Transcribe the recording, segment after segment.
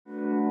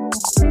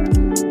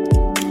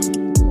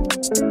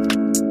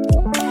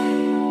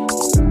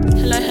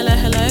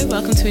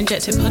welcome to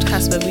Injected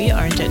Podcast, where we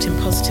are injecting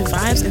positive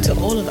vibes into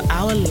all of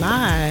our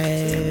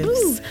lives.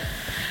 Woo.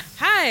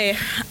 Hi,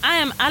 I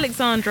am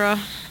Alexandra.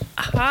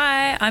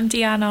 Hi, I'm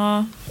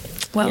Deanna.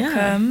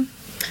 Welcome.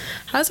 Yeah.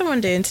 How's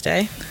everyone doing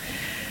today?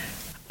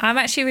 I'm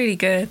actually really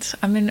good.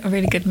 I'm in a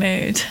really good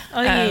mood.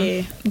 Oh,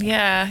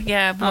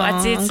 yeah. Well,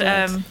 I did,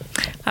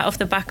 off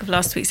the back of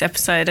last week's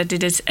episode, I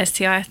did an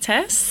STI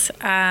test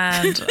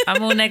and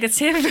I'm all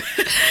negative.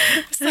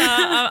 So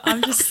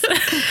I'm just,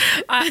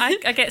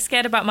 I get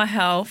scared about my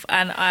health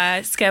and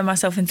I scare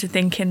myself into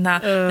thinking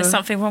that there's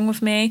something wrong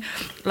with me.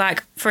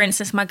 Like, for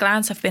instance, my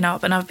glands have been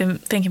up and I've been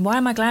thinking, why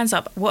are my glands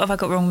up? What have I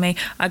got wrong with me?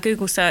 I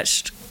Google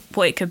searched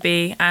what it could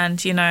be,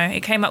 and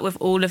it came up with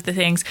all of the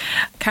things: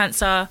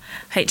 cancer,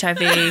 HIV,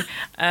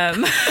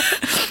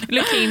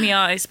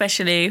 leukemia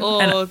especially,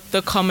 or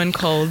the common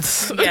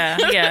colds.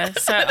 Yeah.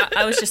 So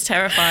I was just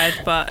terrified,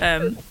 but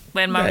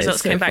when my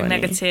results came back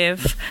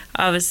negative,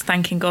 I was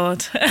thanking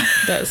God.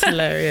 That's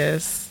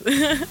hilarious.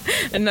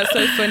 And that's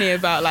so funny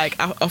about, like,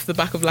 off the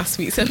back of last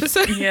week's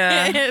episode.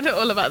 Yeah.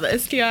 All about the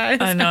STIs.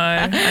 I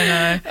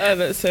know. Oh,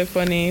 that's so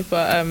funny.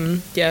 But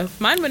yeah,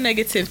 mine were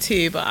negative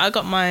too, but I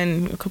got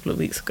mine a couple of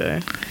weeks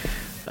ago.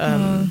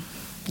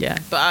 Yeah,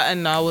 but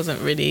I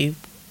wasn't really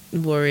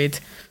worried.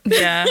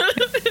 Yeah,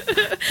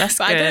 that's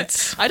good.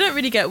 I don't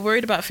really get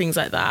worried about things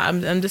like that.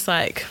 I'm just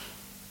like,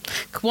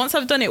 once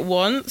I've done it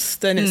once,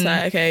 then it's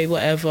like, okay,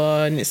 whatever.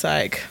 And it's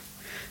like,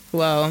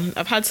 well,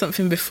 I've had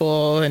something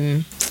before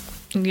and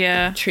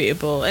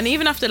treatable. And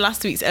even after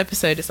last week's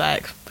episode, it's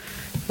like,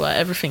 well,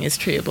 everything is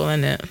treatable,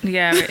 isn't it?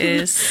 Yeah, it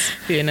is.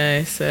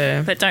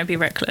 So. But don't be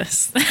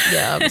reckless.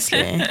 Yeah,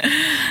 obviously.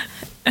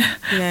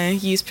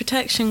 Use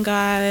protection,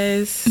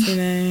 guys.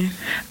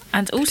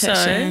 And also,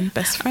 protection,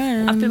 best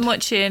friend. I've been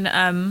watching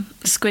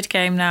Squid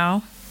Game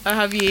now. Oh,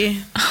 have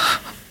you?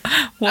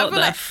 What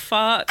the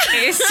fuck?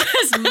 It's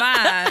just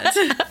mad.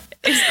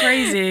 It's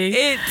crazy.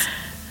 It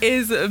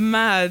is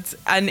mad,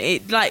 and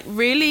it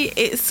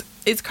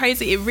it's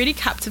crazy. It really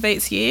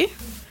captivates you.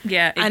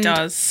 Yeah, it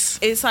does.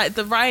 It's like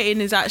the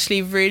writing is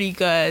actually really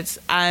good,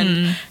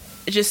 and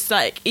just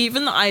like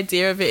even the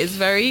idea of it is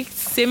very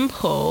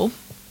simple.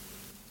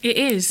 It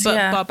is,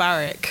 but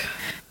barbaric.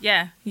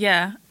 Yeah.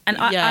 And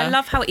I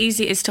love how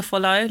easy it is to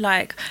follow.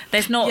 Like,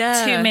 there's not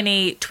too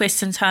many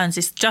twists and turns.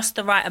 It's just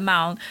the right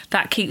amount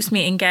that keeps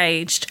me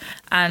engaged.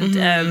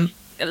 And,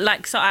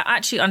 so I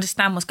actually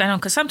understand what's going on.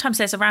 Because sometimes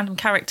there's a random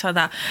character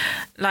that,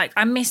 like,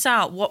 I miss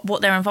out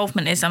what their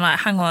involvement is. I'm like,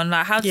 hang on,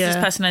 like, how does this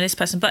person know this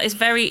person? But it's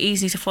very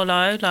easy to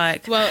follow.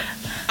 Like, well,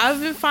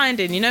 I've been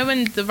finding,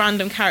 when the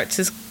random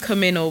characters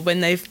come in or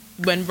when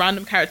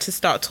random characters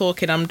start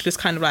talking, I'm just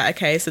kind of like,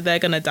 okay, so they're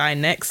gonna die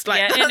next.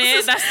 Like,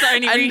 that's the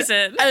only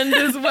reason. And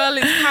as well,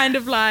 it's kind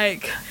of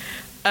like,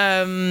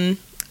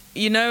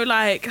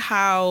 like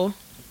how,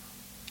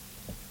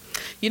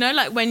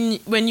 like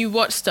when you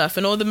watch stuff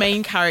and when all the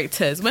main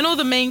characters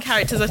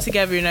are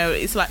together,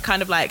 it's like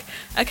kind of like,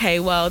 okay,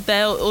 well,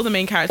 all the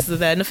main characters are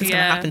there, nothing's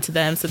gonna happen to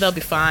them, so they'll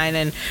be fine,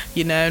 and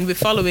and we're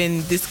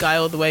following this guy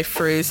all the way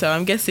through, so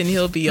I'm guessing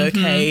he'll be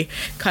okay,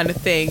 kind of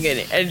thing,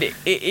 and it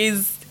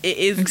is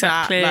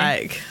exactly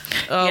that, like,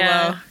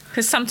 well,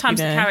 because sometimes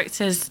the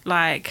characters,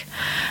 like,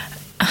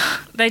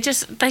 they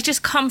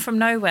just come from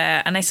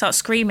nowhere and they start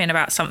screaming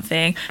about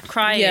something,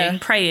 crying,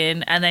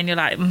 praying, and then you're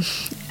like,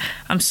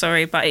 I'm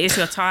sorry, but it is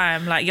your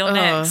time, like, you're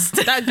next.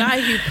 That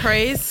guy who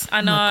prays,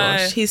 I know, oh my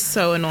gosh, he's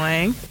so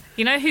annoying.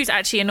 You know who's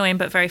actually annoying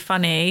but very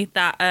funny?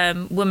 That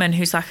woman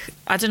who's like,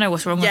 I don't know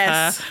what's wrong with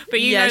her,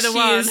 but you know the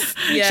one.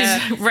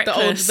 She's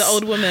reckless. The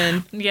old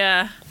woman.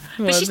 Yeah.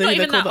 But she's not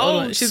even that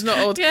old. She's not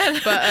old. Yeah.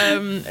 But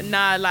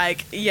I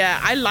like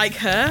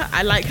her.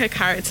 I like her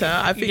character.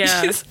 I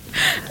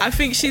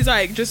think she's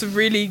like just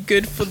really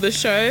good for the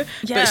show.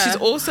 Yeah. But she's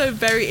also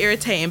very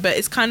irritating. But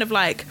it's kind of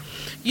like,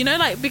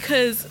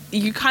 because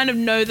you kind of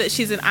know that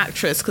she's an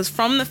actress, because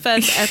from the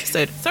first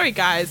episode, sorry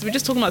guys, we're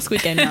just talking about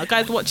Squid Game now,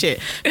 guys, watch it.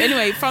 But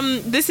anyway,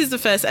 this is the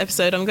first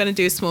episode, I'm going to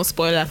do a small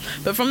spoiler,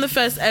 but from the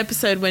first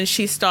episode when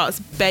she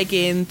starts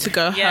begging to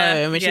go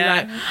home, and she's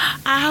like,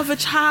 I have a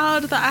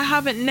child that I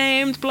haven't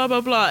named, blah blah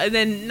blah, and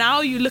then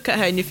now you look at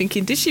her and you're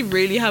thinking, did she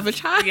really have a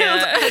child?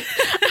 I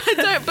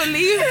don't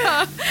believe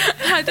her.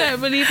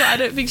 I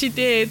don't think she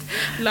did.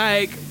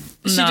 Like,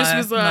 she just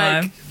was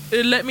like,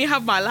 let me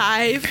have my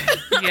life.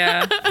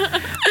 Yeah.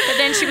 But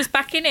then she was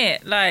back in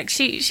it. Like,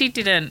 she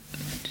didn't.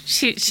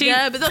 She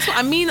Yeah, but that's what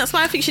I mean. That's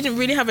why I think she didn't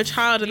really have a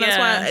child. And that's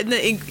why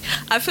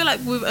I feel like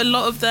with a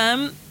lot of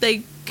them,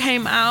 they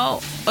came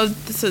out of...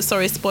 So,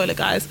 sorry, spoiler,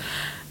 guys.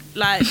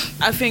 Like,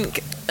 I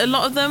think a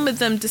lot of them, with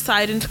them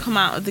deciding to come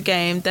out of the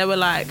game, they were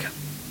like,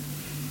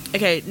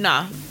 okay,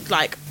 nah,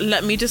 like,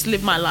 let me just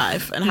live my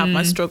life and have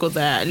my struggle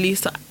there. At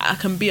least I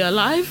can be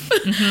alive.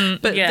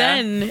 But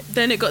then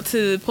it got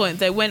to the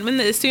point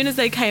as soon as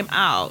they came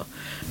out,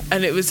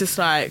 and it was just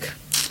like,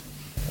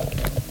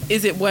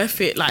 is it worth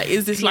it? Like,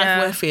 is this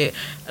life worth it?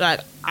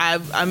 Like,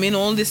 I'm in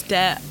all this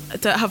debt. I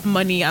don't have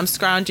money. I'm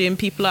scrounging.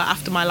 People are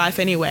after my life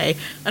anyway,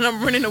 and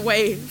I'm running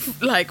away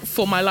like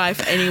for my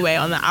life anyway.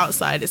 On the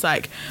outside, it's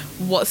like,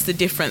 what's the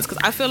difference? Because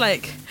I feel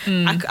like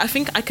I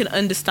think I can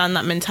understand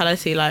that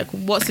mentality. Like,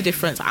 what's the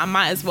difference? I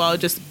might as well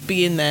just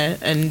be in there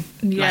and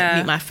like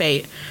meet my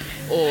fate,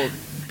 or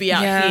be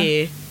out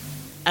here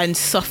and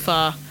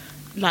suffer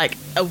like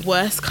a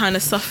worse kind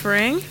of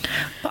suffering.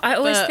 But I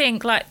always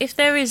think, like, if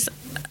there is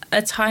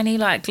a tiny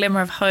like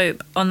glimmer of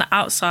hope on the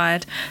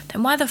outside,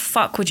 then why the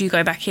fuck would you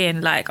go back in?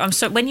 Like,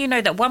 when you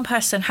know that one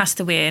person has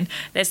to win,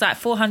 there's like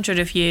 400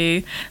 of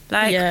you,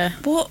 like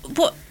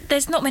what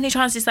there's not many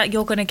chances that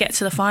you're going to get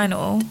to the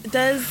final.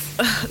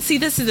 See,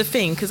 this is the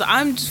thing, because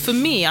I'm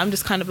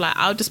just kind of like,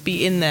 I'll just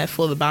be in there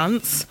for the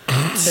bounce.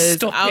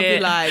 I'll be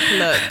like,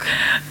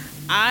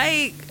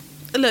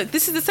 look,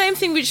 this is the same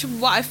thing which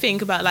what I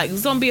think about like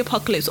zombie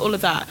apocalypse, all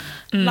of that.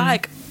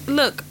 Like,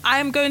 look,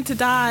 I'm going to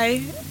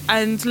die,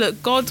 and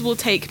look, God will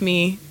take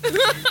me.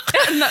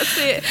 And that's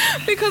it.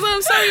 Because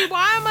I'm sorry,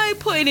 why am I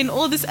putting in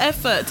all this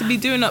effort to be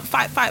doing up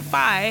fight?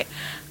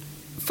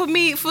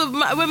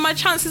 When my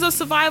chances of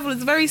survival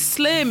is very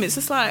slim. It's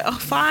just like, oh,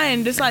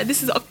 fine. It's like,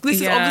 this is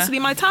obviously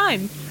my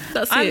time.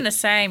 I'm the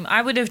same.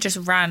 I would have just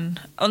ran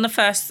on the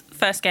first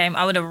game.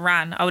 I would have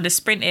ran. I would have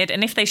sprinted,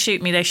 and if they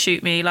shoot me, they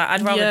shoot me. Like,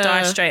 I'd rather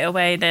die straight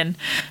away than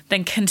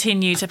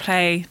continue to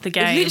play the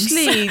games.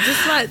 Literally,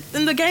 just like,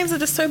 and the games are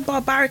just so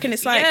barbaric, and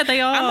it's like,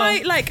 they are. Am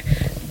I like,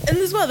 and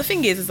as well, the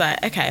thing is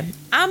like, okay,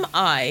 am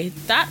I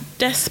that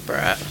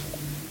desperate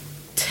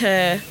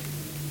to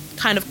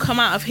kind of come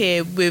out of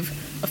here with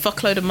a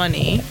fuckload of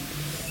money?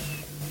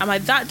 Am I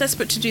that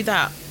desperate to do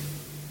that?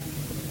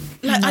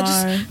 Like,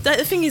 no.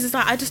 The thing is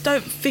like, I just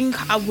don't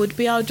think I would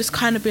be. I would just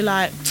kind of be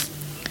like,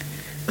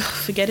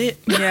 forget it.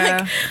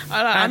 Yeah,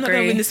 I'm not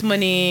going to win this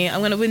money. I'm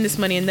going to win this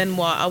money, and then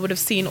what? I would have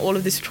seen all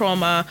of this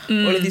trauma,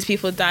 all of these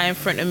people die in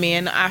front of me,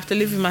 and I have to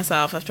live with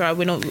myself after I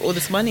win all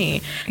this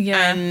money.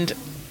 Yeah, and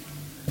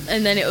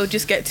then it will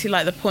just get to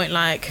like the point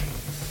like,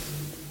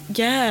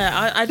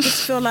 I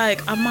just feel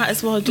like I might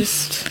as well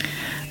just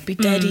be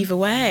dead either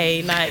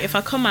way. Like, if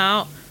I come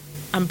out,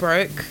 I'm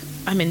broke,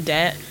 I'm in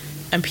debt,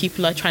 and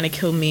people are trying to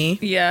kill me.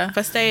 Yeah. If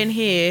I stay in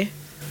here,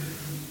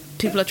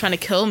 people are trying to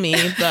kill me,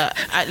 but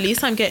at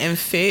least I'm getting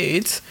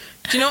food.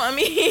 Do you know what I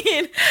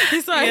mean?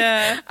 It's like,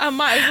 I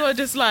might as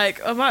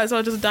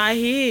well just die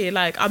here.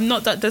 Like, I'm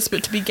not that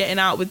desperate to be getting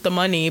out with the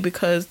money,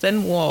 because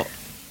then what?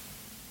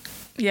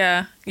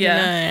 Yeah. You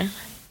know?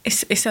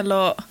 It's a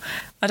lot.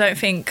 I don't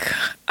think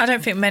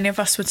many of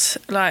us would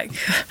like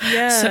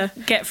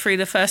get through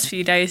the first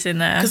few days in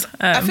there.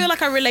 I feel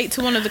like I relate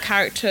to one of the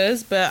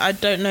characters, but I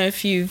don't know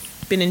if you've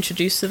been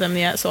introduced to them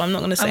yet, so I'm not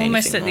going to say anything. I'm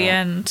almost at the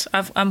end.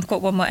 I've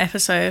got one more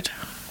episode.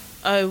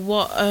 Oh,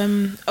 what?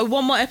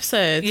 One more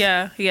episode.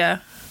 Yeah.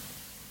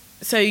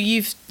 So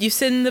you've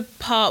seen the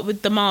part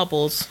with the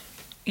marbles?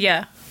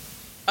 Yeah.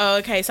 Oh,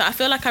 okay. So I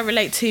feel like I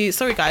relate to.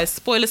 Sorry, guys.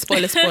 Spoiler.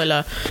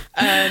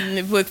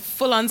 We're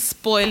full on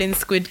spoiling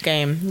Squid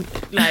Game.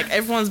 Like,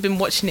 everyone's been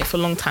watching it for a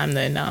long time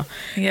though now.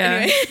 Yeah.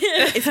 Anyway,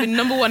 it's been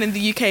number 1 in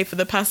the UK for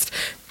the past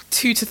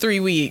 2 to 3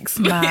 weeks.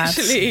 Mad.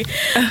 Literally.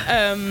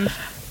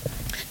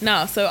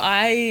 No,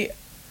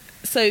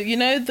 so you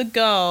know the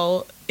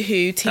girl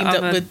who teamed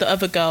up with the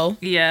other girl?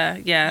 Yeah.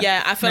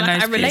 I feel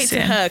like I relate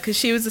to her, because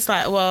she was just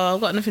like, well,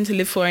 I've got nothing to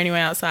live for anyway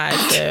outside,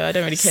 so I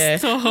don't really care.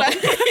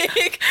 Like,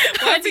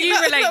 why do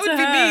you relate to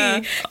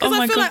her? Because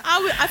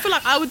I feel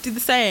like I would do the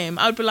same.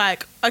 I would be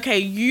like, okay,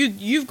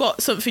 you've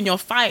got something you're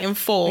fighting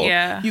for.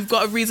 Yeah. You've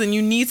got a reason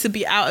you need to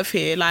be out of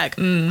here. Like,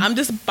 I'm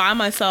just by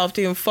myself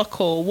doing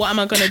fuck all. What am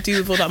I going to do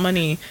with all that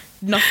money?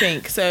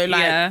 Nothing. So,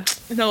 like,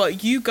 you know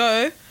what? You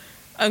go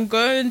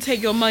and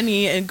take your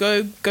money and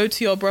go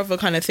to your brother,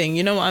 kind of thing.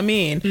 You know what I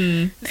mean?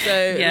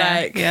 So,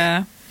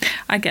 yeah,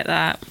 I get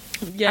that.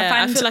 Yeah,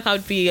 I feel like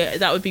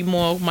that would be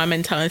more my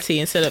mentality,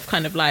 instead of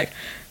kind of like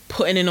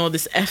putting in all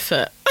this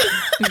effort.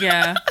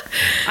 Yeah.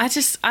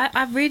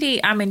 I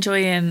really am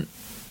enjoying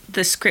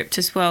the script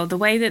as well, the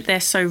way that they're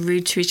so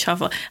rude to each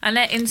other, and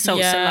their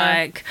insults are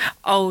like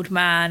old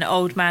man,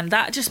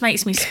 that just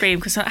makes me scream,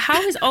 because like,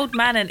 how is old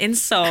man an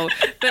insult?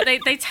 But they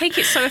take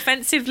it so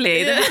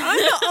offensively. They're like, I'm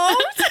not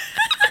old.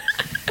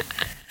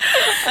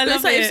 I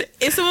love it.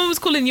 If someone was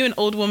calling you an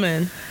old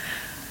woman,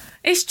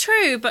 it's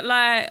true, but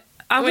like,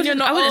 I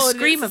wouldn't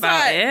scream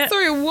about it.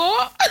 Sorry,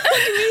 what? What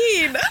do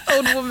you mean,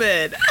 old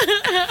woman?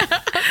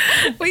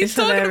 What are you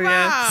talking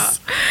about?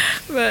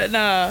 But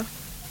nah.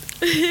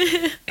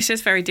 It's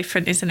just very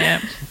different, isn't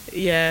it?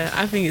 Yeah,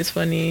 I think it's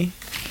funny.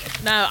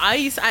 Now, I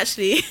used to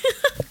actually...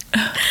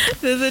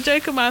 There's a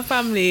joke in my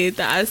family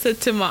that I said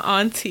to my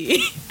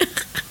auntie.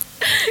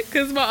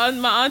 Because my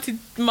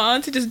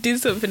auntie just did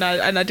something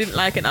and I didn't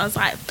like it. And I was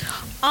like,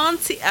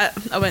 auntie...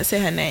 I won't say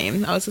her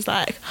name. I was just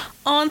like,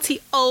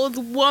 auntie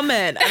old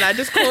woman. And I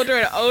just called her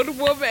an old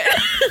woman.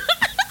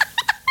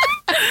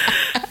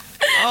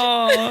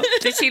 Oh,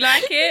 did she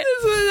like it?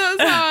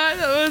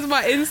 That was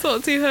my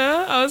insult to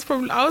her. I was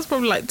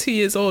probably like 2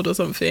 years old or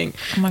something.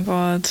 Oh my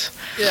god.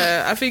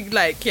 Yeah, I think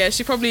like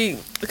she probably,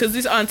 because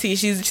this auntie,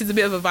 she's a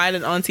bit of a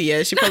violent auntie.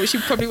 Yeah, she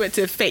probably went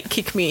to fake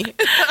kick me,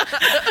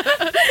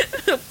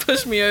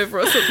 push me over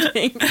or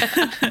something.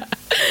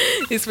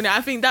 It's funny.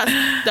 I think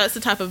that's the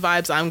type of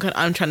vibes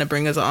I'm trying to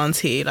bring as an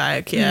auntie.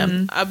 Like,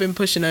 I've been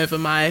pushing over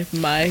my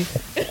my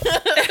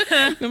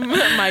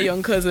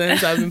young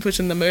cousins. I've been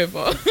pushing them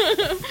over.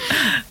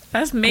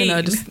 That's mean.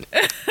 You know,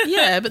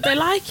 yeah, but they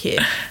like it.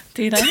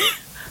 Do they?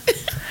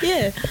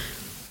 Yeah.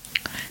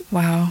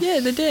 Wow. Yeah,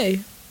 they do.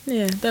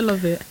 Yeah, they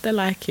love it. They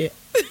like it.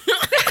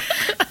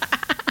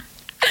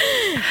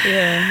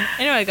 Yeah.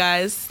 Anyway,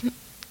 guys,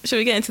 shall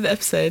we get into the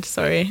episode?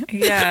 Sorry.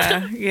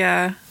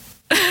 Yeah.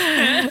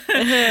 I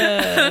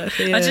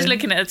was just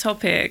looking at a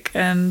topic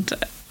and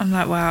I'm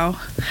like, wow.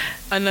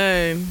 I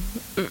know.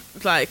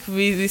 Like,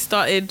 we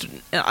started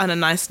on a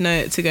nice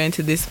note to go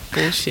into this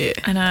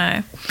bullshit. I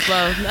know.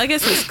 Well, I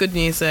guess it's good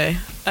news though.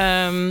 So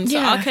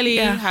R. Kelly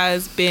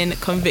has been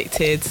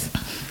convicted.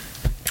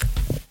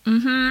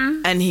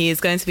 Mm-hmm. And he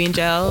is going to be in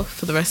jail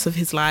for the rest of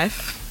his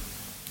life.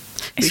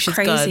 It's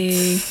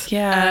crazy.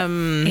 Yeah,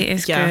 it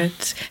is good.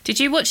 Did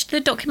you watch the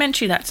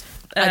documentary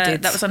I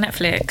did. That was on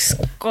Netflix?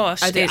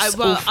 Gosh, I did.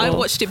 I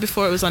watched it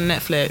before it was on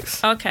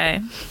Netflix. Okay.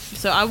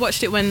 So I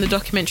watched it when the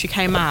documentary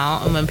came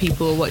out and when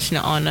people were watching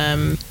it on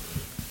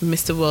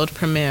Mr. World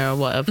Premiere or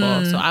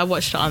whatever. So I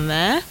watched it on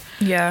there.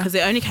 Yeah. Because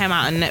it only came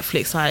out on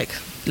Netflix like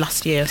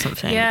last year or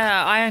something.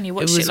 Yeah, I only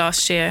watched it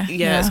last year.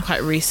 Yeah, it's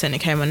quite recent. It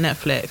came on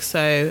Netflix.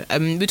 So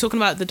we're talking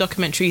about the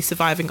documentary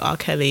Surviving R.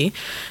 Kelly.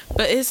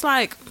 But it's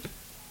like,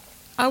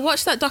 I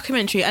watched that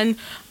documentary and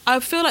I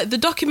feel like the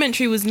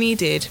documentary was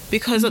needed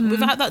because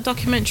without that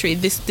documentary,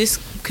 this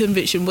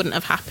conviction wouldn't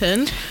have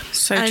happened.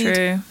 So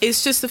true.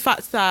 It's just the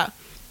fact that,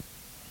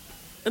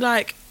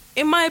 like,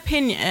 in my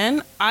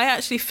opinion, I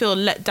actually feel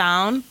let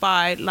down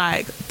by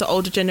like the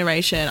older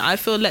generation. I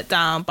feel let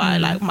down by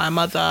like my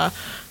mother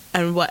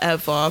and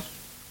whatever,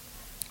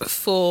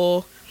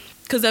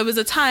 because there was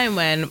a time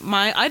when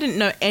I didn't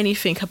know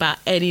anything about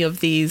any of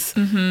these.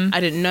 I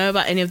didn't know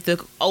about any of the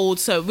old.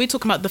 So we're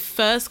talking about the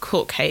first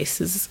court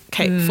cases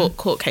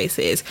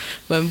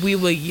when we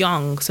were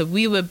young. So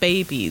we were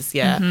babies,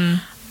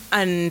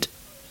 and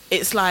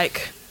it's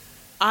like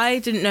I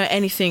didn't know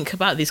anything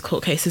about these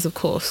court cases, of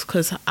course,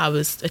 because I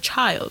was a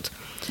child.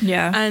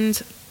 Yeah,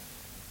 and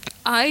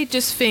I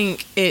just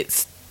think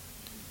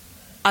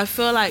I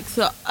feel like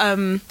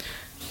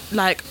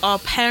like our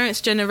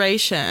parents'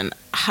 generation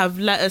have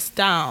let us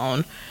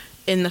down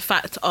in the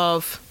fact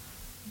of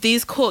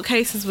these court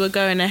cases were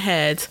going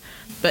ahead,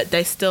 but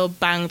they still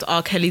banged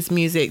R. Kelly's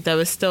music. They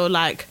were still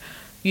like,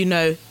 you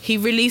know, he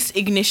released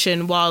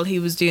Ignition while he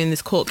was doing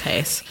this court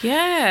case.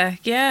 Yeah.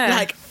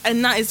 Like,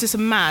 and that is just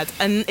mad.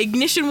 And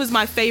Ignition was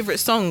my favourite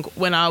song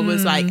when I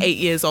was like 8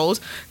 years old.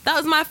 That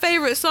was my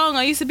favourite song.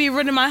 I used to be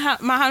running my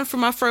hand through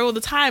my throat all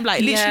the time,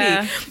 like literally.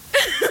 Yeah.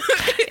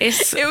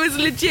 It was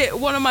legit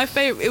one of my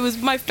favourite. It was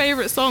my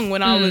favourite song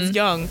when I was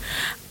young.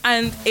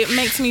 And it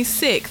makes me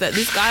sick that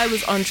this guy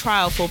was on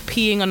trial for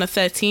peeing on a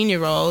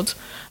 13-year-old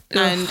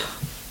and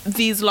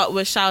these lot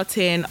were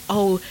shouting,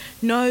 oh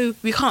no,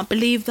 we can't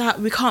believe that,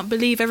 we can't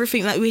believe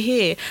everything that we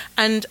hear.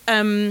 And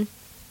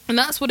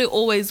that's what it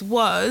always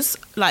was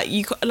like.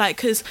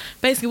 Because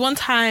basically one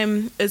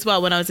time as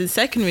well when I was in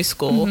secondary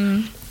school,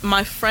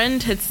 my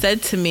friend had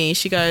said to me,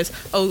 she goes,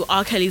 oh,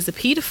 R. Kelly's a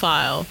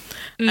paedophile.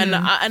 And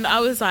I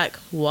was like,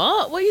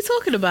 what are you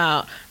talking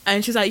about?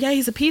 And she's like, yeah,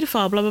 he's a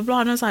paedophile, blah blah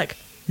blah. And I was like,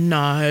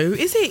 no,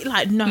 is he?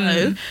 Like,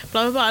 no,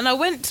 blah blah blah. And I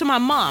went to my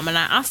mum and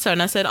I asked her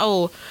and I said,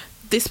 oh,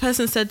 this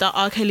person said that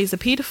R. Kelly's a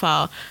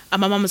paedophile. And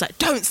my mum was like,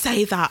 don't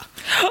say that.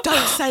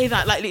 Don't say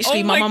that. Like,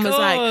 literally, my mum was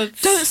like,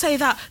 don't say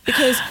that.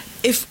 Because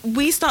if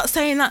we start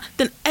saying that,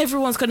 then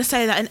everyone's going to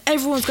say that and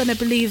everyone's going to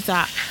believe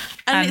that.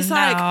 And it's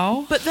now,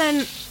 like, but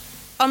then,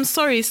 I'm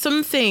sorry,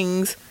 some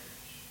things,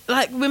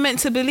 like, we're meant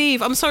to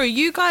believe. I'm sorry,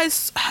 you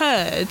guys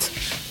heard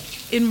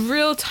in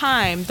real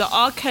time that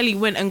R. Kelly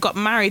went and got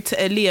married to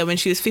Aaliyah when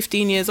she was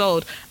 15 years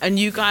old. And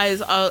you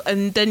guys are,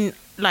 and then,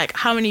 like,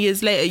 how many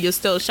years later you're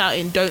still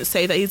shouting, don't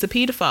say that he's a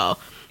paedophile?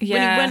 Yeah,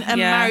 when he went and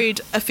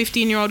married a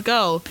 15-year-old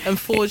girl and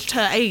forged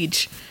her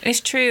age. It's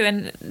true.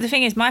 And the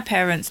thing is, my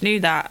parents knew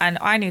that, and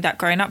I knew that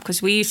growing up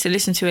because we used to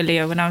listen to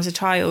Aaliyah when I was a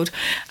child.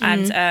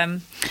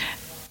 And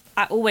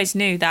I always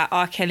knew that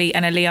R. Kelly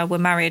and Aaliyah were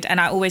married, and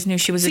I always knew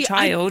she was a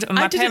child. And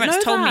my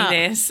parents told me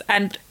this,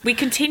 and we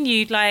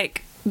continued,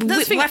 like,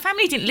 my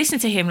family didn't listen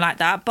to him like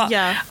that, but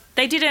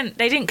they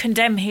didn't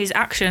condemn his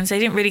actions. They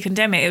didn't really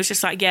condemn it. It was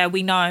just like, yeah,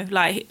 we know,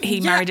 like, he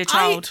married a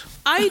child.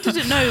 I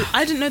didn't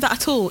know that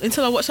at all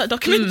until I watched that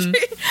documentary.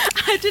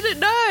 I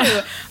didn't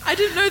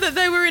know that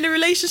they were in a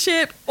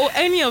relationship or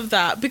any of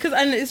that, because,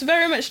 and it's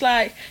very much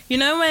like, you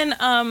know,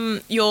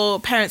 when your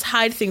parents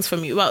hide things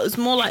from you. Well, it's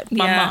more like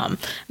my mum,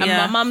 and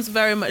my mum's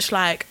very much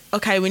like,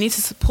 okay, we need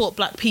to support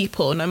black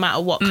people no matter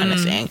what kind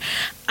of thing.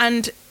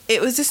 And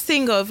it was this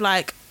thing of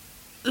like,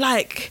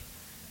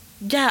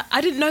 yeah, I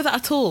didn't know that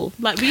at all.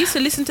 Like, we used to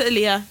listen to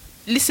Aaliyah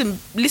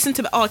listen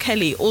to R.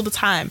 Kelly all the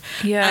time.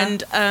 Yeah.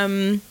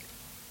 And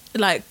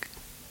like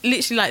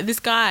literally like this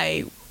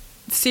guy,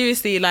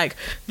 seriously, like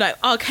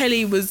R.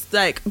 Kelly was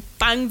like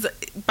bangs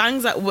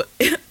at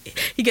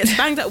he gets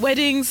banged at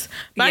weddings,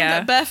 banged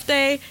at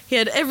birthday. He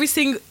had every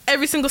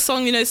single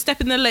song, you know,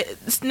 Step in the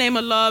Name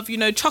of Love, you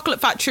know,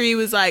 Chocolate Factory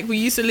was like, we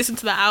used to listen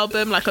to the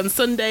album like on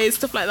Sundays,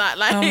 stuff like that.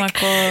 Like, oh my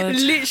God,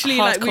 literally,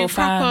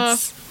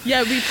 hardcore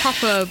like we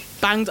proper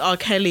banged R.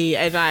 Kelly,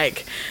 and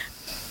like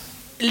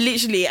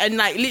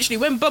literally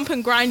when Bump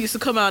and Grind used to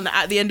come on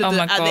at the end of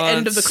the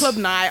end of the club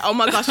night, oh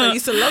my gosh, I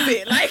used to love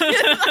it. Like,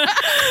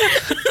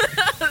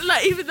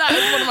 like even that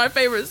is one of my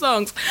favorite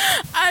songs.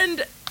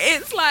 And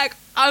it's like,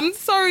 I'm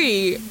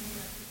sorry,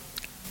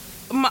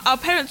 our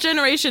parents'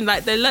 generation,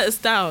 like, they let us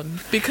down,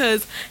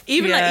 because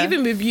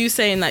even with you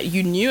saying that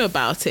you knew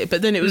about it,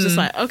 but then it was just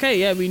like, okay,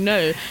 yeah, we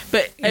know,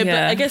 but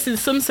I guess in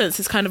some sense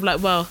it's kind of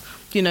like, well,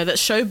 you know, that's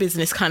show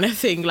business kind of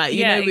thing, like,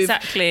 you know, with,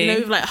 exactly, you know,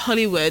 with like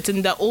Hollywood,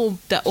 and they're all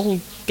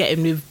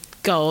getting with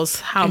girls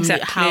how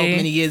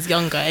many years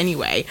younger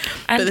anyway.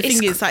 And but the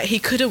thing is, like, he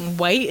couldn't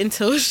wait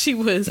until she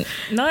was a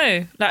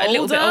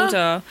little bit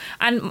older.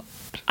 And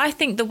I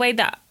think the way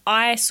that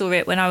I saw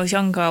it when I was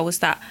younger was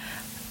that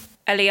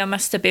Aaliyah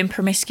must have been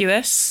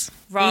promiscuous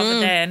rather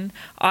than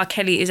R.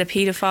 Kelly is a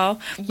paedophile,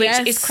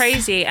 which is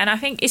crazy. And I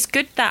think it's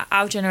good that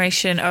our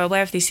generation are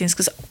aware of these things,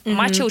 because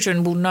my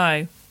children will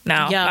know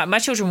now. Like, my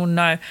children will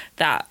know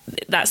that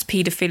that's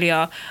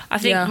paedophilia. I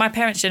think my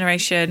parents'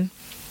 generation,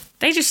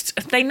 they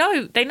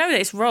know that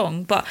it's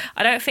wrong, but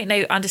I don't think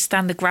they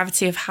understand the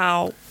gravity of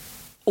how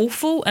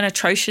awful and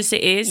atrocious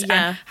it is,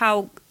 and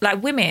how,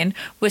 like, women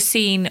were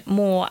seen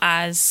more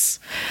as,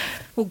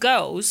 well,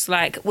 girls,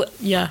 like,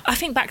 I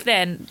think back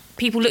then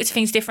people looked at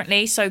things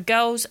differently. So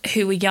girls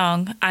who were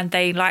young and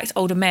they liked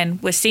older men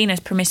were seen as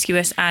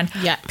promiscuous and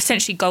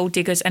potentially gold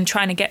diggers and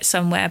trying to get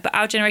somewhere. But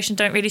our generation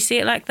don't really see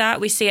it like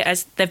that. We see it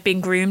as they've been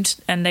groomed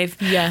and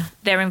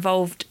they're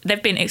involved,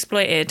 they've been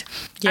exploited.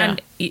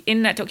 And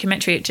in that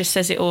documentary it just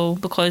says it all,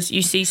 because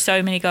you see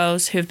so many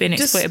girls who have been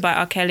exploited by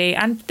R. Kelly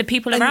and the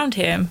people around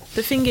him.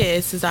 The thing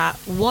is that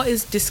what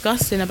is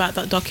disgusting about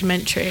that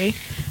documentary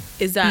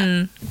is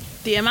that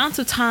the amount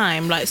of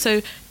time, like,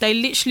 so they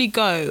literally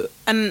go,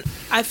 and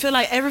I feel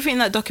like everything in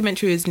that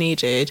documentary is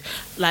needed.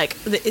 Like,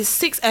 it's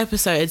 6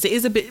 episodes, it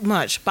is a bit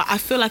much, but I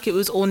feel like it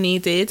was all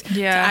needed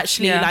to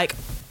actually like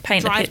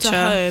paint drive to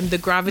home the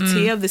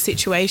gravity of the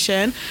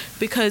situation,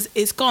 because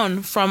it's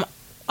gone from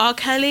R.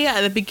 Kelly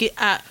at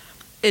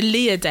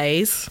Aaliyah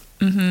days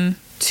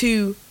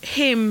to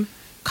him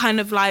kind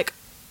of like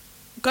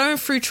going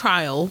through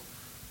trial,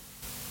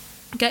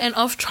 getting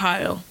off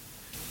trial,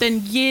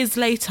 then years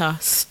later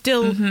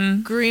still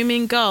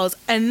grooming girls,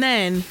 and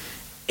then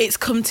it's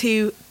come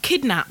to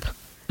kidnap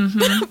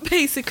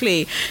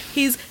basically.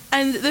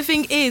 And the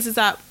thing is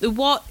that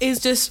what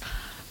is just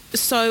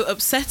so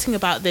upsetting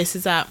about this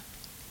is that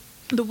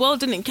the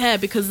world didn't care,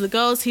 because the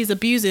girls he's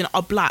abusing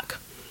are black,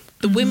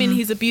 the women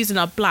he's abusing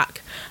are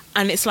black,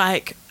 and it's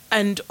like,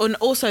 and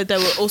also there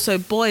were also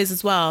boys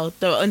as well,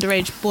 there were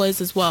underage boys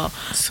as well,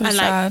 so and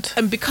sad. Like,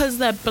 and because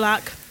they're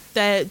black,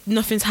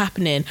 nothing's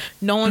happening,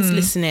 no one's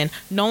listening,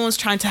 no one's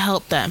trying to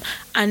help them,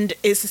 and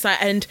it's just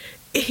like, and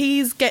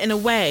he's getting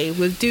away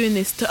with doing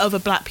this to other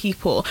black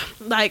people,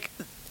 like,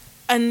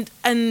 and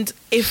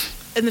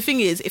the thing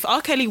is, if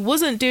R. Kelly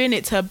wasn't doing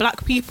it to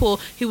black people,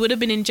 he would have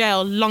been in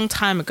jail long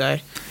time ago.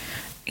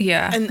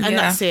 And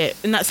that's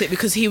it,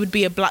 because he would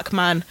be a black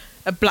man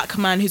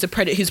who's a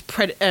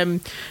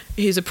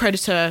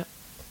predator,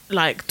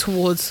 like,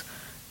 towards,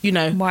 you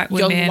know,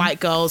 young white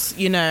girls,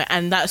 you know,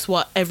 and that's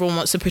what everyone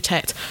wants to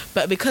protect.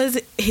 But because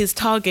his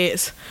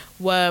targets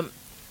were,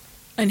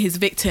 and his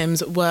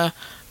victims were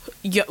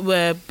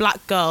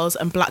black girls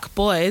and black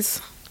boys,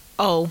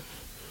 who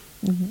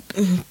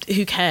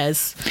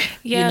cares?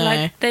 Yeah, you know?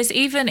 like, there's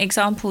even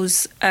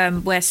examples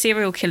where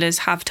serial killers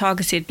have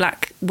targeted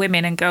black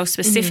women and girls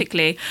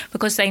specifically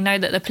because they know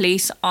that the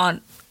police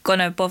aren't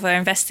gonna bother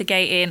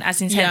investigating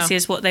as intensely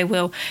as what they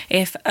will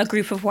if a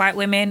group of white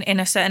women in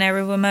a certain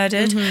area were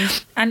murdered.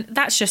 And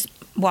that's just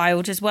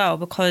wild as well,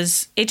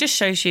 because it just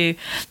shows you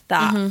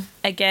that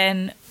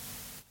again,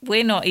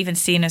 we're not even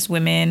seen as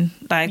women,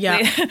 like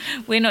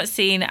we're not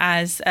seen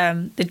as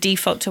the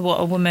default to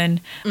what a woman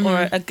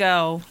or a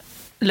girl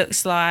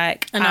looks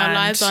like, and our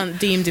lives aren't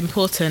deemed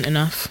important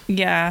enough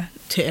to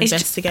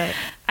investigate.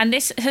 And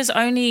this has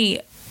only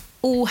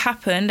all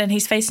happened, and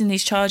he's facing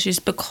these charges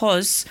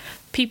because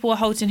people are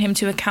holding him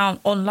to account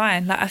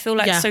online. Like, I feel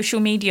like social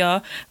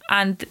media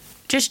and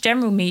just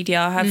general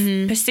media have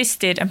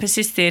persisted,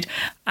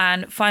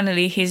 and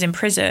finally he's in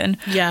prison.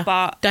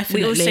 But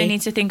definitely, we also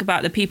need to think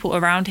about the people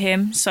around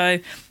him. So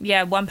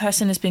one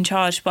person has been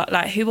charged, but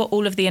like, who are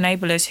all of the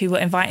enablers who were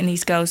inviting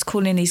these girls,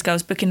 calling these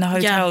girls, booking the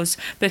hotels,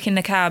 booking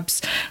the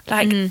cabs?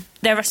 Like,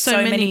 there are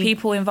so many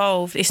people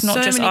involved. It's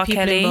not just R.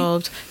 Kelly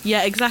involved.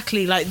 Yeah,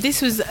 exactly. Like,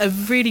 this was a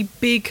really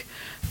big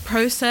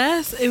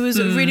process. It was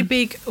a really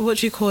big, what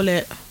do you call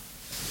it?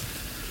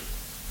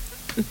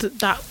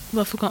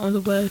 I've forgotten the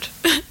word.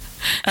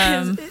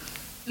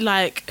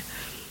 Like,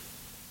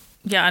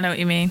 Yeah, I know what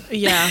you mean.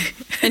 Yeah.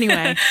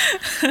 Anyway.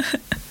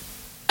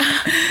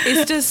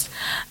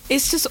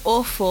 It's just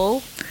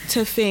awful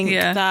to think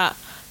that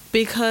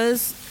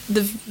because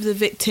the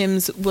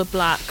victims were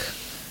black,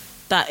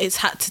 that it's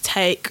had to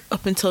take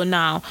up until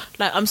now.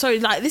 Like, I'm sorry,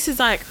 like this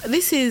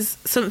is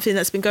something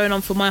that's been going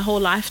on for my whole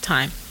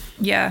lifetime.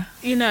 Yeah.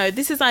 You know,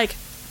 this is like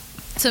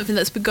something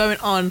that's been going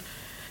on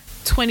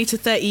 20 to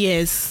 30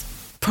 years,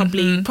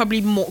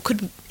 probably more,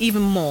 could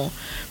even more.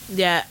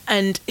 Yeah.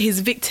 And his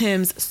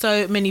victims,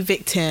 so many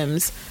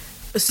victims,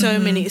 so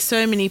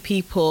many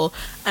people,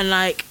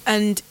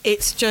 and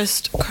it's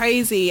just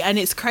crazy. And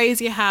it's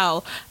crazy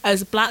how,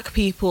 as black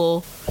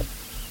people,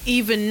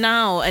 even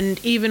now,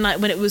 and even like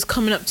when it was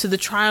coming up to the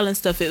trial and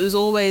stuff, it was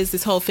always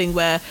this whole thing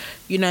where,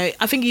 you know,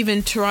 I think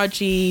even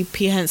Taraji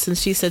P. Henson,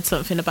 she said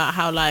something about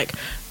how like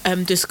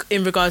just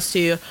in regards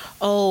to,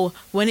 oh,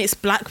 when it's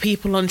black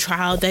people on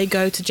trial, they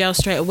go to jail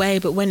straight away,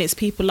 but when it's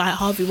people like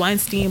Harvey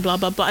Weinstein, blah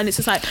blah blah, and it's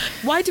just like,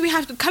 why do we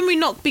have to, can we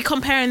not be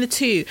comparing the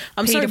two?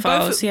 I'm sorry,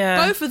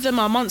 both of them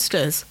are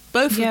monsters,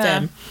 both of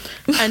them.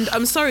 And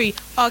I'm sorry,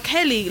 R.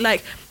 Kelly,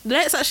 like,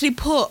 let's actually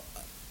put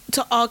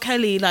to R.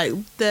 Kelly like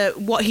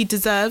what he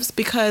deserves,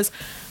 because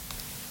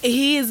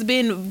he has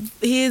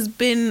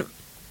been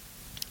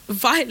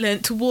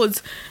violent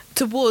towards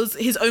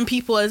his own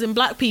people, as in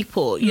black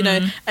people, you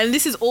know. And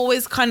this is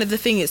always kind of the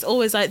thing, it's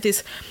always like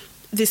this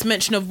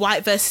mention of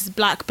white versus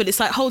black, but it's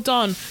like, hold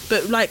on,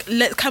 but like,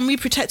 can we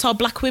protect our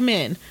black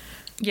women?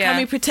 Can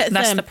we protect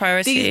them? That's the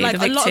priority. Like,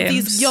 a lot of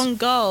these young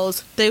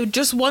girls, they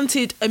just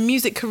wanted a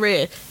music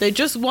career. They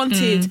just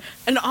wanted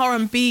an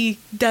R&B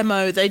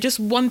demo. They just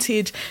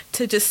wanted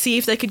to just see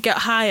if they could get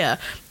higher.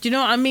 Do you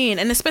know what I mean?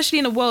 And especially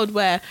in a world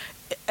where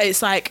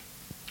it's like,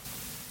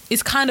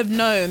 it's kind of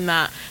known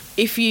that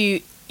if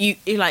you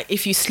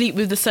sleep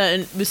with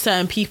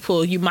certain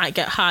people, you might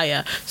get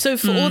higher. So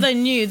for all they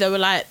knew, they were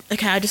like,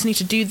 okay, I just need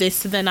to do this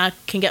so then I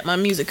can get my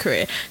music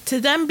career.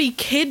 To then be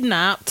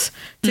kidnapped,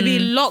 to be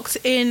locked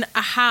in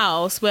a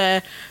house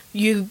where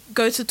you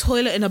go to the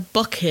toilet in a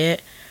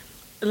bucket,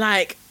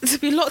 like, to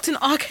be locked in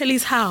R.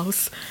 Kelly's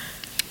house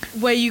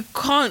where you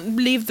can't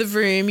leave the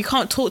room, you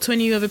can't talk to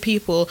any other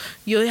people,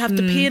 you have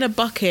to pee in a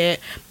bucket,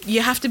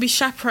 you have to be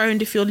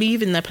chaperoned if you're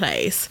leaving the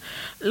place.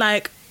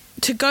 Like,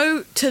 to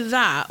go to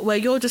that where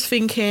you're just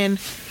thinking,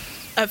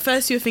 at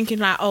first you're thinking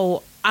like,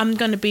 oh, I'm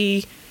gonna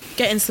be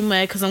getting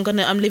somewhere because I'm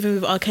living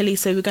with R. Kelly,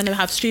 so we're gonna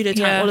have studio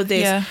time, all of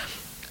this,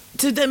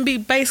 to then be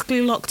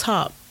basically locked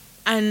up,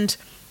 and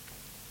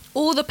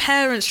all the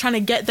parents trying to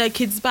get their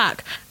kids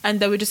back, and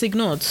they were just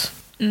ignored.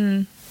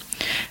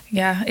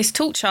 Yeah, it's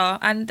torture,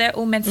 and they're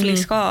all mentally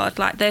scarred.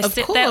 Like, they're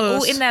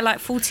all in their like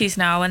 40s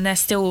now, and they're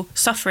still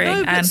suffering.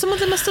 No, but some of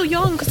them are still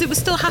young, because it was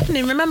still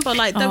happening. Remember,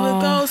 like, there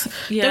were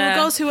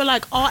girls who were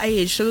like our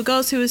age. There were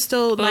girls who were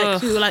still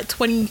like who were like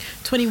 20,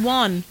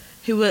 21,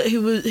 who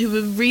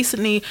were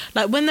recently,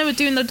 like, when they were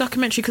doing the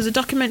documentary, because the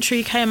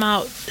documentary came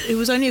out, it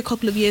was only a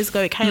couple of years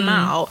ago it came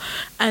out,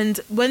 and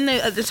when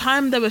at the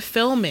time they were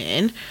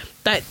filming,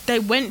 that they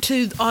went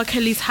to R.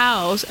 Kelly's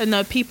house, and there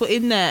were people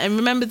in there. And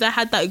remember, they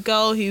had that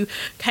girl who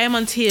came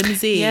on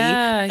TMZ,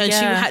 and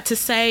she had to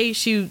say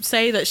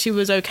that she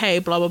was okay,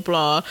 blah blah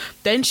blah.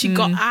 Then she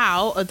got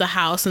out of the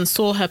house and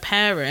saw her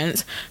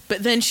parents,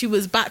 but then she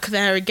was back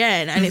there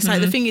again. And it's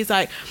like, the thing is,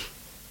 like,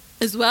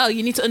 as well,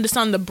 you need to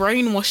understand the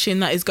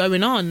brainwashing that is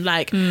going on.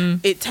 Like,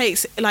 it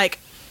takes, like,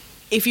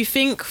 if you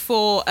think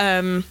for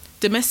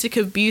domestic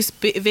abuse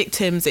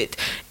victims, it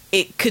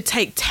could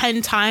take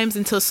 10 times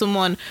until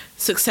someone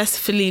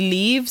successfully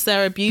leaves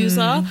their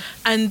abuser.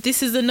 And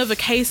this is another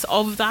case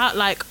of that.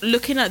 Like,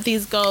 looking at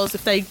these girls,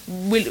 if they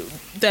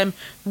them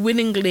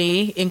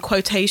willingly, in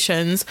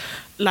quotations,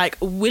 like,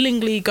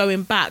 willingly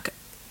going back,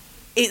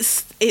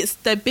 it's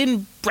they've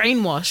been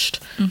brainwashed.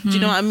 Do you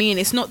know what I mean?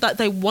 It's not that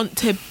they want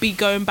to be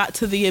going back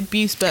to the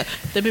abuse, but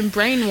they've been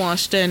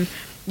brainwashed, and,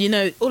 you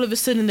know, all of a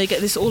sudden they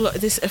get this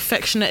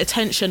affectionate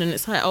attention, and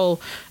it's like, oh,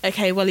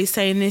 okay, well, he's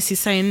saying this,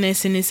 and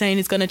he's saying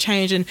he's going to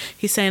change, and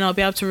he's saying I'll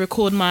be able to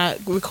record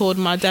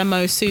my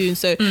demo soon.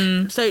 So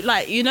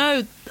like, you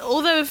know,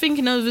 all they were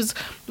thinking of is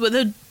what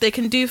they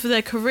can do for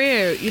their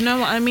career. You know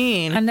what I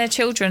mean? And they're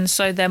children,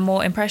 so they're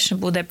more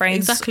impressionable. Their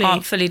brains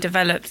aren't fully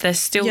developed. They're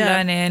still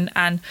learning,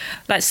 and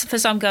like, for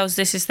some girls,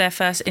 this is their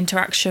first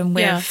interaction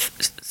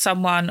with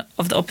someone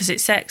of the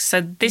opposite sex.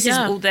 So this is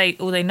all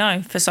they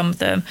know for some of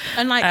them.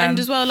 And like, and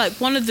as well, like,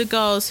 one of the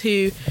girls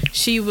who,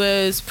 she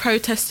was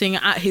protesting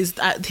at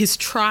his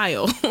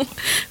trial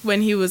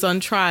when he was on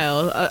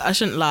trial. I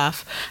shouldn't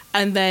laugh.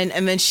 And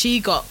then she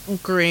got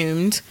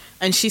groomed.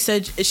 And she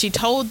said, she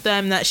told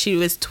them that she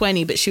was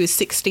 20, but she was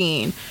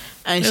 16.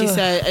 And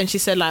she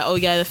said like, oh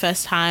yeah, the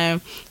first time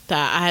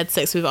that I had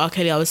sex with R.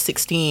 Kelly, I was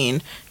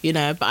 16, you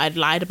know, but I'd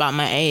lied about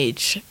my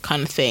age,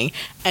 kind of thing.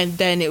 And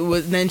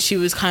then she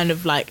was kind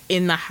of like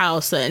in the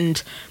house,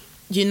 and,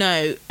 you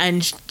know,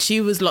 and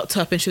she was locked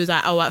up, and she was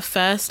like, oh, at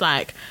first,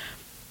 like,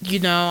 you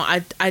know,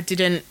 I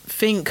didn't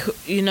think,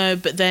 you know,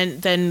 but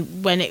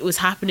then when it was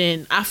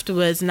happening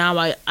afterwards, now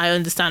I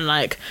understand,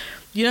 like,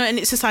 you know. And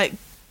it's just like,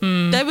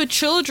 They were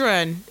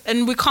children,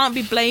 and we can't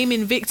be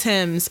blaming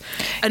victims.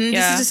 And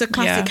this is just a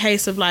classic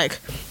case of like,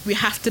 we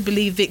have to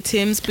believe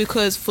victims,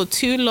 because for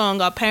too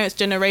long our parents'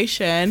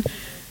 generation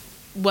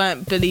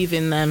weren't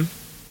believing them.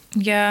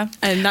 Yeah.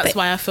 And that's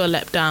why I feel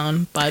let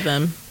down by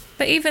them.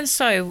 But even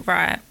so,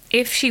 right,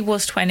 if she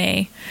was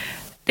 20,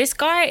 this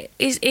guy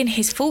is in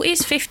his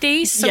 40s,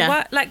 50s, so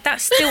what, like,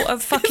 that's still a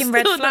fucking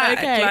red flag.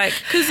 Okay. Like,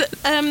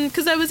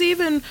 because there was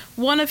even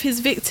one of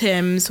his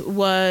victims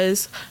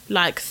was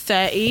like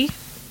 30,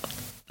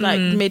 like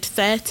mid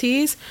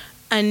 30s,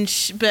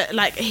 and but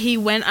like he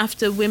went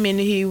after women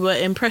who were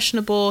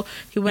impressionable.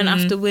 He went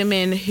after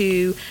women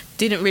who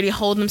didn't really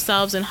hold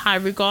themselves in high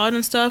regard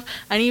and stuff.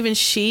 And even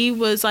she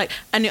was like,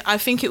 and I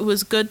think it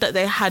was good that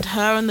they had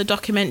her on the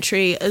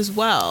documentary as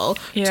well,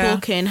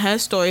 talking her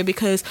story,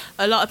 because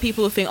a lot of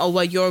people think, oh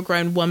well, you're a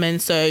grown woman,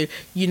 so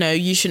you know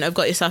you shouldn't have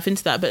got yourself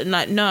into that. But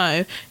like,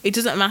 no, it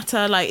doesn't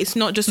matter. Like, it's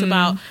not just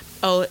about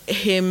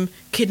him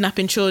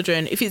kidnapping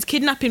children. If it's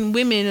kidnapping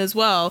women as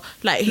well,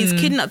 like, he's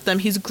kidnapped them,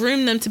 he's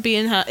groomed them to be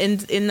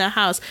in their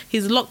house,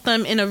 he's locked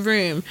them in a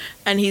room,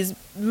 and he's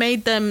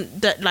made them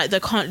that like they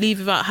can't leave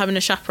without having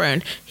a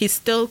chaperone. He's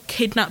still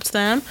kidnapped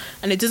them,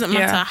 and it doesn't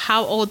matter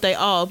how old they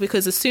are,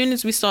 because as soon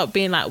as we start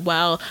being like,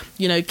 well,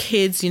 you know,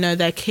 kids, you know,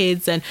 they're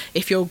kids, and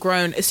if you're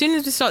grown, as soon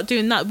as we start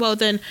doing that, well,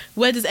 then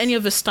where does any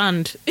of us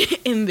stand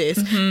in this?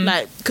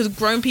 Like, because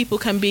grown people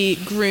can be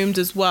groomed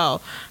as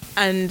well.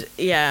 And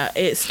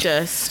it's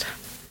just,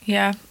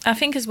 I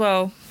think as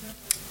well,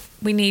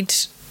 we need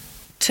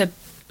to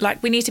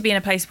be in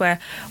a place where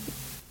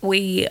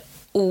we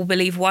all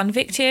believe one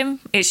victim.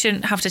 It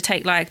shouldn't have to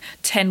take like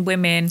 10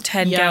 women,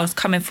 10 girls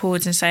coming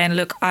forward and saying,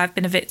 look, I've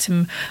been a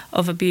victim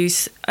of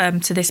abuse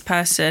to this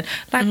person.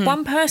 Like,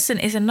 one person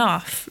is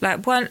enough.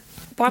 Like, one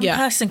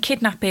person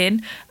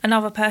kidnapping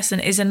another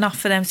person is enough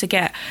for them to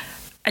get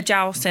a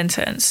jail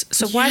sentence.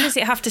 So why does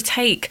it have to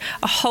take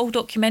a whole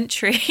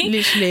documentary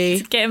literally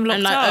to get him locked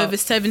and like up? Over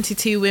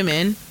 72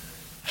 women.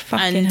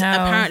 Fucking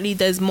hell. Apparently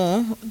there's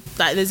more,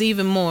 like there's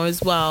even more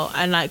as well.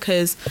 And like,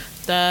 because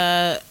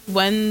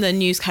when the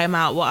news came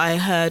out, what I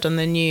heard on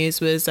the news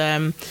was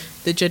the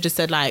judges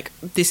said like,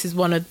 this is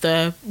one of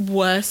the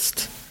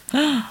worst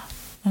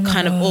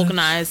kind of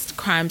organised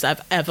crimes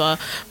I've ever.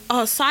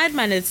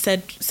 Sideman had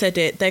said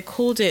it. They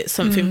called it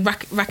something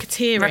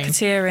racketeering.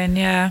 Racketeering,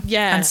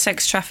 yeah, and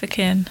sex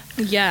trafficking.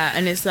 Yeah,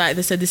 and it's like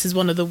they said this is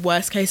one of the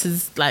worst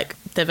cases like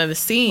they've ever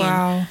seen.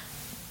 Wow.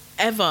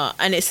 Ever.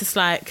 And it's just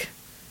like,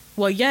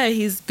 well, yeah,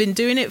 he's been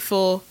doing it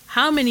for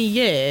how many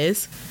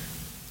years,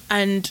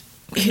 and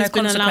he's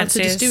been allowed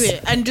to just do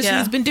it, and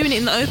he's been doing it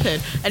in the open,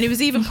 and he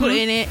was even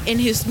putting it in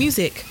his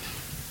music.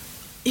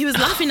 He was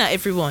laughing at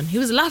everyone. He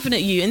was laughing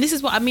at you. And this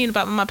is what I mean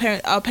about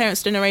our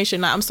parents'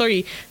 generation. Like, I'm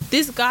sorry,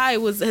 this guy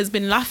has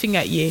been laughing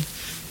at you.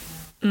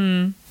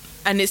 And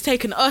it's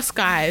taken us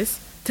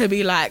guys to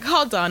be like,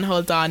 hold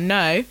on,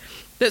 no.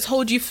 Let's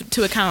hold you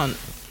to account.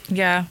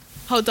 Yeah.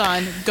 Hold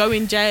on, go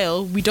in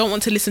jail. We don't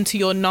want to listen to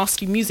your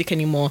nasty music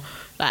anymore.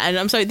 Like, and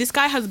I'm sorry, this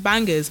guy has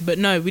bangers, but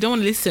no, we don't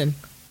want to listen.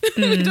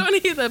 We don't want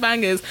to hear the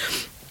bangers.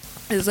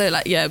 And so,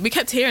 like, we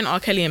kept hearing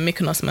R. Kelly and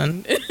Mykonos,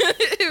 man.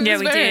 It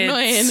was very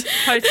annoying.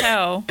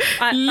 Hotel.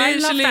 I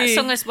love that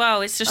song as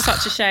well. It's just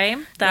such a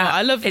shame that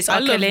I love R.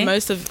 Kelly.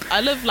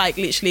 Like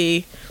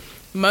literally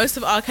most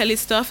of R. Kelly's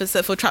stuff,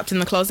 except for Trapped in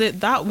the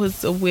Closet. That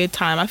was a weird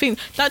time. I think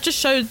that just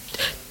showed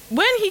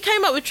when he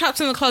came up with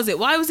Trapped in the Closet.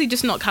 Why was he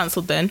just not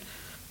cancelled then?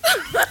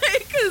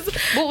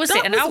 What was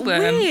it? An album?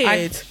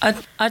 Weird.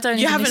 I don't.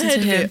 You even haven't listen heard to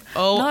of him. it?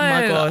 Oh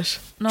my gosh.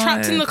 No.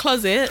 Trapped in the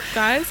Closet,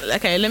 guys.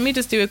 Okay, let me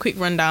just do a quick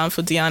rundown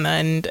for Diana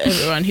and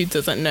everyone who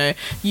doesn't know.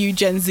 You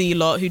Gen Z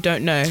lot who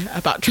don't know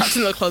about Trapped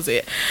in the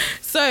Closet.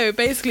 So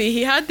basically,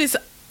 he had this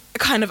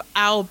kind of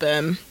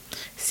album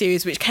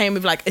series which came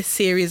with like a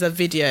series of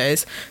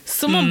videos.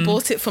 Someone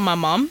bought it for my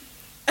mum.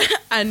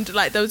 And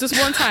like there was just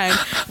one time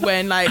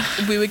when like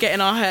we were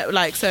getting our hair,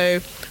 like, so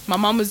my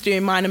mum was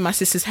doing mine and my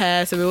sister's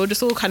hair, so we were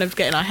just all kind of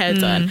getting our hair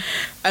done,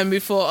 and we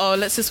thought, oh,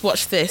 let's just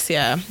watch this.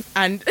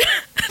 And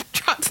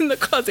Trapped in the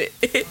Closet,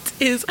 it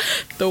is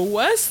the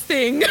worst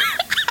thing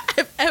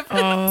I've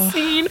ever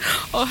seen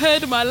or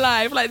heard in my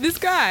life. Like, this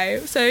guy,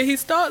 so he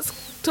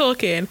starts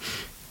talking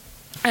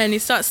and he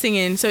starts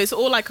singing, so it's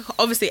all like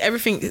obviously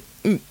everything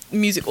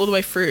music all the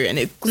way through, and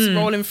it's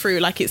rolling through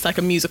like it's like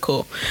a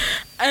musical.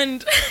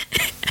 And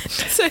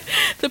so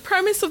the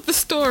premise of the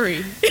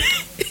story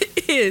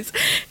is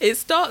it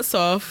starts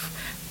off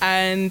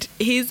and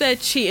he's there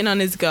cheating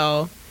on his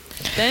girl,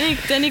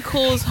 then he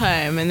calls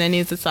home, and then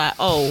he's just like,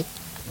 oh,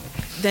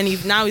 then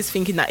he's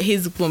thinking that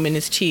his woman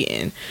is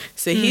cheating.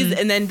 So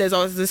and then there's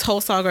always this whole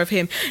saga of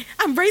him,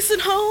 I'm racing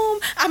home,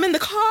 I'm in the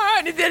car,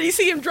 and then you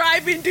see him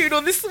driving, doing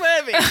all this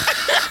swerving.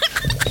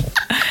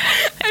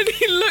 And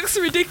he looks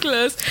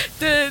ridiculous.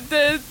 The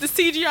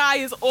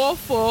CGI is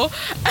awful.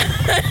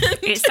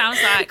 It sounds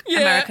like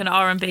American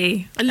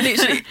R&B.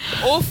 Literally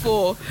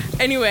awful.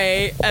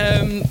 Anyway,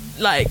 so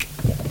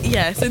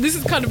this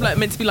is kind of like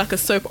meant to be like a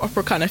soap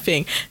opera kind of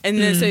thing. And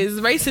then so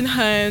he's racing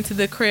home to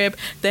the crib.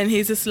 Then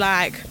he's just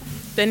like,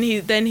 then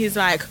he's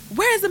like,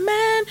 where's the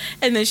man?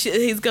 And then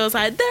his girl's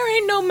like, there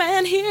ain't no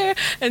man here.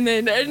 And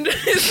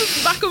it's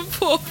just back and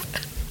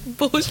forth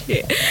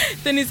bullshit.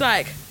 Then he's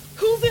like,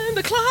 who's in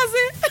the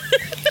closet?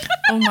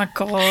 Oh my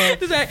God.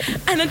 He's like,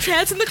 and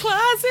Andrea's in the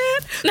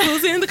closet.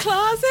 Who's in the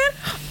closet?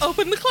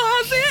 Open the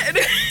closet. And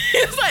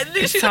it's like,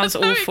 literally, it sounds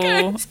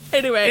awful.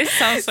 Anyway, it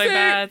sounds so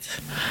bad.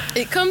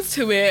 It comes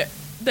to it.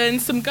 Then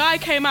some guy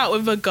came out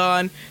with a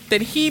gun.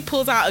 Then he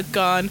pulls out a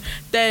gun.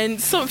 Then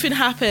something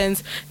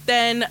happens.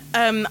 Then,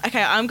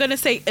 okay, I'm going to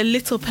say a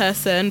little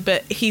person,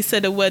 but he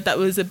said a word that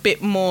was a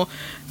bit more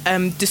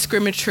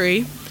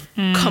discriminatory.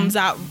 Comes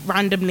out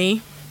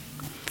randomly.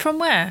 From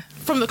where?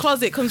 From the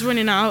closet, comes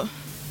running out.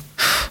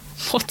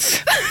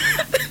 What?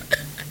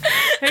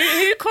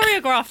 Who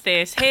choreographed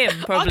this? Him,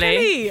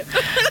 probably.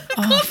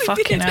 Oh,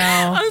 fucking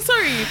hell. I'm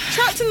sorry.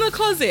 Trapped in the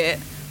closet.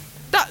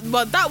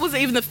 That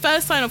wasn't even the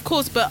first sign, of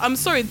course, but I'm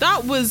sorry,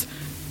 that was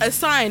a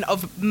sign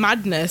of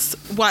madness.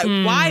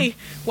 Why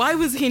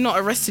was he not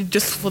arrested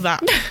just for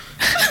that?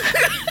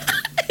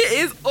 It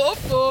is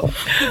awful.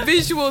 The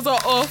visuals are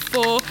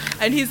awful,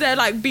 and he's there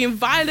like being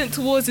violent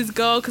towards his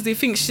girl because he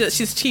thinks that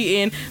she's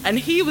cheating, and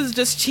he was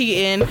just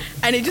cheating,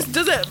 and it just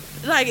doesn't,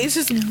 like, it's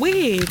just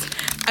weird.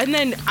 And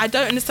then I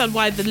don't understand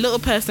why the little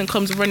person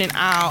comes running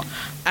out,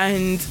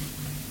 and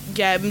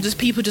yeah, just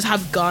people just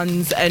have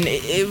guns, and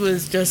it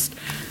was just,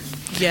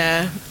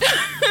 yeah.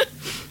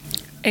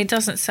 It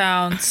doesn't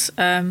sound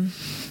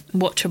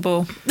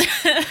watchable.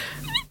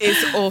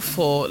 It's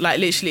awful. Like,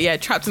 literally, yeah,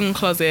 trapped in the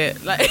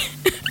closet. Like,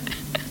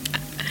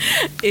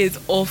 it's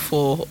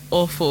awful.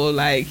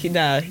 Like,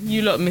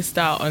 you lot missed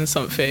out on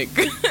something.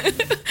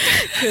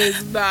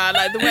 Because,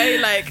 like, the way,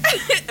 like,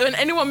 when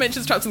anyone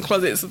mentions trapped in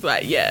closets, it's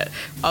like, yeah,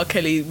 R.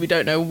 Kelly, we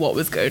don't know what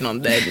was going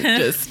on then.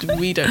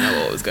 We don't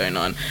know what was going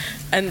on.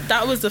 And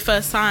that was the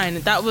first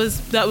sign. That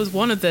was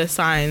one of the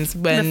signs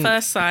when... The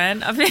first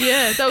sign? I mean...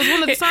 Yeah, that was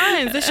one of the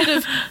signs. They should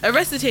have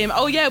arrested him.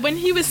 Oh, yeah, when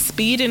he was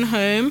speeding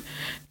home,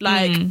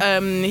 like,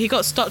 he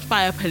got stopped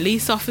by a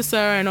police officer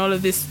and all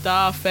of this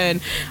stuff.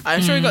 And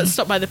I'm sure he got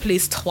stopped by the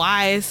police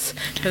twice.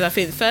 Because I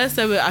think first,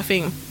 I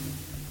think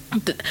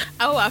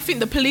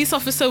the police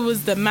officer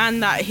was the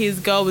man that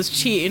his girl was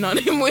cheating on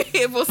him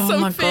with or something. Oh,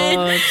 my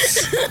God.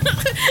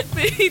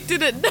 But he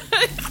didn't know.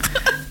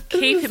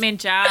 Keep him in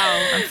jail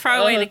and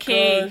throw away the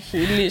key. Gosh,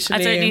 literally. I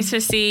don't need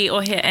to see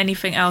or hear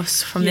anything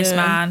else from this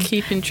man.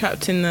 Keep him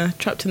trapped in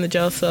the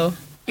jail cell.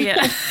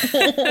 Yeah.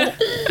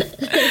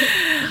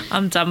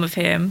 I'm done with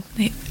him.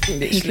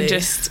 He can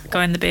just go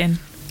in the bin.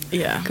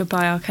 Yeah.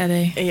 Goodbye, R.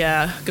 Kelly.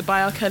 Yeah.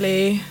 Goodbye, R.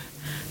 Kelly.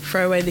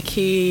 Throw away the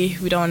key.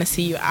 We don't want to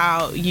see you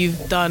out.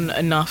 You've done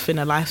enough in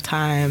a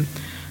lifetime.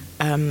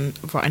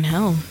 Rot in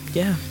hell.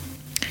 Yeah.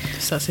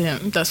 So that's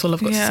it. That's all I've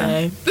got to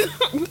say.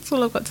 That's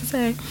all I've got to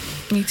say.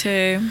 Me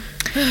too.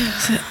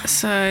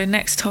 So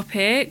next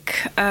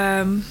topic.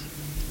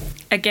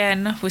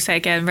 Again, we'll say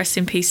again, rest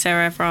in peace,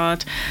 Sarah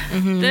Everard.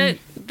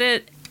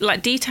 The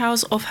like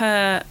details of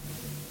her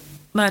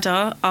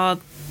murder are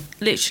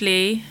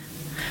literally...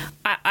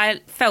 I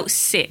felt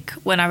sick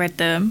when I read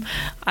them.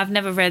 I've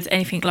never read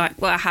anything like...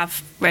 Well, I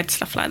have read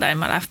stuff like that in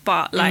my life,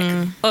 but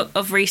like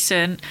of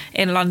recent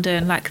in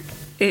London, like...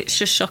 It's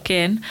just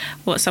shocking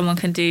what someone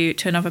can do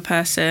to another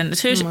person,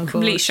 to a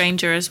complete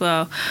stranger as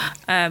well.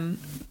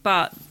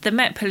 But the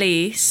Met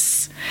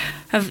Police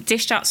have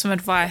dished out some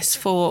advice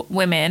for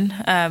women,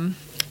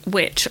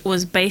 which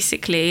was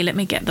basically, let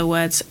me get the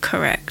words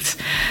correct.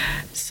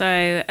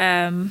 So,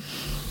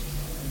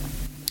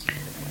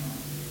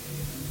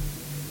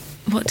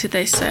 what did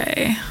they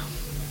say?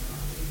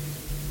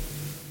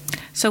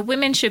 So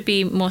women should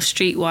be more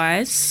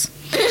streetwise.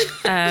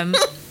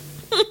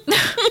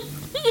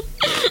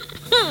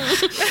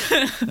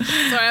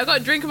 Sorry, I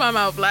got a drink in my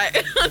mouth.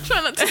 Like, I'm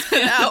trying not to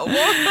spit it out.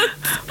 What?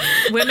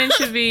 Women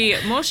should be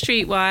more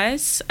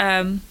streetwise.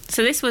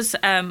 So this was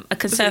a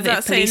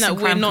Conservative police and crime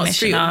commissioner. We're not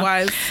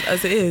streetwise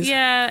as it is.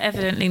 Yeah,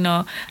 evidently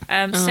not.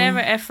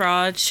 Sarah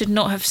Everard should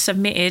not have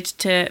submitted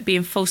to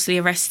being falsely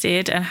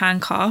arrested and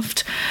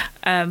handcuffed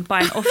by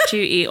an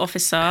off-duty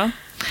officer.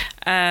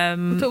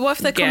 But what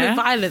if they commit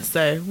violence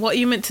though? What are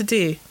you meant to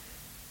do?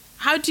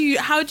 How do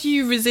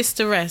you resist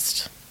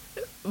arrest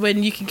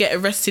when you can get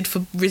arrested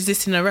for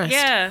resisting arrest?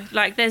 Yeah,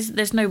 like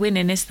there's no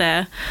winning, is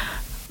there?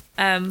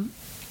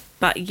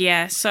 But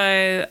yeah,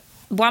 so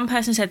one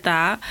person said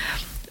that.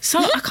 So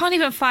I can't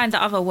even find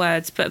the other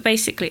words, but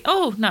basically,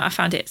 oh no, I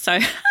found it. So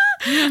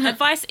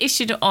advice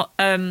issued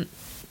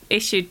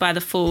by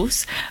the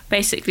force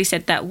basically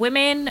said that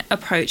women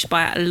approached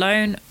by a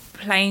lone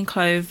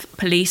plainclothes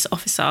police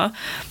officer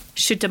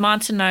should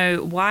demand to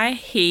know why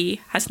he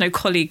has no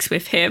colleagues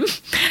with him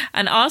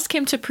and ask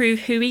him to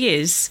prove who he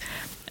is.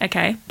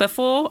 Okay,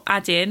 before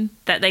adding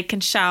that they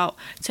can shout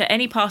to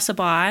any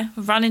passerby,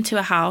 run into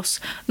a house,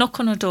 knock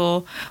on a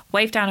door,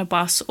 wave down a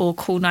bus, or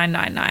call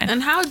 999.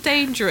 And how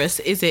dangerous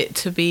is it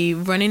to be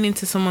running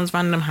into someone's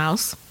random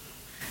house?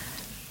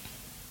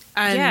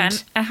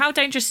 And how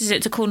dangerous is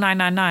it to call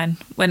 999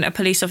 when a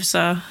police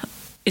officer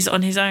is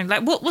on his own?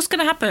 Like, what's going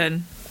to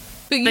happen?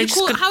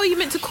 But how are you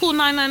meant to call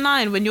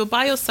 999 when you're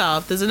by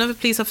yourself? There's another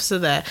police officer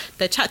there.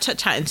 They're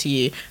chatting to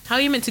you. How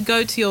are you meant to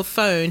go to your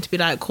phone to be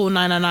like, call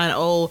 999?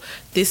 Oh,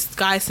 this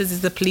guy says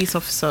he's the police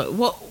officer.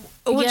 What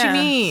do you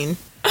mean?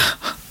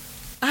 How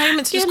are you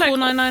meant to just call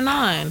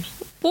 999?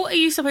 What are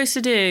you supposed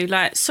to do?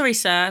 Like, sorry,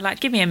 sir.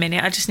 Like, give me a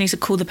minute. I just need to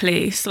call the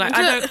police. Like,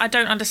 I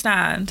don't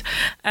understand.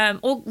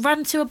 Or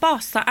run to a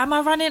bus. Like, am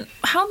I running?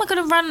 How am I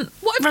going to run?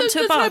 What if there's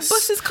no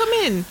buses come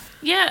in?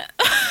 Yeah.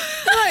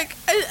 Like,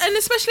 and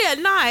especially at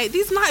night,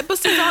 these night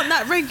buses aren't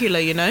that regular,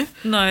 you know?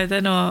 No,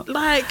 they're not.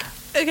 Like,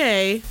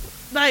 okay,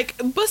 like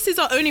buses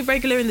are only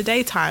regular in the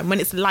daytime when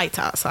it's light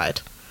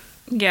outside.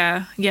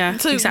 Yeah,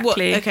 so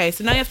exactly.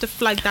 So now you have to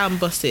flag down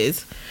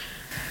buses,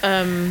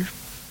 run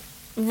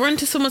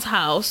to someone's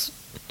house.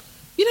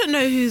 You don't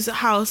know whose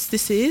house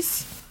this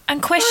is.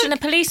 And question a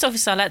police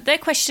officer. Like, they're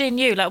questioning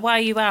you. Like, why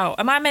are you out?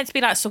 Am I meant to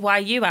be like, so why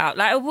are you out?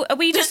 Like, are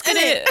we just going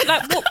to...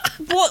 Like,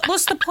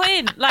 what's the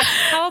point? Like,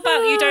 how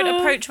about you don't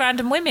approach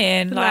random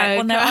women, like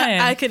on their own?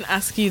 I can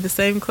ask you the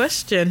same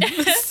question,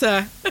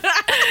 sir.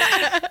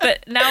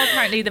 But now,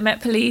 apparently, the Met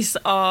Police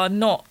are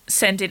not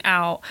sending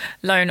out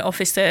lone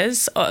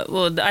officers.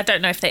 Well, I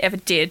don't know if they ever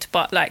did,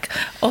 but, like,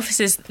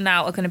 officers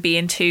now are going to be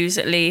in twos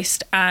at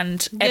least,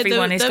 and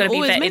everyone is going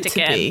to be vetted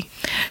again.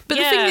 But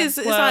the thing is,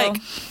 it's like,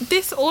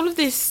 all of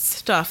this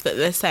stuff that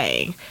they're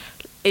saying,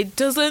 it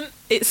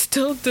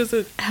still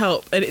doesn't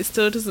help, and it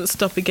still doesn't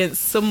stop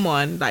against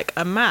someone, like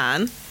a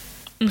man,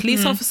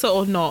 police officer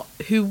or not,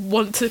 who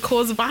want to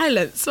cause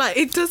violence. Like,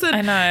 it doesn't...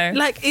 I know.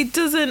 Like, it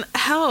doesn't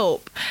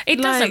help. It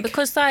doesn't,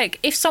 because, like,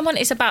 if someone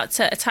is about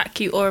to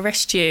attack you or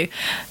arrest you,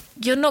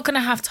 you're not going to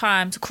have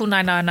time to call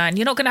 999.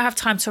 You're not going to have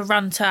time to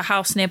run to a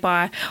house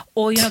nearby,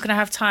 or you're not going to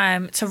have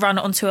time to run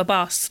onto a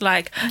bus.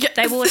 Like,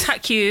 they will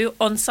attack you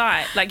on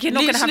site. Like, you're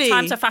not going to have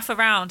time to faff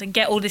around and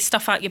get all this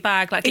stuff out your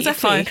bag, like,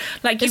 exactly. Get your phone.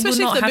 Like, you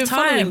especially will not have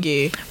time. Following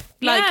you.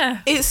 Like,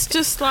 it's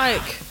just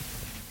like...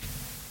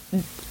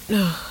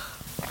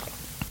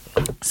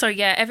 So,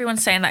 yeah,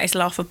 everyone's saying that it's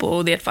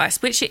laughable, the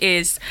advice, which it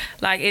is.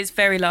 Like, it's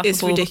very laughable.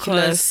 It's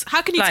ridiculous.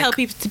 How can you tell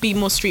people to be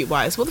more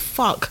streetwise? What the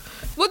fuck?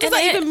 What does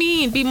that even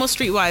mean, be more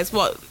streetwise?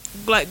 What,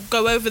 like,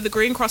 go over the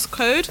Green Cross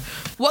Code?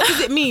 What does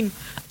it mean?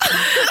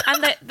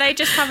 And they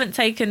just haven't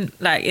taken,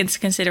 like, into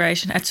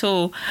consideration at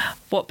all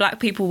what black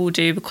people will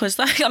do, because,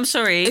 like, I'm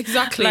sorry.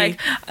 Exactly. Like,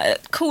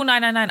 call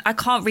 999. I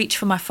can't reach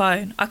for my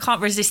phone. I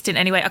can't resist in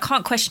any way. I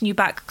can't question you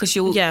back because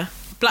you'll... Yeah.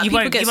 Black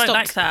people get stopped.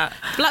 Like that.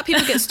 Black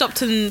people get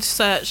stopped and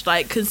searched,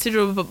 like,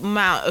 considerable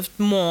amount of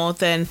more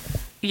than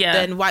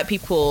white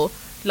people.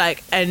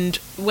 Like, and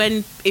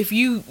if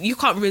you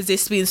can't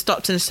resist being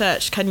stopped and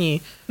searched, can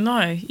you?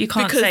 No, you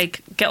can't say,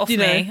 get off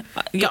me.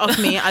 Get off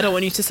me, I don't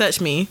want you to search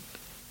me.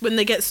 When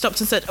they get stopped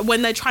and searched,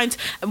 when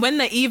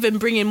they're even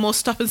bringing more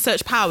stop and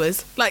search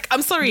powers. Like,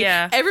 I'm sorry,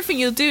 everything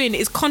you're doing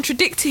is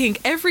contradicting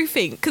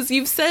everything, because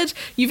you've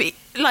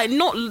like,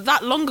 not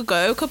that long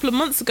ago, a couple of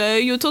months ago,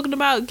 you were talking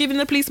about giving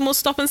the police more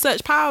stop and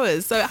search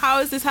powers. So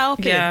how is this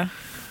helping? Yeah.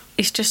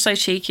 It's just so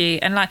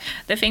cheeky. And, like,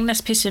 the thing that's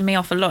pissing me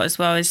off a lot as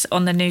well is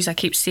on the news I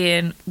keep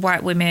seeing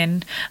white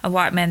women and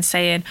white men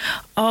saying,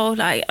 oh,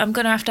 like, I'm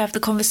going to have the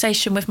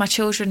conversation with my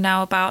children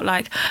now about,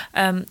 like,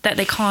 that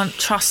they can't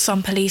trust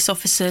some police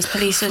officers.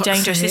 Police are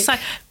dangerous. It's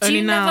like, do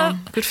you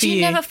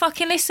never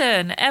fucking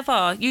listen,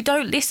 ever? You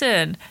don't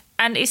listen.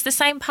 And it's the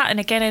same pattern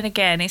again and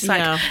again. It's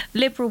like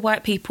liberal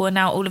white people are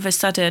now all of a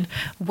sudden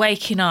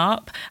waking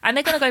up, and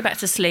they're going to go back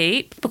to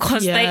sleep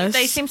because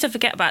they seem to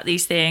forget about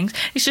these things.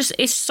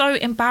 It's so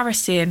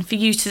embarrassing for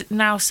you to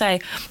now say,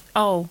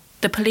 oh,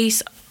 the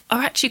police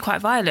are actually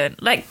quite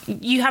violent. Like,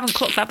 you haven't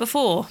clocked that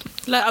before.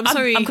 Like, I'm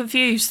sorry. I'm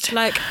confused.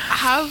 Like,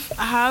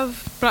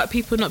 have black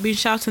people not been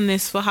shouting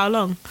this for how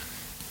long?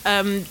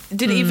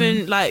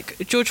 Even, like,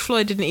 George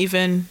Floyd didn't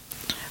even...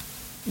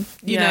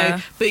 You know,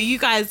 but you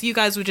guys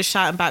were just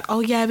shouting back, oh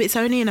yeah, but it's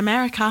only in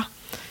America,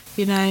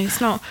 you know, it's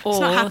not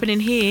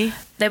happening here.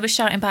 They were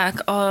shouting back,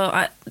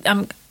 oh,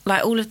 I'm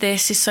like, all of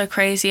this is so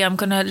crazy, I'm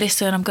gonna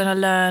listen, I'm gonna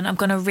learn, I'm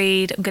gonna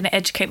read, I'm gonna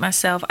educate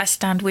myself, I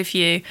stand with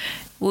you.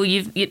 Well,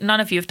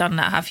 none of you have done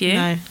that, have you?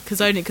 No,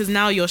 because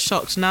now you're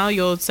shocked. Now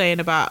you're saying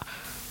about,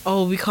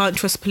 oh, we can't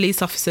trust police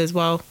officers.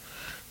 Well,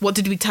 what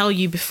did we tell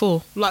you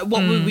before? Like,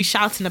 what were we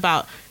shouting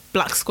about?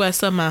 Black Square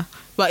Summer.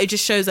 But it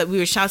just shows that we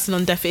were shouting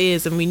on deaf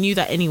ears, and we knew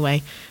that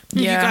anyway.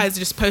 Yeah. You guys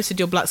just posted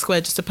your Black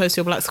Square just to post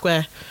your Black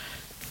Square.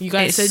 You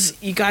guys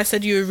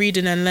said you were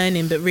reading and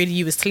learning, but really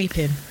you were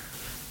sleeping.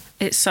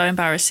 It's so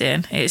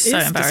embarrassing. It's so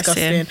embarrassing.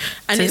 Disgusting.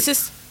 And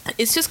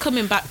it's just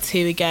coming back to,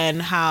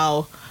 again,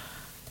 how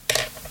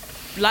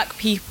black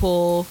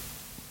people,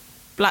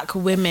 black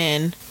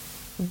women,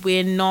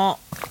 we're not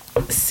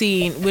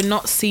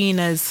seen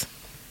as,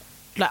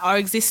 like, our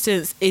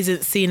existence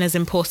isn't seen as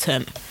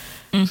important.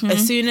 Mm-hmm.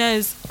 As soon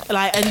as,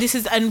 like,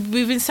 and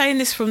we've been saying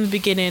this from the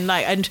beginning,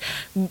 like, and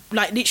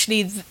like,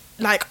 literally,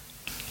 like,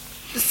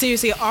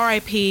 seriously,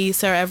 R.I.P.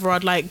 Sarah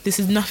Everard. Like, this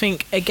is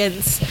nothing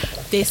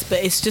against this,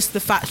 but it's just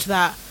the fact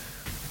that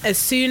as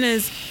soon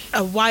as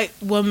a white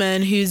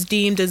woman who's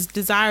deemed as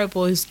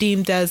desirable, who's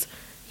deemed as,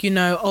 you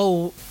know,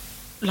 oh,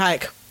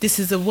 like, this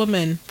is a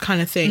woman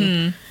kind of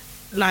thing.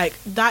 Like,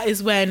 that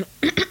is when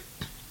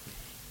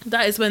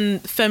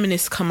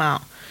feminists come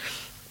out,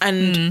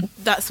 and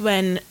that's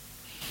when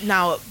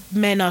now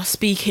men are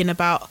speaking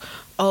about,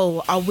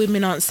 oh, our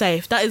women aren't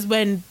safe. That is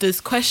when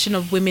this question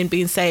of women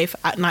being safe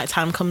at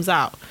nighttime comes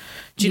out.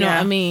 Do you know what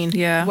I mean?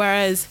 Yeah.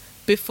 Whereas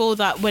before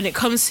that, when it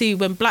comes to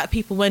when black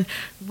people, when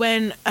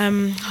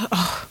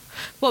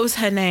what was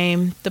her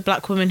name? The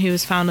black woman who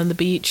was found on the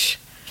beach.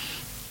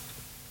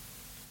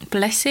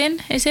 Blessing,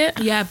 is it?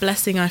 Yeah,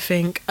 Blessing, I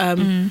think.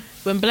 When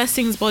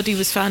Blessing's body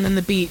was found on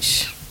the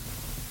beach,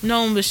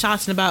 no one was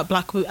shouting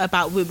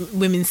about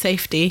women's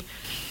safety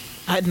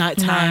at night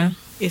time. No.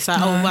 It's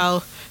like, oh,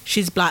 well,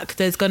 she's black,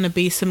 there's going to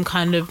be some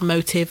kind of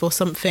motive or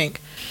something.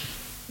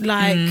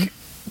 Like,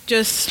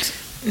 just,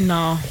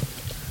 no.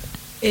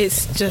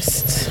 It's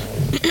just...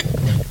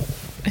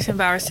 It's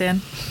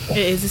embarrassing. It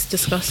is, it's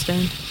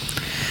disgusting.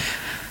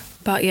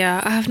 But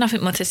yeah, I have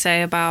nothing more to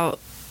say about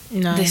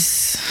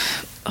this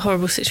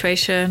horrible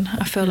situation.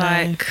 I feel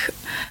like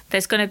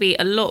there's going to be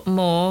a lot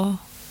more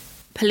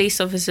police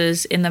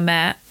officers in the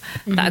Met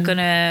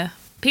that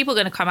people are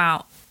going to come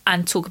out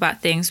and talk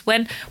about things.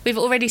 When we've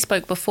already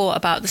spoke before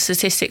about the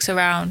statistics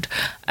around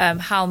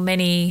how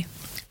many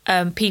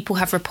people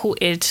have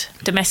reported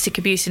domestic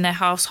abuse in their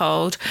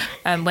household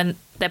when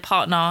their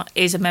partner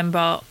is a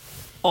member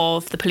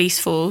of the police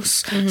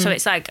force. So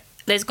it's like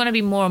there's going to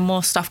be more and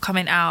more stuff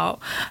coming out.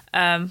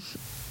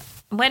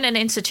 When an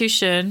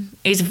institution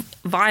is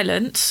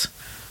violent,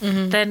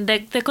 then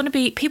they're going to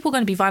be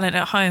violent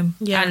at home,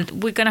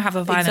 and we're going to have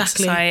a violent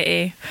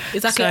society.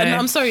 Exactly. And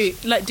I'm sorry,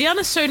 like,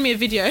 Deanna showed me a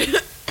video.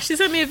 She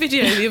sent me a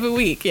video the other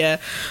week,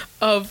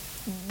 of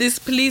this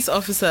police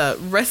officer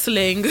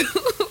wrestling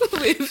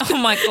with this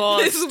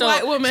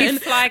white woman. She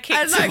fly kicked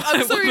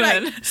I'm sorry,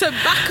 like, so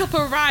backup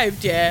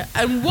arrived,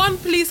 and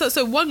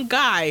one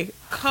guy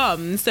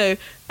comes, so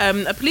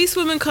a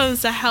policewoman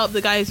comes to help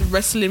the guy who's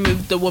wrestling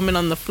with the woman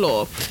on the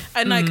floor,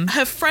 and like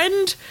her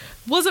friend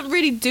wasn't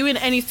really doing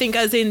anything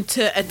as in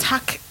to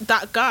attack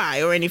that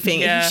guy or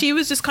anything. She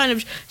was just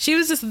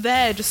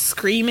there just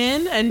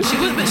screaming, and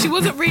she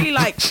wasn't really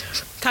like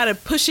kind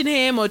of pushing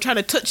him or trying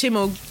to touch him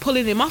or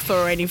pulling him off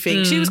or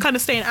anything. She was kind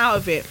of staying out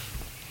of it.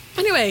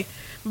 Anyway,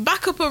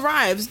 backup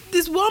arrives.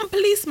 This one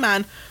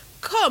policeman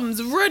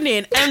comes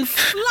running and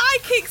fly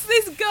kicks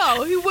this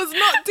girl who was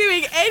not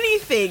doing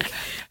anything,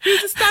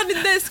 who's just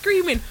standing there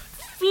screaming,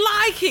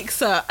 fly kicks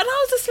her. And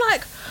I was just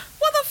like,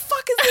 what the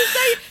fuck is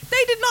this?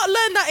 They did not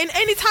learn that in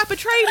any type of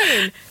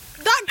training.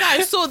 That guy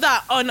saw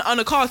that on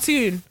a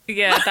cartoon.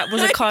 Yeah, that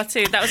was a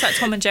cartoon. That was like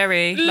Tom and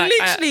Jerry. Like,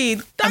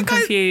 literally, I'm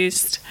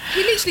confused.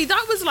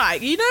 That was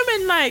like, you know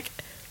when like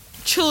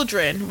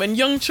when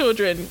young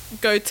children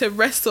go to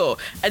wrestle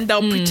and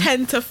they'll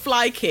pretend to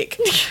fly kick.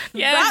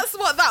 That's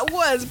what that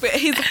was, but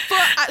his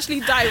foot actually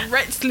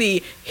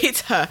directly hit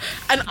her.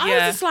 And I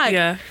was just like,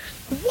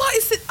 what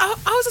is it? I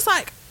was just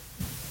like,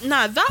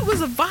 nah, that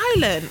was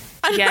violent.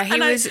 And,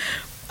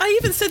 I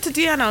even said to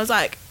Deanna, I was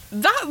like,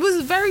 that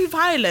was very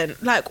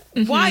violent. Like,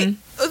 why?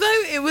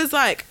 Although it was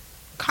like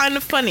kind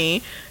of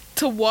funny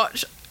to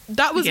watch,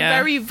 that was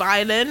very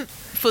violent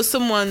for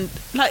someone.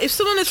 Like, if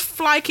someone has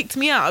fly kicked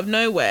me out of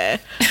nowhere,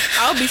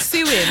 I'll be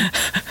suing.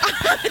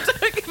 I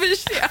don't give a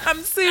shit.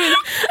 I'm suing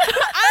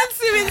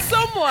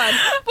someone.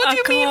 What do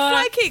you mean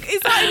fly kick?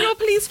 Is that in your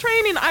police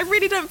training? I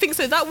really don't think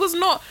so. That was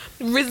not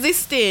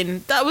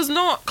resisting. That was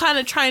not kind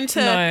of trying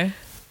to... No.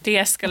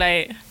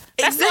 De-escalate.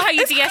 That's not how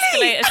you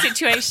de-escalate a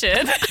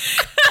situation.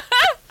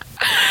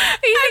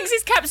 He thinks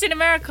he's Captain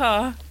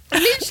America.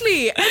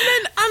 Literally.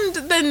 And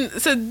then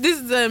so this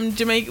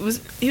Jamaican was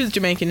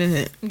Jamaican, isn't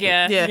it?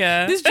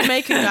 Yeah. This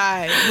Jamaican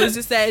guy was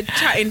just there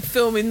chatting,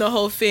 filming the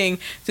whole thing,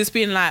 just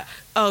being like,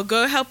 oh,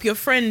 go help your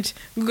friend,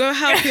 and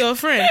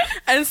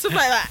stuff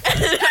like that.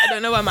 I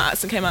don't know why my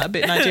accent came out a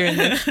bit Nigerian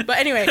there. But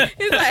anyway,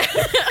 he's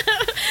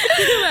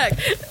like,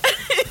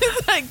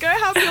 go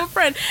help your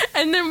friend.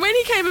 And then when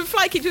he came and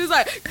fly kicked, he was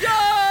like, yo!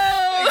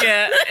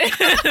 Yeah.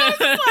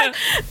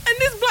 And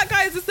this black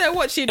guy is just there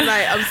watching,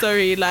 like, I'm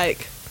sorry,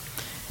 like,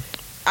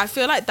 I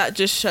feel like that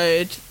just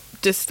showed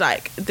just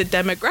like the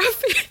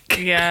demographic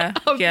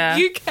of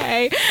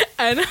UK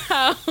and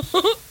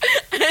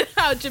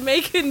how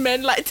Jamaican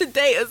men like to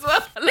date as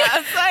well. Like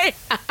I'm saying.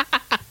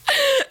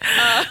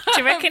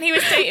 Do you reckon he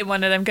was dating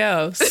one of them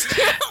girls?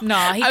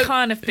 Nah, he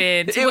can't have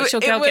been. To watch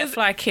your girl get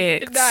fly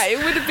kicked. Nah, it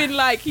would have been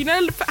like, you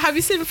know, have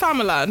you seen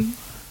Famalan?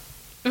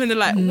 When they're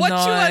like, what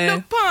you want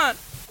look pon?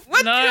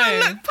 What you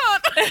want look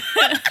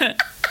pon?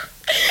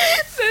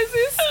 There's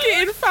this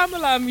skit in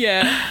Famalam,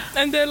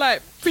 and they're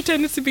like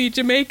pretending to be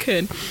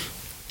Jamaican.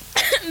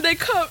 they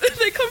come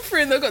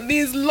through and they've got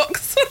these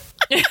locks.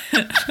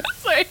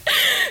 Sorry,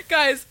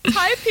 guys,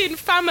 type in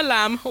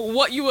Famalam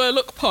what you will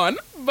look pon.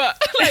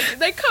 But like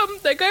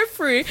they go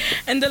through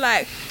and they're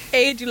like,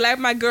 hey, do you like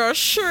my girl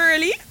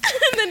Shirley?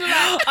 And then they're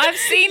like, I've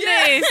seen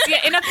this.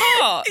 Yeah, in a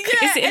park.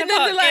 Yeah, is it in and a then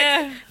park? They're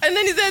like, and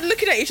then they're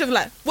looking at each other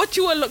like, what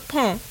you will look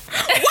pon?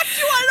 What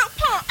you will look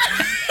pon?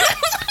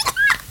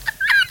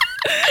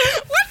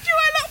 What do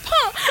I look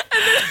pon?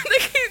 And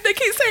then they they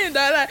keep saying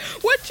that, like,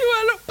 what you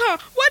want look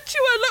pound, what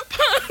you want look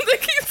pound. They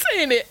keep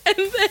saying it,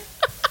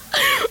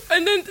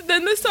 and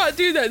then they start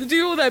doing that, they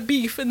do all that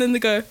beef, and then they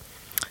go,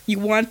 you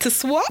want to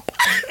swap?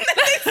 And then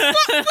they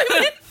swap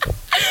women,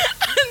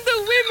 and the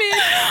women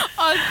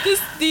are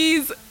just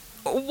these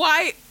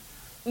white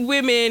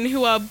women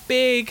who are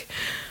big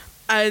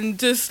and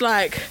just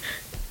like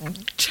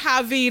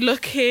chavvy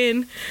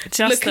looking,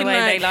 just the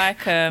way they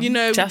like them,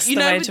 just the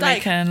way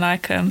Jamaican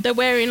like them. They're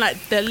wearing like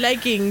the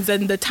leggings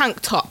and the tank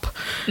top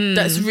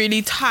that's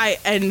really tight,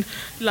 and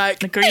like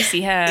the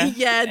greasy hair.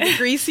 The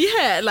greasy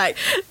hair, like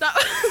that.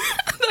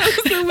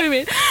 That was the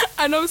women,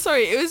 and I'm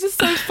sorry, it was just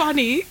so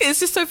funny. It's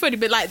just so funny,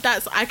 but like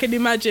I can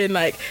imagine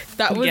like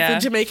that was the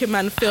Jamaican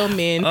man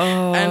filming,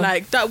 and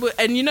like that would,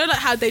 and like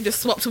how they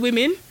just swapped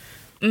women.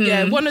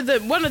 Yeah, one of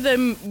them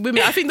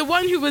women. I think the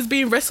one who was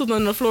being wrestled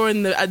on the floor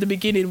at the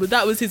beginning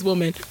was his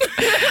woman.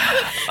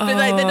 But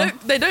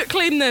like they don't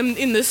claim them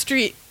in the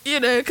street,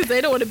 because they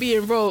don't want to be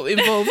involved.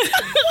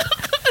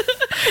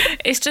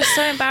 It's just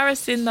so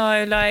embarrassing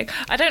though. Like,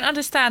 I don't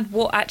understand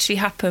what actually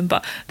happened,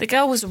 but the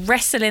girl was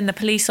wrestling the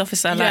police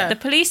officer. Like the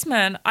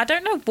policeman, I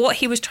don't know what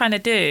he was trying to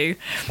do.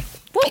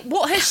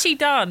 What has she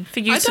done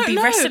for you to be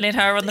wrestling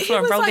her on the floor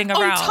and rolling like,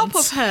 around? On top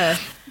of her.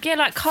 Yeah,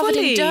 like covered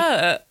in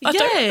dirt. I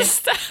don't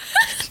understand.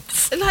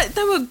 Like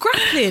they were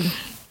grappling.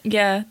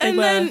 Yeah, they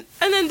were. And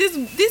then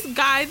this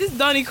guy, this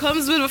Donnie,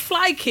 comes with a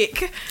fly kick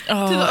to the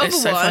other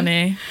it's so one.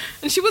 Funny.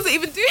 And she wasn't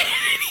even doing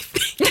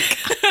anything.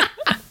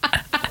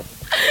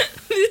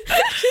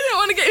 She didn't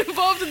want to get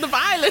involved in the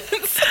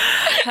violence.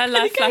 Her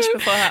life flashed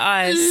before her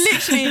eyes.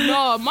 Literally,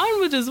 no, mine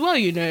would as well,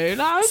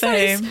 Like,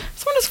 same.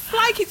 Someone just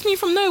fly kicks me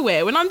from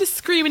nowhere when I'm just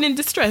screaming in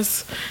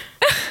distress.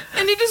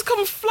 And they just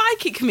come fly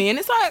kick me, and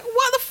it's like,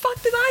 what the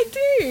fuck did I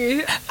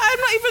do? I'm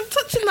not even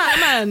touching that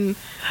man.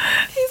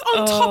 He's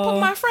on top of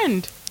my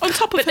friend. On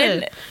top of her.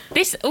 Then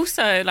this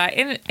also, like,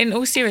 in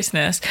all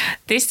seriousness,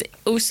 this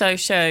also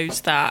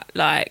shows that,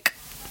 like,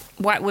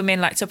 white women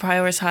like to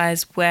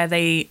prioritise where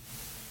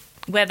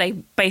they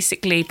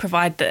basically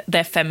provide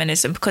their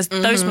feminism, because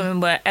those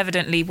women were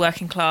evidently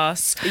working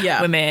class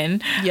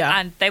women,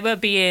 and they were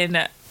being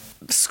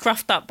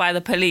scruffed up by the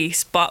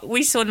police, but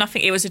we saw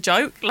nothing. It was a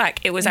joke,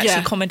 like it was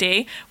actually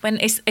comedy. When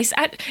it's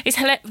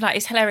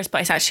hilarious,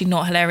 but it's actually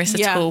not hilarious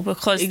at all,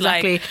 because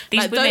like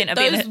these women are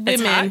being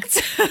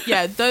attacked.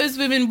 Yeah, those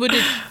women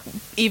wouldn't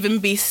even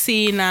be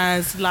seen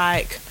as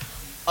like,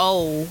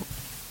 oh,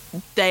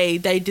 they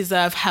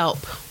deserve help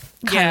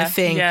kind of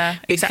thing,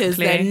 because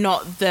they're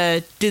not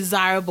the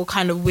desirable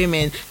kind of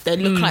women. They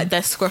look like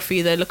they're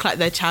scruffy, they look like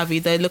they're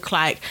chavvy, they look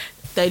like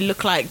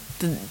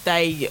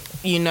they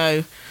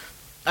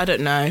I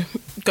don't know,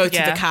 go to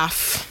the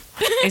calf.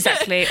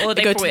 Exactly, or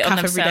they brought it on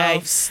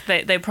themselves.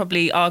 They're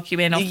probably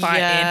arguing or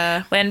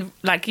fighting. When,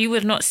 like, you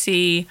would not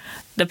see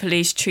the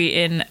police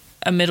treating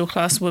a middle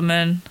class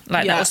woman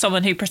like that, or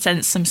someone who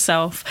presents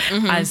himself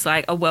as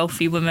like a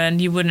wealthy woman.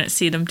 You wouldn't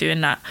see them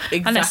doing that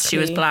unless she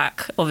was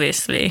black,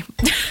 obviously.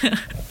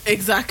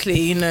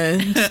 Exactly,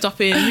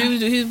 stopping.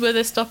 Who were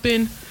they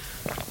stopping?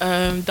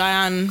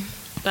 Diane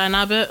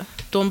Abbott,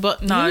 Dawn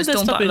Butler. No, it's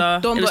Dawn Butler.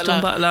 Dawn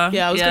Butler.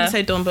 Yeah, I was going to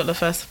say Dawn Butler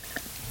first.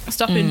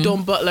 Stopping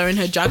Dawn Butler in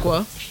her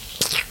Jaguar.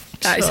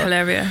 That is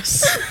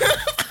hilarious.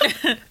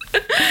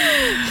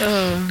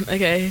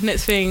 Okay,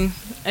 next thing.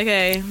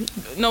 Okay,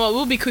 no,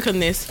 we'll be quick on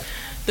this.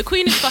 The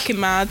Queen is fucking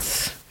mad.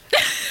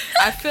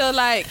 I feel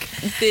like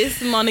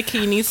this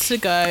monarchy needs to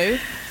go.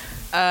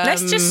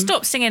 Let's just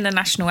stop singing the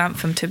national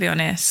anthem, to be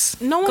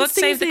honest. No one God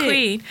sings save the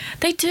Queen.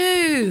 They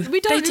do. We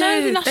don't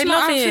know the national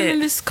anthem in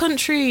this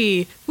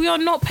country. We are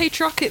not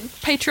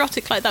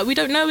patriotic like that. We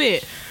don't know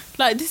it.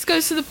 Like, this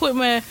goes to the point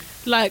where,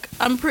 like,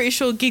 I'm pretty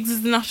sure Gigs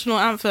is the national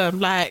anthem.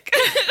 Like...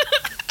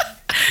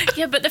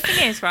 Yeah, but the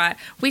thing is, right,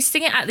 we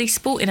sing it at these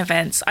sporting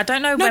events. I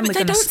don't know when we're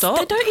going to stop.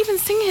 They don't even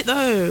sing it,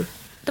 though.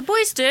 The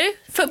boys do.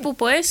 Football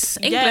boys.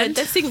 England.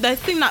 Yeah, they sing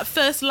that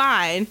first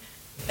line,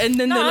 and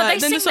then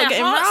they start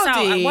getting rowdy.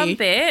 Out at one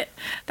bit.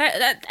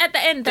 At the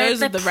end, they're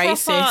the proper,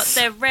 racists.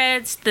 They're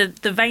reds,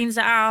 the veins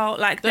are out,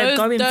 like they're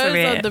going for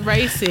it. Those are the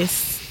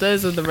racists.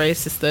 Those are the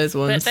racists, those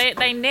ones. But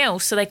they kneel,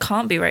 so they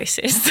can't be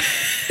racist.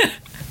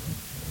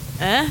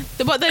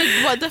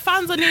 The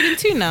fans are kneeling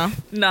too now?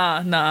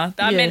 Nah.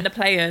 I meant the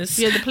players.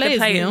 Yeah, the players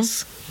kneel.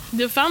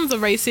 The fans are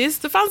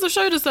racist. The fans have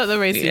showed us that they're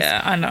racist.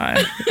 Yeah, I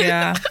know.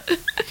 Yeah.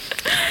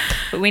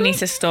 But we need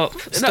to stop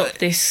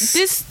this.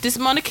 This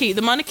monarchy,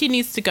 the monarchy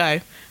needs to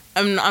go.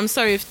 I'm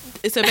sorry.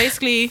 So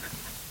basically,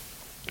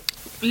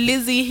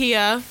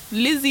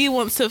 Lizzie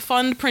wants to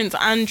fund Prince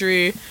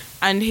Andrew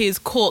and his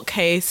court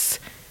case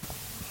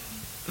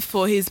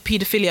for his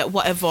paedophilia,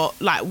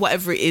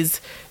 whatever it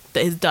is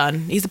that he's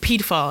done. He's a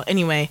paedophile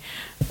anyway,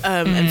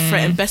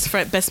 and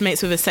best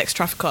mates with a sex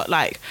trafficker.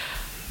 Like,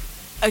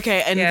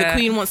 okay, and the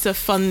Queen wants to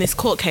fund this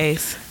court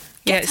case.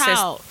 Get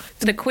out.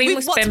 The Queen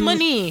will spend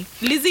money.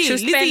 Lizzie,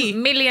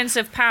 spend millions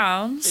of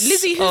pounds.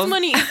 Lizzie, whose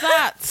money is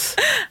that?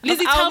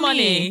 Lizzie, tell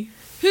me.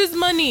 Whose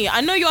money? I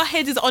know your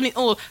head is on it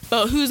all,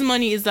 but whose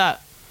money is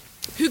that?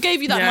 Who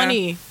gave you that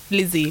money,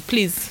 Lizzie?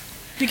 Please,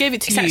 who gave it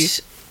to you?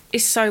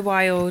 It's so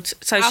wild.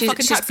 So Our she's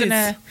fucking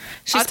gonna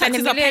our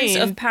spending taxes are millions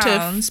paying of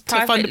pounds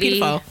to fund a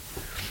paedophile.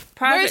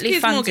 privately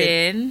Piers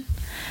Morgan?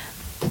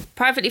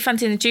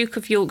 funding the Duke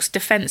of York's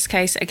defence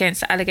case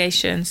against the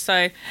allegations.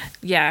 So,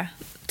 yeah,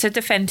 to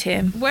defend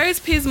him. Where is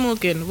Piers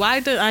Morgan?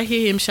 Why don't I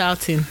hear him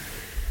shouting?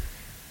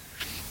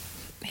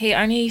 He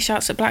only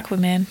shouts at black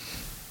women.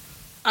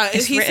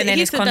 It's written in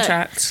his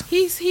contract.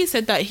 He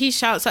said that he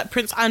shouts at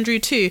Prince Andrew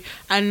too,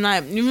 and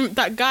like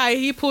that guy,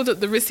 he pulled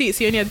up the receipts.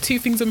 He only had 2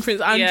 things on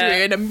Prince Andrew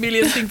and a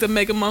million things on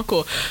Meghan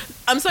Markle.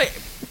 I'm sorry,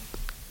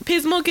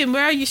 Piers Morgan,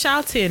 where are you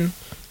shouting?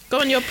 Go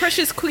on, your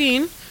precious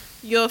queen,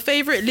 your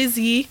favourite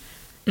Lizzie.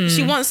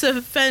 She wants to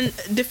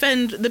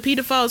defend the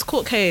paedophile's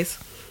court case.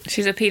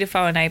 She's a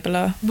paedophile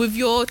enabler with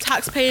your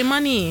tax-paying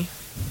money.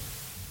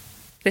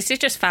 This is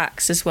just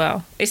facts as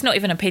well. It's not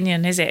even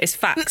opinion, is it? It's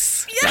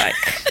facts. Like,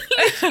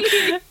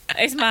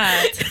 it's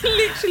mad.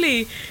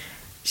 Literally.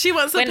 She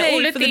wants to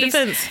pay for the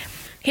defence.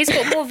 He's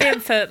got more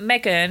vim for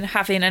Meghan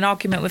having an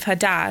argument with her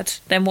dad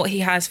than what he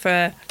has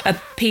for a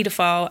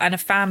paedophile and a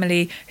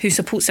family who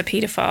supports a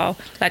paedophile.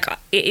 Like,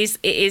 it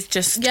is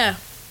just... Yeah.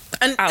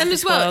 And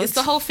as well, world. It's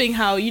the whole thing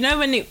how, you know,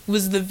 when it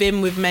was the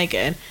vim with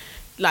Meghan,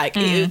 like,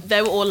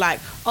 they were all like,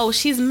 oh,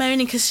 she's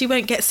moaning because she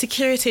won't get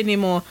security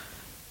anymore.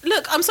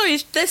 Look, I'm sorry,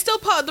 they're still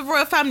part of the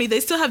royal family.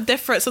 They still have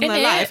death threats on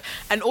their life.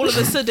 And all of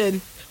a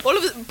sudden,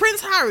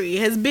 Prince Harry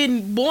has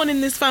been born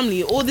in this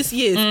family all these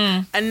years,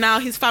 and now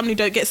his family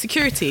don't get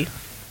security.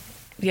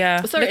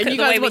 Yeah, sorry, look at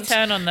the way we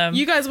turn on them.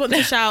 You guys want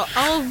to shout,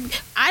 oh,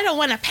 I don't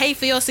want to pay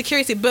for your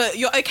security, but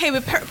you're okay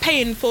with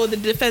paying for the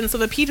defence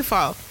of a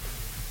paedophile.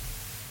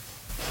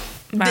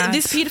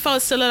 This paedophile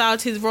is still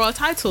allowed his royal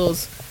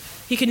titles.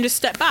 He can just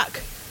step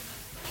back.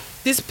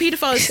 This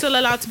paedophile is still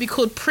allowed to be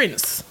called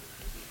Prince.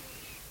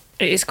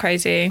 It is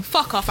crazy.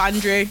 Fuck off,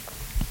 Andrew.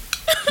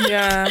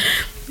 Yeah.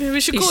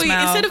 We should call you,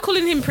 instead of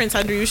calling him Prince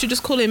Andrew, we should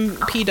just call him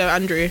Pedo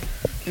Andrew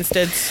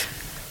instead.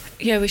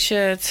 Yeah, we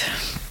should.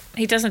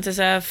 He doesn't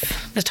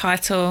deserve the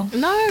title.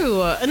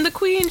 No, and the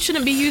Queen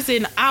shouldn't be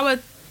using our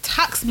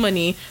tax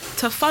money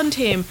to fund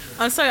him.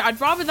 I'm sorry,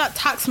 I'd rather that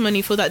tax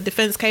money for that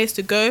defence case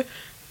to go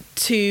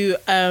to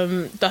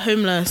the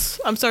homeless.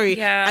 I'm sorry.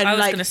 Yeah, and I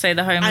was going to say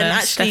the homeless, and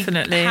actually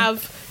definitely.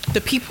 Have the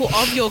people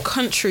of your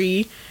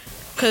country...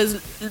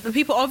 Because the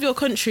people of your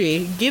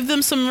country, give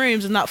them some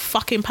rooms in that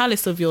fucking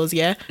palace of yours,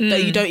 that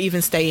you don't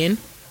even stay in.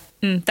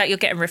 That you're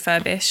getting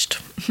refurbished.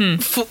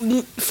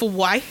 For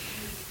why?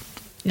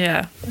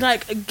 Yeah.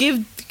 Like,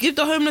 give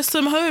the homeless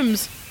some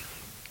homes.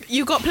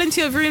 You got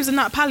plenty of rooms in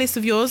that palace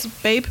of yours,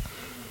 babe.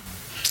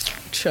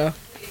 Sure.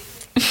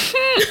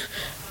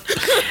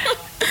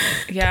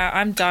 Yeah,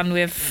 I'm done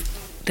with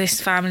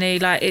this family.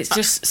 Like, it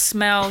just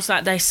smells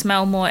like they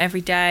smell more every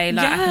day.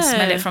 Like, I can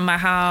smell it from my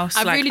house.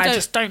 I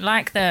just don't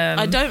like them.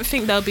 I don't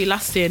think they'll be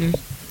lasting.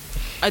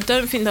 They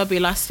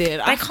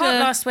can't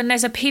last when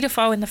there's a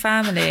paedophile in the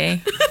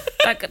family.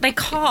 Like, they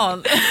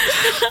can't.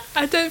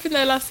 I don't think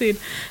they're lasting.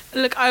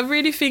 Look, I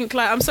really think,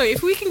 like, I'm sorry,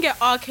 if we can get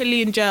R.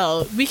 Kelly in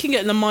jail, we can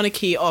get the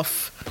monarchy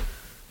off.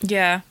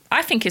 Yeah,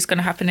 I think it's going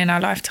to happen in our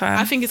lifetime.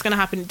 I think it's going to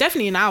happen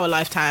definitely in our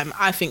lifetime.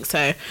 I think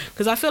so.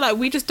 Because I feel like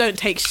we just don't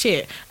take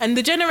shit. And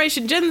the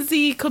generation, Gen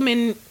Z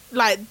coming,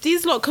 like,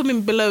 these lot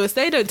coming below us,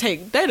 they don't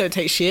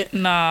take shit.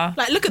 Nah.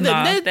 Like, look at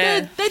them.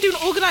 They're doing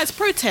organised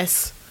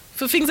protests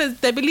for things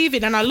that they believe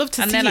in, and I love to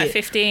see it. And they're like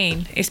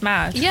 15. It's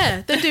mad.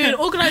 Yeah, they're doing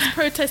organised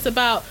protests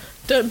about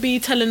don't be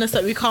telling us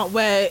that we can't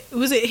wear,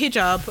 was it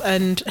hijab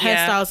and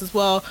hairstyles as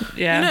well?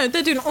 Yeah. You know,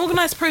 they're doing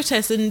organised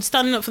protests and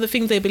standing up for the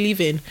things they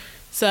believe in.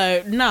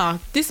 So, nah,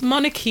 this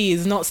monarchy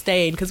is not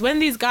staying. Because when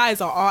these guys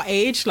are our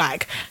age,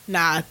 like,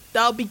 nah,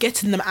 they'll be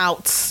getting them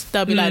out.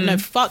 They'll be like, no,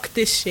 fuck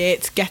this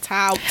shit, get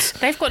out.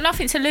 They've got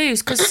nothing to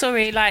lose. Because,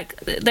 sorry, like,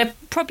 they're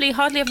probably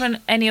hardly ever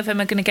any of them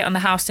are going to get on the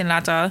housing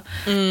ladder.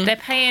 They're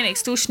paying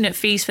extortionate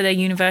fees for their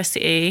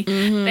university.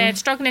 They're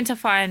struggling to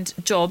find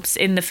jobs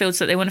in the fields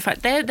that they want to find.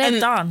 They're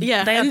done.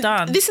 Yeah, they are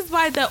done. This is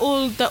why they're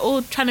all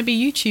trying to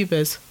be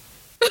YouTubers.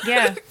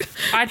 Yeah,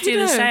 I'd do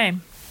the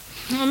same.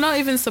 I'm not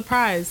even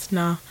surprised,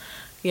 no.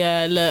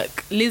 Yeah,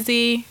 look,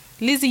 Lizzie,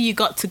 you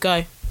got to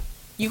go.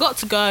 You got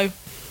to go.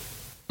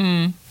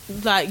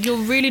 Like, you're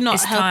really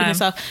not helping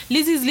yourself.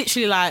 Lizzie's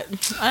literally like,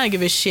 I don't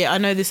give a shit. I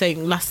know this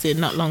ain't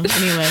lasting that long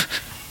anyway.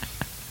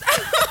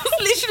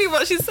 Literally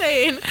what she's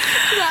saying.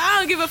 She's like, I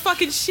don't give a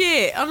fucking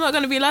shit. I'm not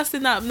going to be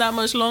lasting that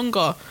much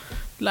longer.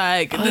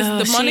 Like,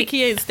 the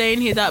monarchy ain't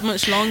staying here that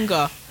much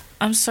longer.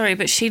 I'm sorry,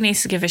 but she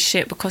needs to give a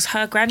shit because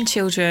her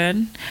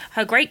grandchildren,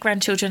 her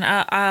great-grandchildren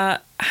are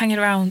hanging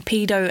around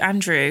pedo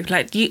Andrew.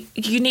 Like, you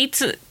need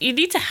to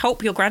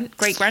help your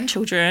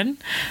great-grandchildren.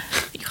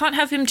 You can't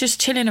have him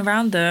just chilling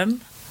around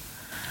them.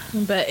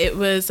 But it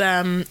was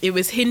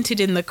hinted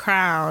in The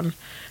Crown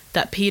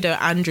that pedo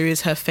Andrew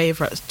is her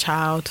favourite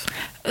child.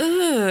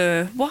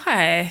 Ugh,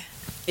 why?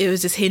 It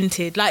was just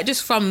hinted, like,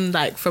 just from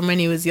when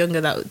he was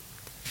younger, that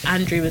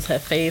Andrew was her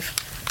fave.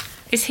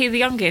 Is he the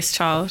youngest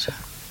child?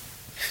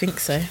 I think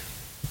so.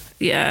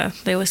 Yeah,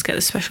 they always get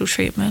the special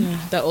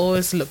treatment. They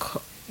always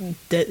look...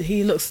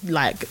 He looks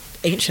like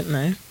ancient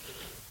though.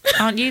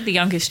 Aren't you the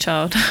youngest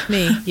child?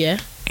 Me, yeah.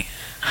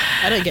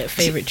 I don't get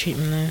favourite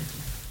treatment though.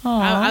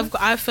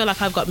 I feel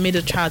like I've got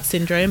middle child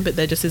syndrome, but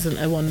there just isn't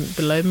a one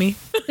below me.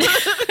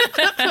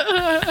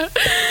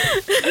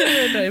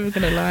 I'm not even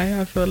gonna lie.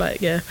 I feel like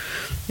the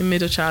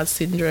middle child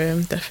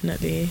syndrome,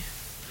 definitely.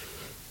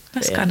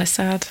 That's kind of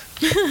sad.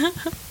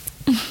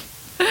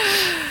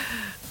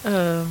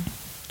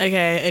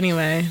 Okay.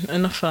 Anyway,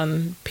 enough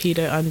on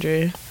pedo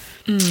Andrew.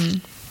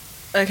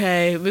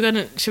 Okay,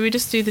 should we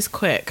just do this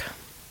quick?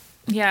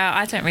 Yeah,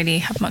 I don't really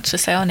have much to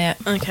say on it.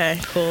 Okay,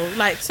 cool.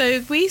 Like,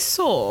 so we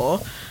saw,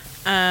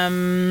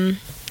 I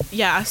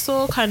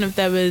saw kind of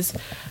there was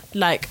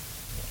like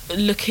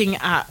looking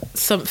at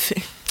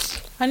something.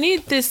 I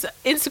need this.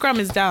 Instagram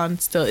is down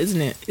still,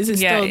 isn't it? Is it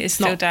still? Yeah, it's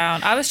still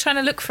down. I was trying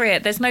to look for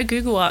it. There's no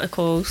Google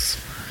articles.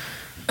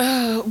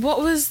 What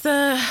was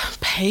the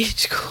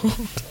page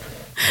called?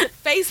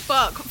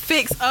 Facebook,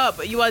 fix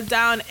up. You are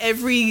down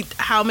every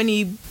how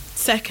many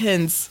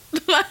seconds?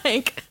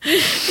 Like,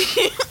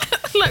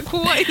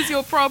 what is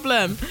your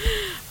problem?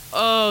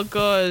 Oh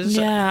gosh.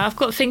 Yeah, I've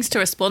got things to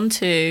respond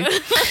to.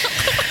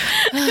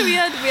 we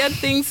had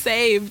things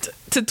saved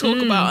to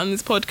talk about on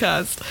this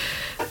podcast.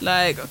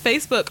 Like,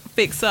 Facebook,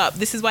 fix up.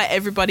 This is why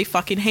everybody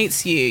fucking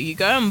hates you. You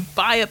go and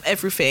buy up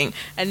everything,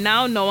 and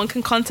now no one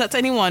can contact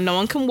anyone. No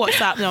one can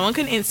WhatsApp. No one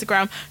can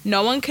Instagram.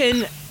 No one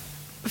can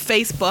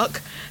Facebook.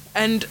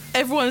 And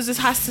everyone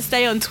just has to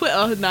stay on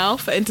Twitter now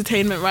for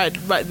entertainment right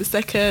this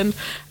second.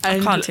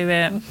 And I can't do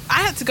it. I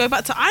had to go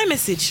back to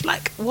iMessage.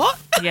 Like, what?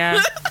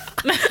 Yeah.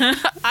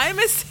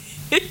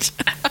 iMessage.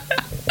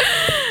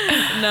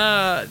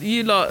 No,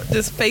 you lot,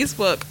 just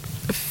Facebook,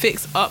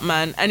 fix up,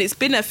 man. And it's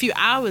been a few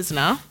hours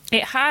now.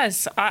 It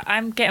has.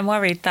 I'm getting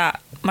worried that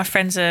my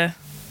friends are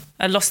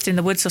lost in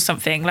the woods or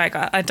something. Like,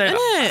 I don't...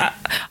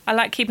 I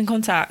like keeping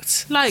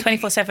contact. Like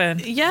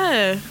 24/7.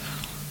 Yeah.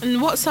 And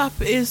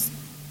WhatsApp is...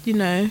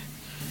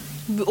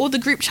 all the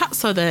group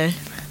chats are there.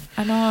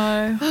 I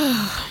know.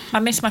 I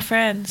miss my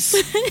friends.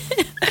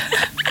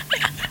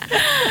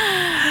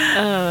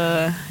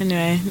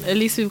 Anyway, at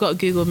least we've got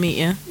Google Meet,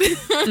 yeah?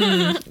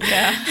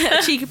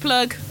 Yeah. Cheeky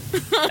plug.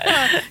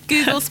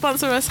 Google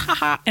sponsor us,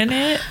 haha.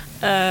 Innit?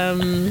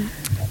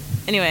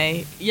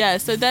 Anyway, yeah,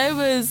 so there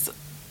was...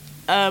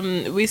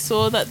 we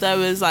saw that there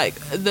was, like,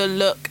 the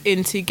look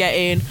into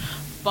getting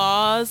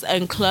bars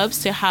and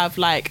clubs to have,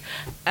 like,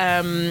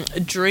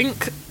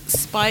 drink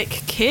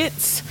spike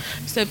kits.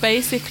 So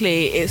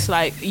basically it's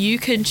like you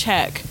can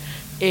check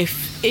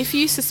if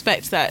you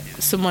suspect that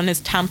someone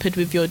has tampered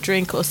with your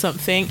drink or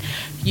something,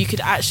 you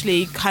could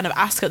actually kind of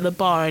ask at the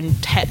bar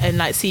and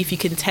like see if you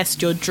can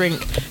test your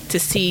drink to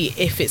see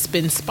if it's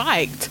been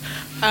spiked,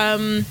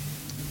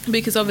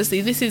 because obviously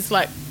this is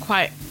like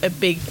quite a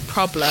big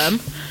problem,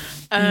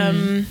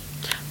 and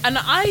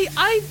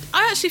I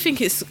actually think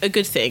it's a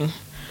good thing.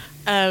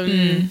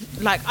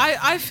 Like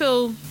I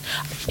feel,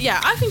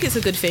 I think it's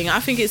a good thing. I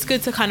think it's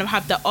good to kind of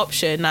have the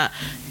option that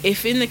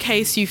if in the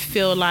case you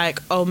feel like,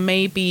 oh,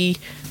 maybe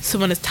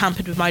someone has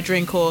tampered with my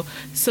drink, or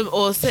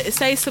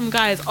say some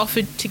guy has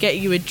offered to get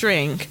you a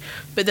drink,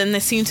 but then they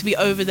seem to be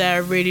over there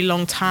a really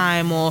long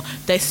time, or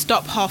they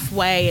stop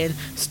halfway and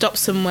stop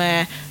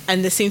somewhere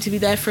and they seem to be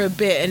there for a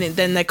bit, and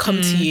then they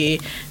come to you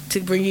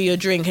to bring you your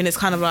drink, and it's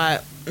kind of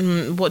like,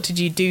 what did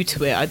you do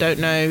to it? I don't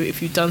know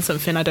if you've done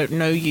something, I don't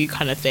know you,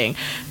 kind of thing.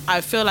 I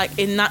feel like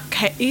in that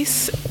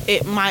case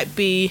it might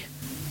be,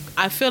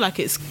 I feel like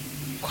it's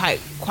quite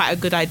a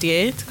good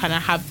idea to kind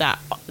of have that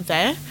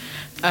there,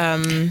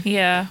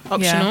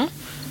 optional.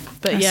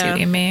 But I see what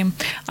you mean.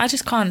 I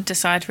just can't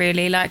decide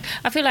really. Like,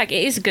 I feel like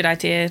it is a good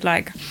idea,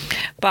 like,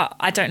 but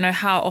I don't know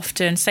how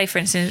often. Say for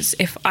instance,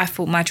 if I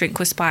thought my drink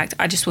was spiked,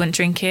 I just wouldn't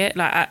drink it.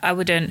 Like, I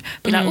wouldn't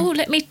be like, oh,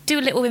 let me do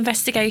a little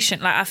investigation.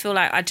 Like, I feel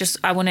like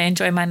I want to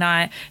enjoy my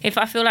night. If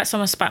I feel like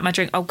someone spiked my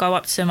drink, I'll go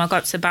up to them. I'll go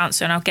up to the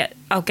bouncer and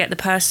I'll get the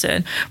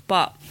person.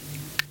 But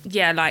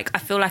yeah, like, I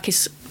feel like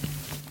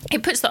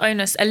it puts the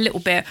onus a little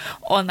bit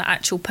on the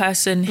actual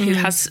person who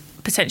has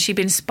potentially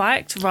been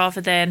spiked,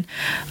 rather than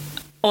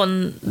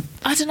on,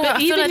 I don't know, but I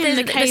feel like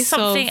there's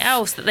something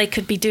else that they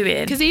could be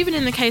doing. Because even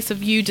in the case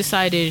of you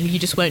deciding you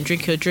just won't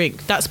drink your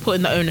drink, that's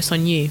putting the onus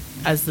on you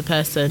as the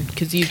person,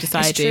 because you've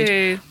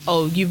decided,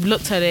 oh, you've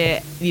looked at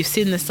it, you've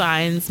seen the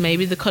signs,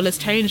 maybe the colour's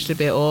changed a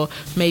bit, or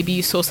maybe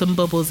you saw some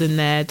bubbles in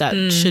there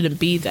that shouldn't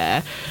be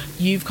there.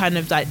 You've kind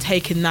of like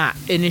taken that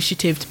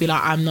initiative to be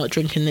like, I'm not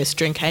drinking this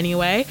drink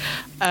anyway.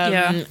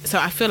 So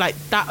I feel like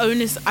that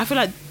onus,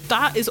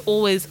 that is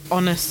always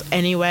on us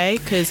anyway,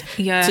 because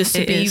just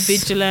to be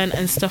vigilant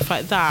and stuff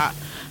like that.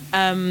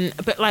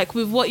 But like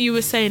with what you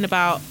were saying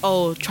about,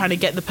 trying to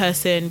get the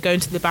person, going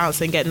to the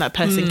bouncer and getting that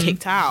person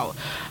kicked out,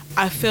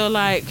 I feel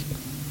like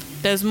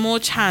there's more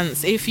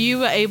chance if you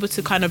were able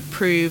to kind of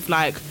prove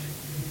like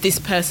this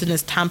person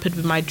has tampered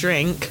with my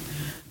drink,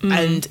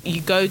 and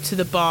you go to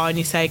the bar and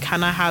you say,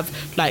 can I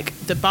have, like,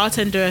 the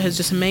bartender has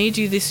just made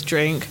you this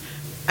drink,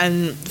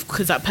 and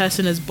because that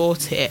person has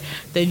bought it,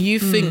 then you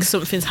think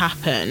something's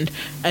happened,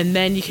 and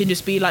then you can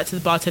just be like to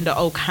the bartender,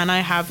 oh, can I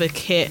have a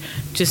kit,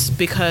 just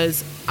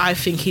because I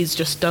think he's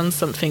just done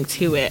something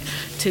to it.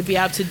 To be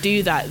able to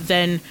do that,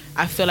 then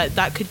I feel like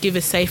that could give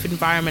a safe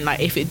environment, like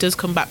if it does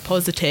come back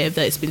positive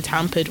that it's been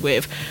tampered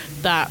with,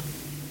 that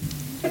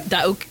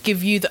will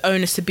give you the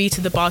onus to be to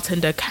the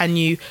bartender, can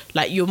you,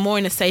 like, you're more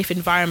in a safe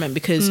environment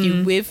because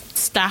you're with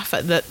staff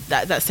at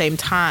that same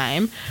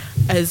time,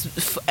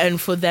 and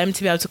for them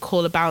to be able to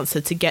call a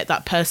bouncer to get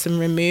that person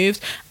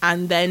removed,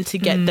 and then to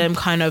get them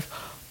kind of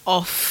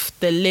off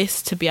the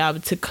list to be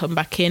able to come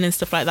back in and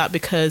stuff like that,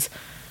 because,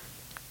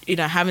 you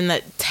know, having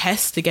that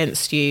test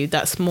against you,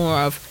 that's more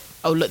of,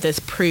 oh look, there's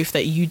proof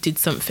that you did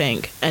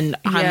something and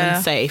I'm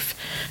unsafe,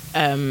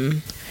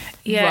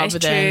 rather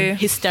than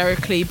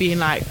hysterically being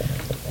like,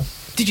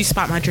 did you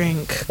spat my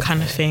drink,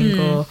 kind of thing,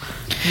 or,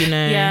 you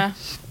know. Yeah,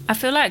 I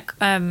feel like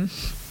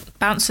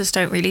bouncers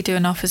don't really do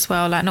enough as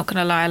well. Like, not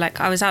gonna lie, like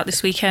I was out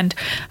this weekend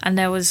and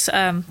there was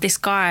this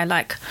guy,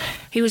 like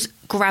he was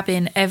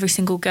grabbing every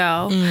single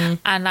girl,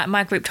 and like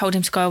my group told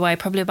him to go away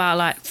probably about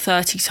like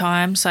 30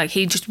 times. Like,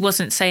 he just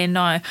wasn't saying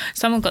no.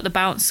 Someone got the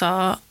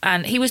bouncer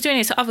and he was doing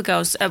it to other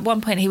girls. At one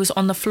point he was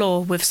on the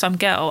floor with some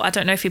girl, I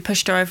don't know if he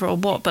pushed her over or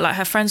what, but like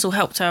her friends all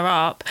helped her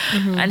up,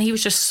 and he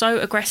was just so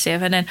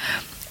aggressive. And then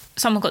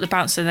someone got the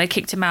bouncer, they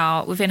kicked him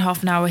out. Within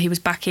half an hour he was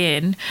back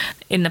in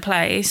the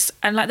place,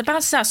 and like the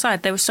bouncers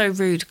outside, they were so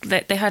rude.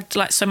 They had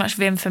like so much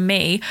vim for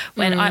me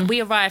when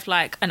we arrived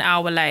like an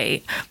hour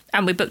late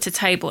and we booked a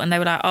table, and they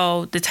were like,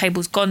 oh, the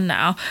table's gone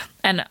now,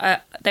 and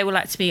they were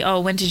like to me, oh,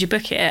 when did you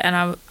book it? And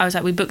I was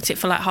like, we booked it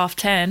for like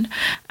 10:30,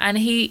 and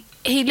he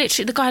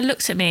literally, the guy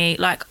looks at me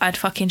like I'd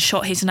fucking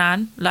shot his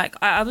nan. Like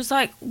I was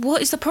like,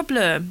 what is the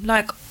problem?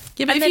 Like,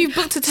 yeah, but if you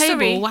booked a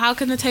table, well, how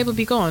can the table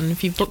be gone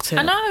if you booked it?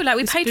 I know, like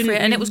we paid for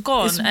it and it was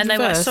gone, and they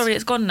were like, sorry,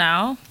 it's gone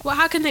now. Well,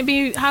 how can it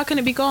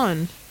be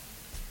gone?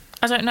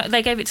 I don't know.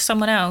 They gave it to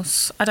someone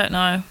else. I don't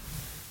know.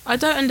 I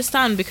don't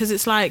understand, because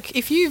it's like,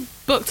 if you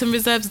booked and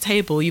reserved a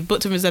table, you've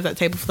booked and reserved that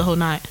table for the whole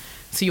night,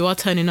 so you are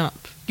turning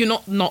up. You're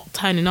not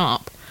turning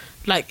up.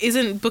 Like,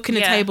 isn't booking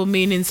a table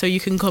meaning so you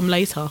can come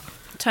later?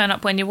 Turn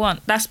up when you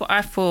want. That's what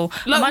I feel.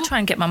 Like, I might try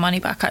and get my money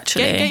back,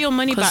 actually. Get your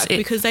money back,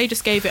 because they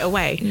just gave it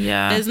away.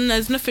 Yeah.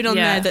 There's nothing on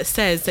there that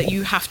says that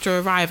you have to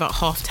arrive at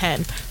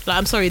 10:30. Like,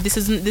 I'm sorry, this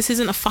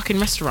isn't a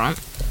fucking restaurant.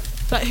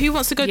 Like, who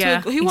wants to go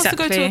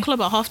to a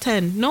club at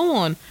 10:30? No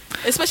one.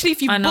 Especially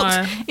if you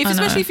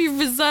if you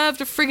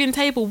reserved a frigging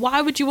table,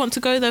 why would you want to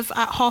go there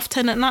at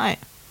 10:30 at night?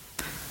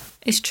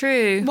 It's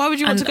true. Why would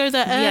you want to go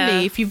there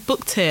early if you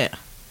booked it?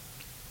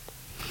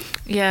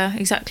 Yeah,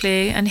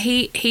 exactly. And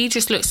he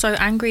just looked so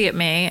angry at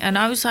me, and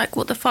I was like,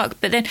 what the fuck?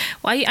 But then,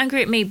 why are you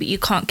angry at me but you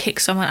can't kick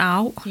someone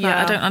out? Like,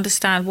 I don't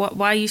understand.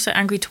 Why are you so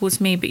angry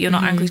towards me but you're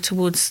not angry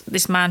towards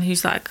this man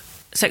who's like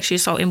sexually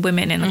assaulting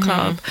women in the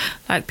club?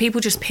 Like,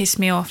 people just piss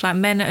me off. Like,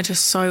 men are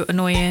just so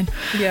annoying.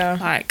 Yeah.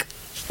 Like,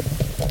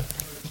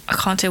 I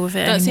can't deal with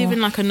it That's anymore.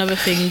 even like another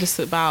thing that's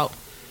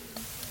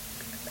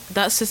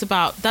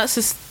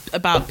just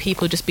about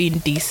people just being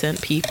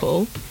decent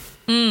people.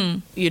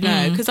 You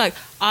know, because like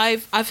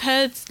I've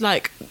heard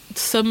like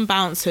some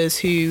bouncers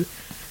who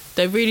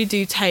they really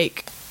do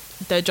take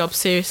their job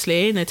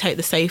seriously, and they take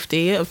the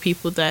safety of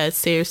people there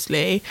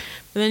seriously,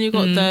 but then you've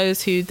got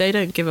those who they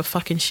don't give a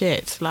fucking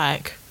shit.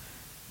 Like,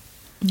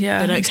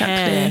 they don't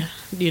care,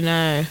 you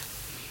know,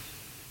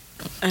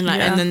 and like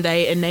and then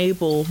they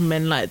enable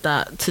men like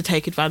that to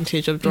take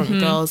advantage of drunk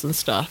girls and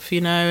stuff, you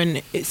know.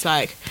 And it's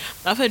like,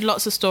 I've heard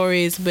lots of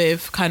stories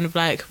with kind of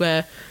like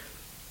where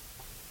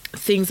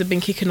things have been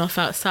kicking off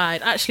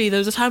outside. Actually, there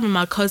was a time with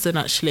my cousin,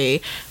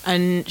 actually,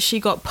 and she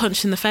got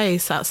punched in the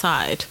face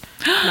outside,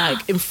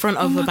 like in front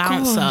of a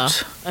bouncer. God.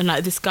 And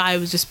like this guy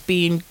was just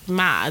being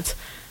mad,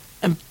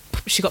 and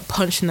she got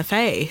punched in the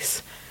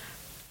face.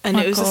 And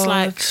it was just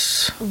like,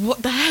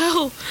 what the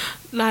hell?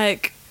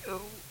 Like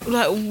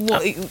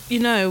what, you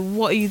know,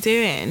 what are you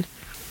doing?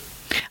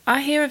 I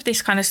hear of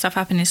this kind of stuff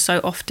happening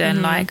so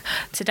often. Like,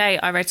 today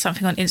I read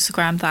something on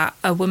Instagram that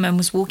a woman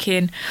was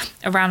walking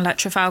around like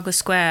Trafalgar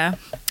Square.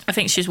 I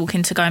think she was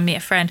walking to go and meet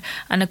a friend,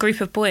 and a group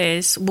of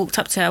boys walked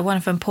up to her. One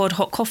of them poured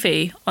hot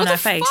coffee on her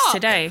face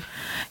today.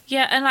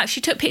 Yeah, and like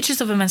she took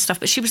pictures of them and stuff,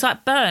 but she was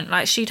like burnt.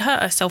 Like, she'd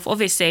hurt herself,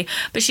 obviously.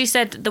 But she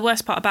said the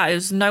worst part about it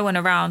was no one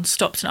around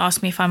stopped and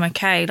asked me if I'm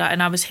okay. Like,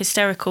 and I was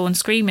hysterical and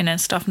screaming and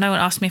stuff. No one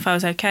asked me if I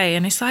was okay.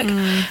 And it's like,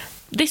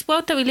 this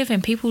world that we live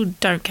in, people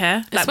don't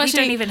care. Like, we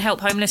don't even help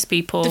homeless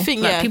people.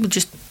 People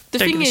just the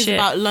don't thing give a is shit.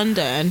 About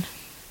London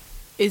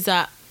is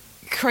that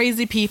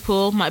crazy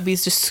people might be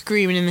just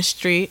screaming in the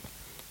street.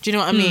 Do you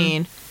know what I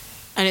mean?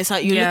 And it's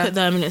like, you look at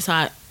them and it's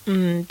like,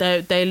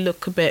 they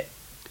look a bit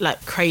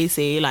like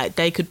crazy, like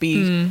they could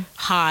be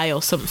high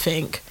or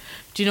something.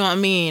 Do you know what I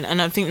mean?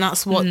 And I think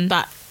that's what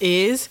that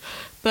is.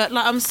 But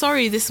like, I'm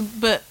sorry,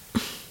 but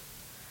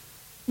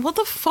what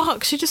the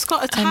fuck? She just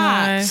got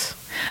attacked.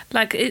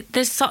 Like,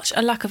 there's such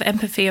a lack of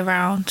empathy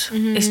around.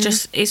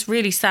 It's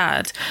really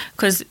sad,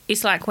 because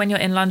it's like when you're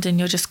in London,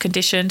 you're just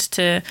conditioned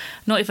to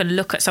not even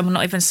look at someone,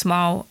 not even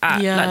smile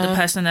at like the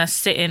person that's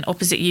sitting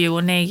opposite you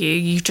or near you.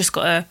 You've just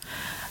got to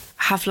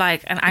have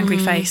like an angry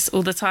face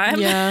all the time.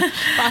 But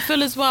I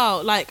feel as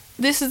well, like,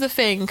 this is the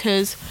thing,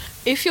 because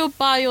if you're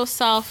by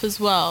yourself as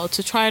well,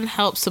 to try and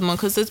help someone,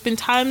 because there's been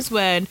times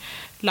when,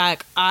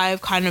 like,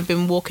 I've kind of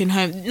been walking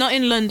home, not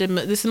in London,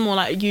 but this is more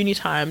like uni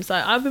times.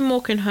 Like, I've been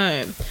walking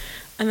home,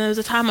 and there was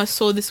a time I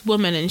saw this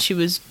woman, and she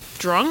was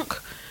drunk,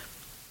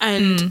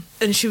 and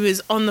she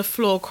was on the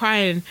floor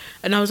crying,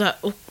 and I was like,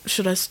 oh,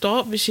 should I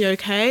stop? Is she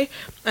okay?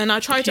 And I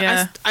tried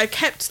to, I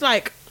kept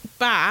like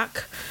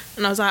back,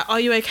 and I was like, are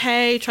you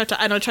okay? I tried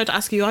to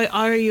ask you,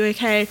 are you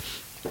okay?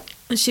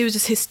 And she was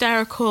just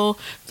hysterical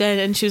then,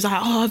 and she was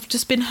like, oh, I've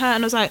just been hurt.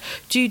 And I was like,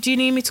 do you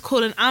need me to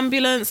call an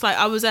ambulance? Like,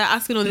 I was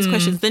asking all these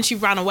questions. Then she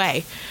ran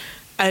away.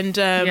 And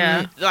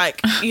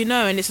like, you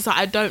know, and it's just like,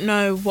 I don't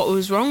know what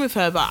was wrong with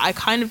her, but I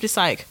kind of just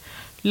like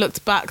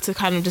looked back to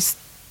kind of just,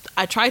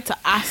 I tried to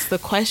ask the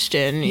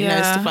question, you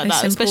know, stuff like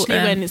that, especially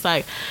when it's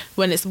like,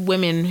 when it's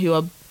women who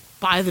are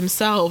by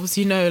themselves,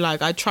 you know,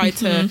 like, I tried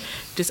to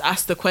just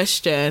ask the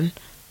question,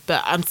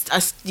 but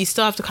you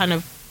still have to kind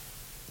of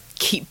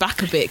keep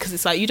back a bit, because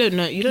it's like, you don't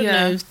know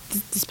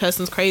if this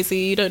person's crazy,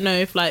 you don't know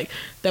if like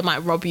they might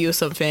rob you or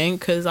something,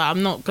 because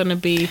I'm not gonna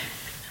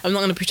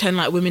pretend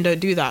like women don't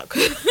do that.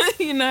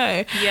 You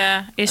know.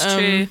 Yeah, it's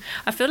true.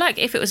 I feel like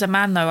if it was a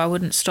man though, I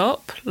wouldn't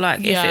stop. Like,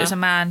 if it was a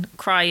man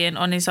crying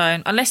on his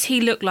own, unless he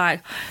looked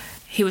like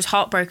he was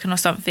heartbroken or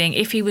something.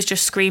 If he was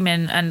just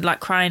screaming and like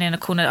crying in a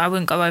corner, I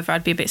wouldn't go over.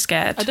 I'd be a bit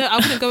scared. I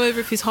wouldn't go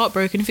over if he's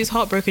heartbroken. If he's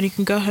heartbroken, he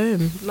can go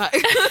home. Like.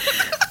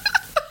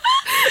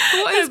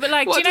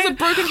 What does a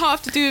broken heart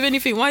have to do with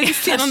anything? Why is he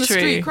sitting on the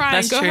street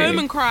crying? Go home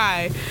and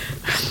cry.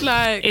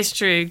 Like, it's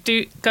true.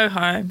 Go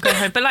home.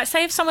 But like,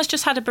 say if someone's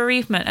just had a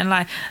bereavement and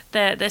like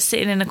they're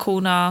sitting in a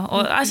corner,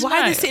 or I don't know.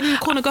 Why are they sitting in the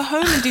corner? Go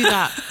home and do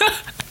that.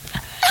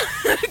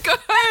 Go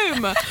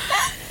home.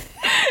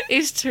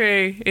 It's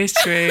true.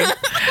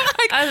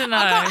 Like, I don't know.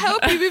 I can't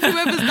help you with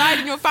whoever's died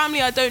in your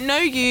family. I don't know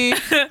you,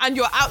 and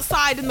you're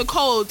outside in the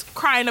cold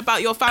crying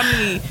about your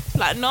family.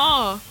 Like,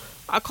 no.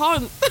 I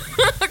can't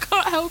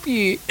help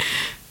you.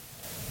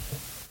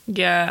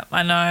 Yeah,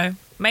 I know.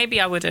 Maybe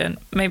I wouldn't.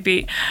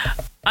 Maybe,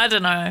 I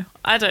don't know.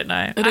 I don't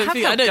think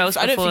you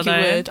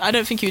would. I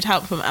don't think you would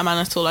help a man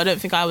at all. I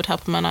don't think I would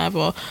help a man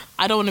either.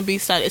 I don't want to be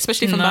sad,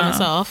 especially if I'm by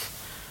myself.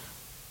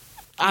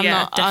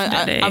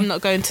 I'm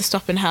not going to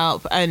stop and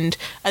help. And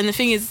the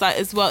thing is, like,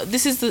 as well,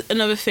 this is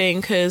another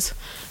thing, because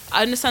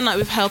I understand, like,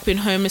 with helping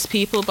homeless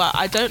people, but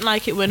I don't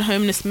like it when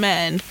homeless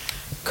men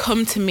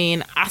come to me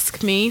and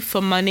ask me for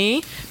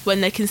money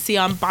when they can see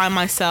I'm by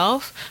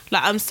myself.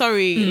 Like, I'm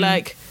sorry,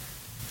 like,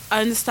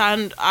 I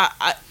understand,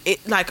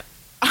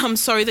 I'm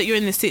sorry that you're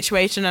in this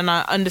situation, and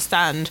I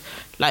understand,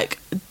 like,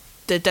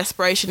 the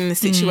desperation in the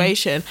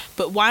situation,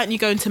 but why aren't you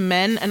going to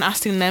men and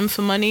asking them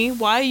for money?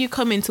 Why are you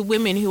coming to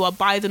women who are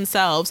by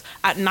themselves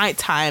at night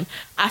time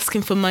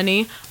asking for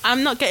money?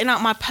 I'm not getting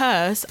out my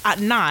purse at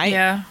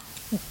night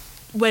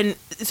when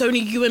it's only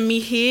you and me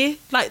here.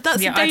 Like,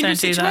 that's a dangerous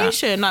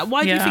situation. Like,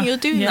 why do you think you're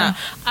doing that?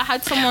 I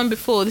had someone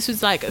before, this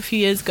was like a few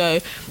years ago,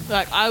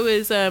 like, I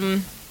was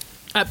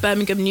at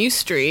Birmingham New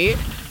Street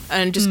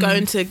and just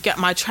going to get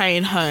my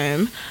train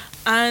home,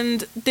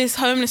 and this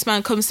homeless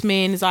man comes to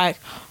me and is like,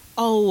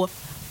 oh,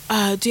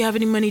 do you have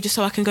any money just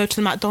so I can go to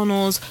the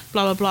McDonald's,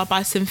 blah blah blah,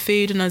 buy some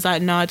food? And I was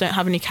like, no, I don't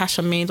have any cash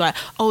on me. He's like,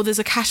 oh, there's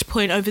a cash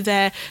point over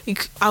there,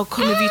 I'll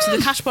come with you to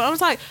the cash point. I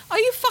was like, are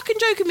you fucking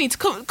joking me? To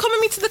come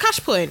with me to the cash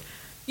point?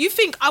 You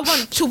think I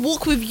want to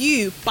walk with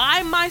you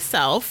by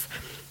myself,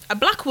 a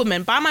black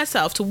woman by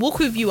myself, to walk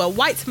with you, a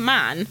white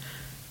man,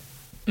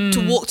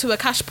 to walk to a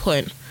cash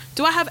point?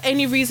 Do I have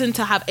any reason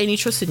to have any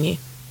trust in you?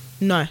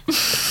 No.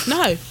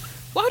 No.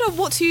 Why would I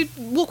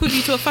walk with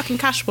you to a fucking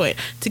cash point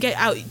to get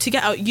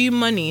out you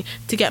money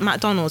to get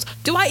McDonald's?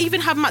 Do I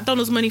even have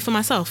McDonald's money for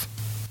myself?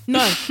 No.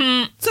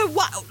 So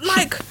what?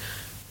 Like,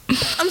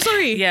 I'm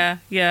sorry. Yeah.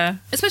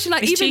 Especially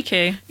like, it's even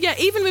cheeky. Yeah,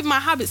 even with my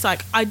habits,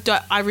 like, I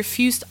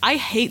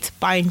hate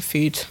buying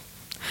food.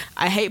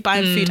 I hate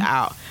buying food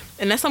out.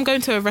 Unless I'm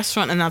going to a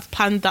restaurant and I've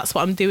planned that's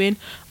what I'm doing.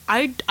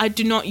 I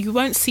do not, you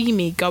won't see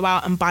me go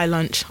out and buy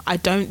lunch. I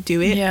don't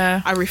do it.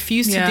 Yeah. I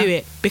refuse to do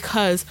it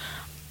because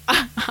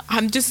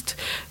I'm just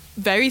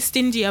very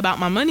stingy about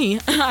my money.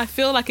 I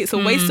feel like it's a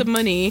waste of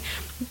money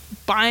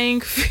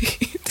buying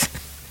food.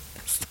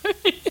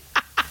 Sorry.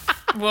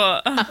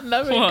 What? I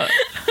love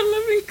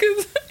it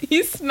because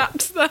you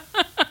snapped that.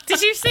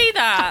 Did you see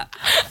that?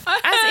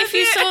 As if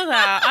you saw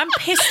that. I'm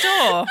pissed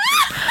off.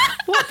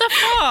 What the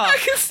fuck? I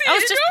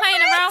was just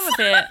playing around with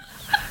it.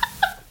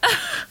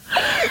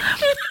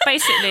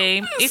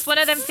 Basically, it's one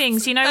of them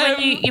things, you know,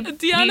 when you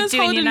Deanna's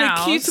holding a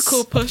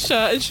cuticle pusher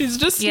and she's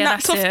just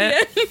snapped off the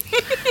end.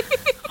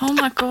 Oh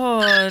my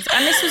god.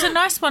 And this was a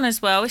nice one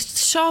as well.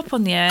 It's sharp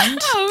on the end.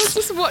 I was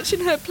just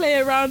watching her play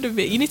around with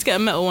it. You need to get a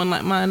metal one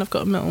like mine. I've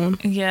got a metal one.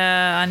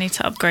 Yeah, I need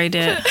to upgrade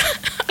it.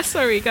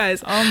 Sorry,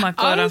 guys. Oh my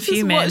God, I'm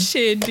fuming. I was just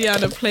watching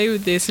Deanna play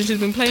with this, and she's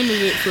been playing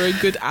with it for a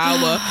good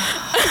hour.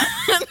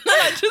 And then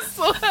I just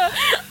saw her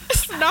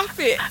snap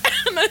it,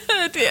 and I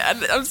heard it,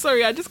 and I'm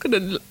sorry, I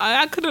couldn't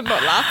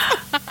not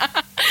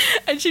laugh.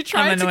 And she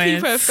tried to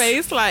keep her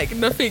face like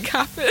nothing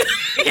happened.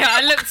 Yeah,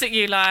 I looked at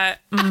you like,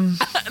 and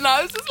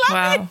I was just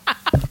laughing. Wow.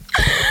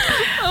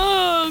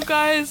 Oh,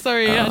 guys,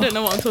 sorry, I don't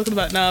know what I'm talking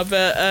about now,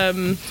 but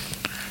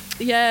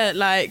yeah,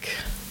 like,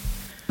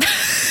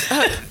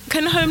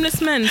 can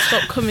homeless men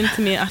stop coming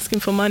to me asking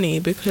for money?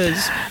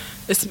 Because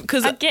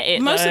I get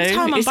it. Most of the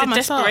time I'm by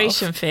myself. It's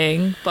a desperation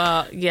thing,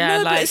 but yeah,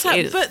 no,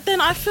 like, but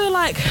then I feel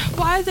like,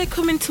 why are they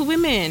coming to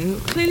women?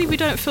 Clearly, we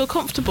don't feel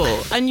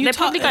comfortable, and they're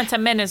probably going to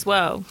men as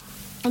well.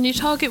 And you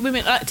target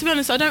women. Like, to be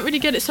honest, I don't really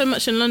get it so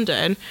much in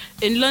London.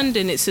 In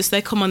London, it's just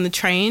they come on the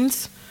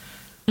trains.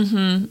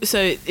 Mm-hmm. So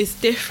it's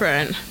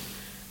different.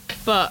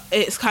 But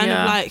it's kind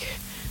of like,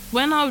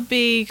 when I would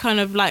be kind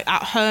of like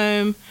at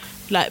home,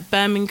 like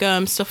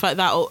Birmingham, stuff like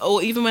that,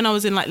 or even when I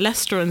was in like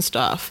Leicester and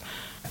stuff,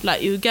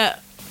 like you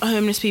get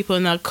homeless people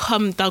and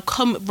they'll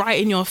come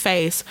right in your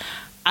face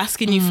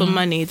asking you for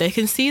money. They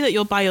can see that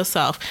you're by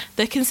yourself.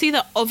 They can see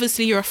that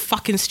obviously you're a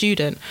fucking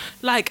student.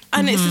 Like,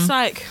 and it's just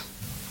like,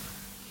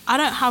 I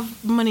don't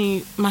have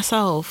money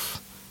myself.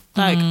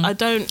 Like, I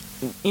don't,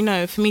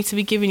 for me to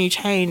be giving you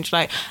change.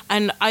 Like,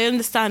 and I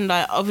understand,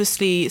 like,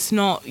 obviously it's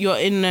not, you're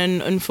in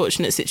an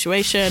unfortunate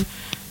situation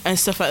and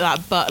stuff like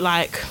that. But,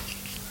 like,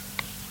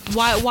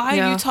 why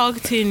are you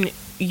targeting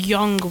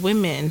young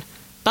women?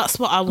 That's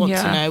what I want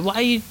to know. Why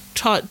are you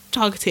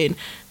targeting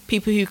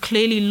people who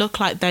clearly look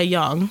like they're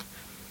young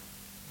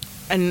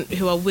and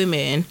who are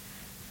women,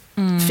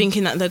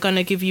 thinking that they're going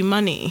to give you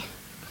money?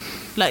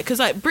 Like, because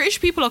like British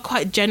people are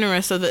quite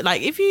generous, so that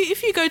like if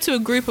you go to a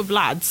group of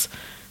lads,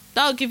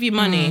 they'll give you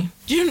money.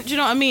 Do you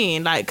know what I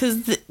mean? Like,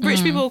 because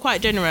British people are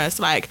quite generous,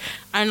 like,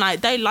 and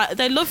like they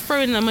love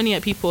throwing their money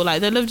at people.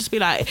 Like, they love just be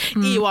like,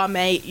 here you are,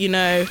 mate. You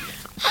know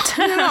what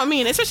I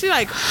mean? Especially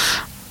like,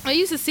 I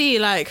used to see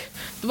like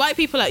the white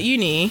people at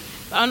uni.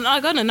 And I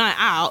got a night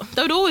out,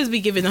 they would always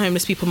be giving the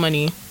homeless people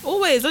money.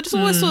 Always. I just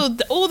always saw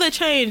all their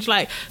change.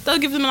 Like, they'll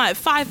give them like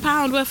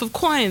 £5 worth of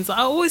coins. I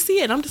always see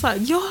it. And I'm just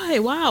like, yo,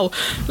 wow.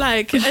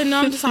 Like, and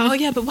I'm just like, oh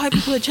yeah, but white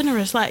people are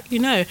generous. Like,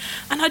 And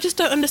I just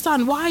don't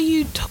understand. Why are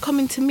you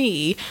coming to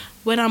me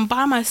when I'm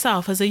by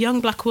myself as a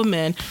young black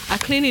woman? I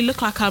clearly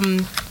look like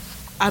I'm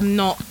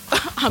not,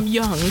 I'm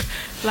young.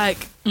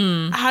 Like,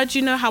 how do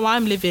you know how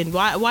I'm living?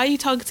 Why are you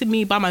targeting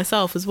me by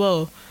myself as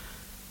well?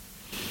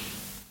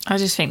 I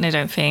just think they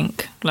don't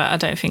think. Like, I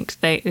don't think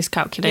it's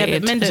calculated. Yeah,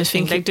 but men don't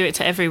think. They do it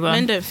to everyone.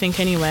 Men don't think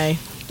anyway.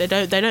 They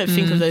don't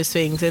think of those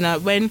things. And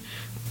when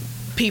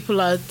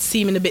people are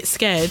seeming a bit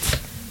scared,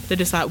 they're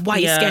just like, why are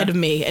you scared of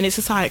me? And it's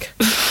just like,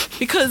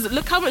 because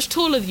look how much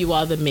taller you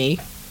are than me.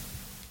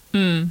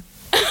 I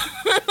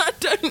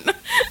don't know.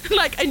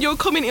 Like, and you're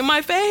coming in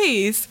my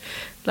face.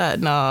 Like,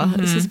 nah,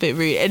 it's just a bit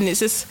rude. And it's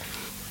just,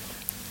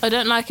 I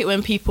don't like it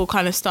when people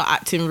kind of start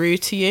acting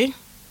rude to you.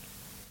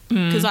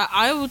 Because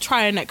I will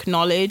try and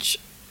acknowledge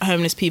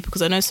homeless people,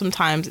 because I know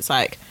sometimes it's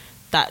like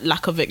that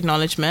lack of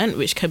acknowledgement,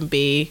 which can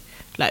be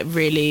like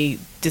really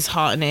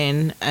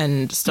disheartening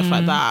and stuff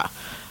like that.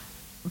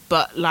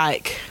 But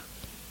like,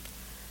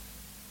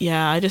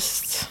 and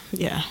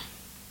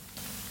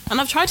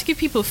I've tried to give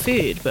people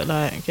food, but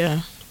like,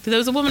 there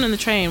was a woman on the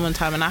train one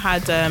time, and I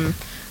had a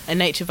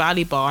Nature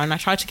Valley bar, and I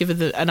tried to give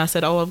her and I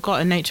said, oh, I've got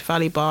a Nature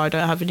Valley bar, I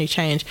don't have any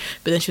change.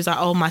 But then she was like,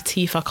 oh, my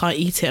teeth, I can't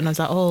eat it. And I was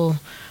like, oh,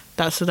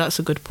 that's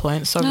a good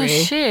point. Sorry. Oh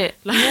shit.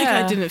 Like,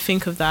 I didn't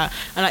think of that.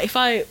 And like, if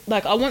I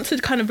want to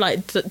kind of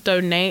like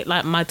donate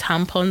like my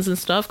tampons and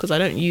stuff, because I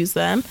don't use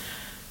them.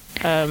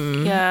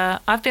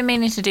 I've been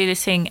meaning to do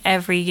this thing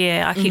every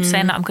year. I keep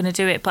saying that I'm going to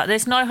do it, but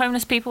there's no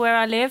homeless people where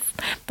I live.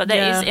 But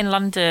there is in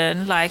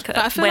London. Like,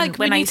 I feel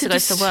when I used to go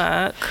to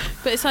work.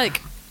 But it's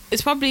like,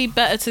 it's probably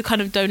better to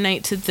kind of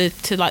donate to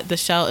the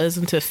shelters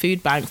and to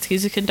food banks,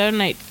 because you can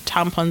donate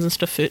tampons and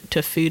stuff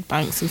to food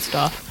banks and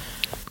stuff.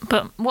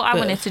 But what I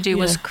wanted to do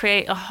was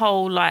create a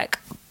whole like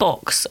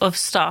box of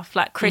stuff,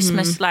 like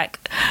Christmas, like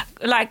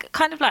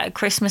kind of like a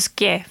Christmas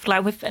gift,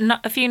 like with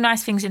a few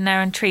nice things in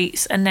there and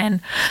treats, and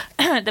then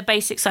the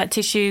basics like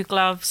tissue,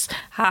 gloves,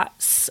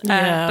 hats,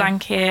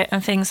 blanket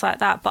and things like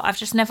that. But I've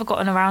just never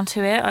gotten around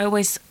to it. I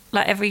always,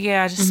 like every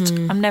year,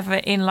 I'm never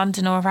in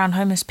London or around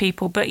homeless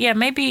people. But yeah,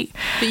 maybe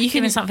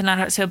giving something like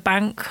that to a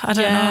bank. I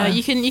don't know.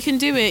 You can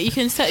do it. You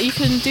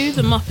can do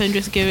them up and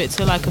just give it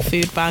to like a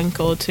food bank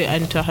or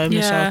to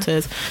homeless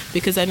shelters,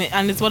 because then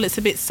and as well it's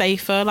a bit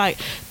safer. Like,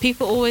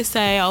 people always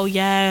say, oh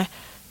yeah,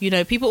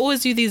 people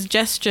always do these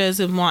gestures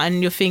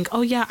and you think,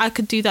 oh yeah, I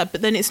could do that,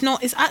 but then it's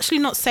actually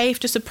not safe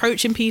just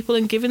approaching people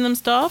and giving them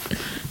stuff.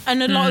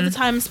 And a lot of the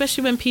time,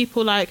 especially when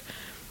people like,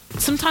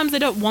 sometimes they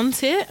don't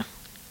want it.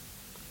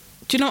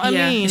 Do you know what I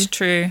mean? Yeah, it's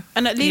true.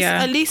 And at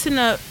least in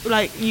a,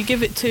 like, you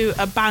give it to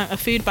a bank, a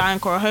food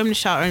bank or a homeless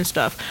shelter and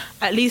stuff,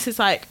 at least it's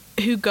like,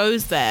 who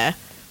goes there,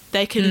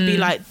 they can be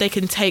like, they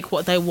can take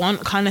what they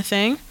want kind of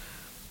thing.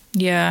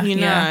 Yeah,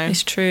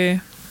 it's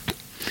true.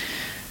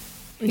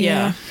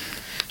 Yeah.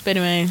 But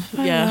anyway,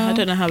 I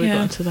don't know how we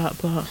got into that,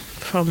 but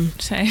from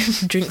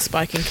drink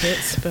spiking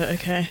kits, but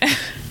okay.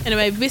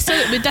 Anyway, we're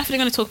definitely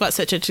going to talk about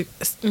sex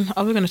education.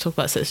 Are we going to talk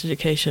about sex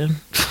education?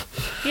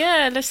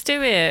 Yeah, let's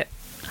do it.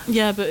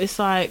 Yeah, but it's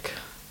like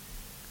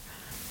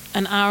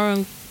an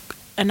hour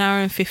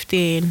and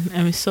 15,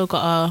 and we still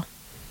got our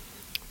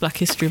Black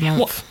History Month.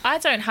 Well, I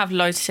don't have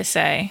loads to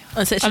say.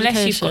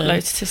 Unless you've got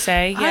loads to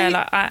say.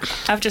 Yeah,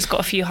 I've just got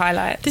a few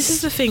highlights. This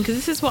is the thing, because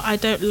this is what I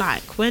don't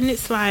like. When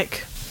it's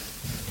like,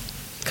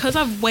 because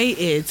I've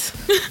waited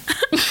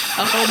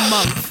a whole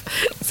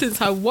month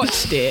since I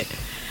watched it,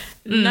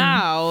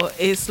 now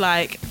it's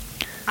like,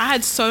 I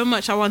had so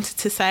much I wanted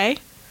to say,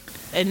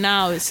 and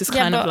now it's just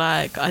kind of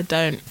like,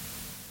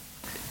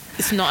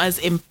 it's not as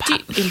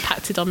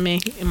impacted on me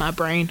in my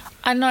brain.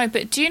 I know,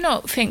 but do you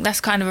not think that's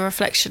kind of a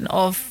reflection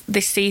of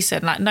this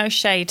season? Like, no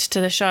shade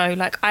to the show.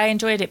 Like, I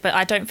enjoyed it, but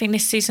I don't think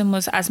this season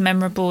was as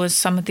memorable as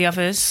some of the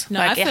others. No,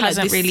 like, I feel like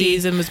this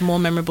season was more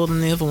memorable than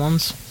the other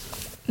ones.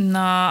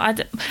 No,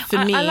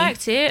 For me, I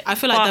liked it. I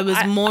feel like there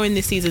was more in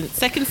this season.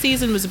 Second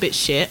season was a bit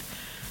shit,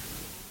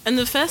 and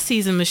the first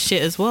season was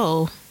shit as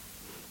well.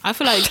 I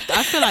feel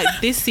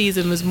like this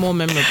season was more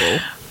memorable.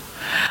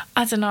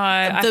 I don't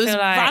know. There was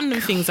random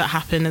things that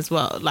happen as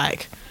well,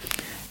 like.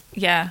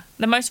 Yeah,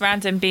 the most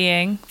random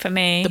being for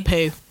me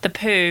the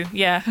poo.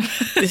 Yeah,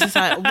 this is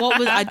like,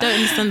 I don't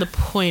understand the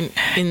point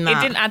in that.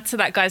 It didn't add to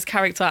that guy's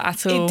character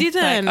at all. It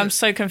didn't. Like, I'm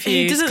so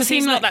confused because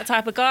he's not that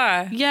type of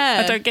guy.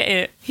 Yeah, I don't get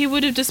it. He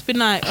would have just been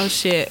like, oh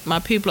shit, my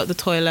poo blocked the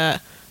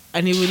toilet,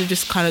 and he would have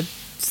just kind of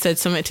said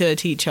something to the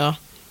teacher.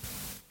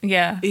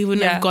 Yeah, he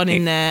wouldn't have gone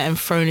in there and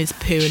thrown his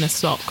poo in a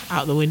sock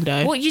out the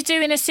window. What you do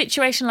in a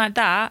situation like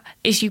that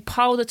is you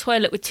pile the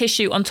toilet with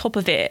tissue on top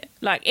of it.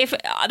 Like, if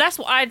that's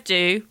what I'd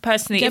do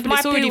personally. If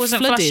my poo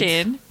wasn't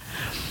flushing,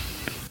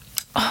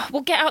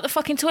 well, get out the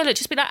fucking toilet.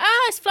 Just be like,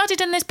 it's flooded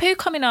and there's poo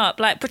coming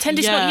up. Like, pretend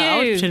it's not you. I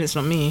would pretend it's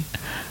not me.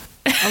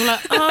 I'm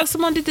like,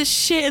 someone did this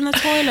shit in the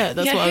toilet.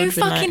 That's what I would have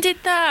been like. Who fucking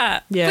did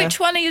that? Yeah. Which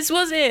one of you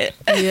was it?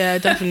 Yeah,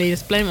 definitely.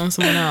 Just blame it on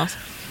someone else.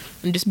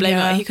 And just blame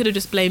it. He could have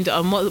just blamed it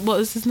on, what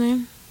was his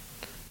name?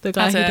 The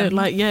guy Adam. who don't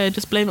like,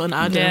 just blame it on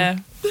Adam. Yeah.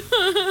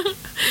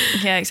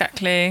 Yeah,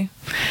 exactly.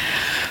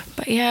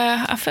 But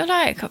yeah, I feel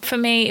like for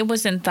me it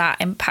wasn't that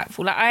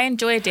impactful. Like, I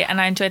enjoyed it and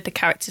I enjoyed the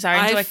characters.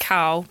 I enjoyed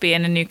Cal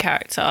being a new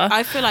character.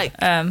 I feel like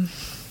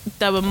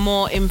there were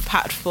more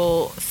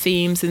impactful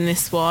themes in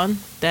this one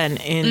than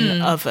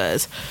in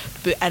others.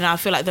 And I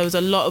feel like there was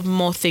a lot of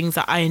more things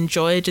that I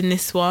enjoyed in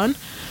this one.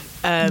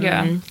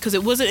 Because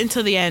it wasn't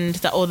until the end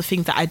that all the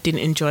things that I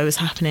didn't enjoy was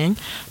happening.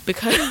 So the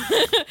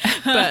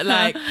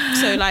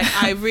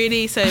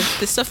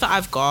stuff that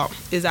I've got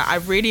is that I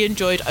really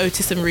enjoyed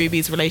Otis and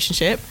Ruby's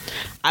relationship.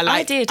 I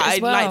liked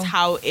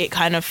how it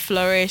kind of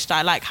flourished.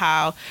 I like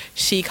how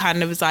she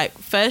kind of was like,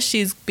 first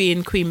she's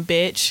being queen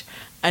bitch,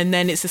 and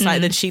then it's just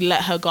like, then she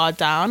let her guard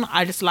down.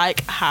 I just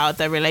like how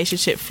their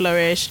relationship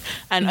flourished.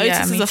 And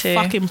Otis is a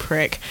fucking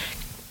prick.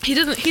 He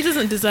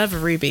doesn't deserve a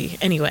Ruby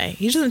anyway.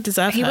 He doesn't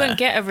deserve her. He wouldn't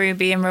get a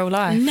Ruby in real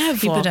life. Never.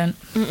 He wouldn't.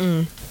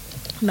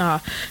 Nah.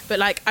 But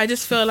like, I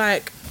just feel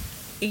like,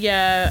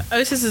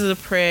 Otis is a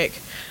prick.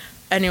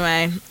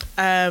 Anyway,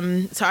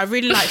 so I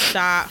really liked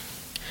that.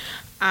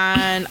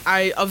 And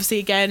I obviously,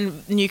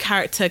 again, new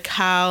character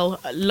Cal,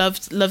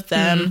 loved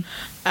them.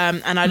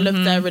 And I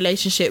loved their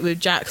relationship with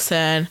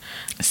Jackson.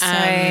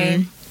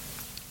 Same.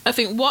 I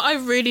think what I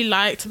really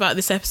liked about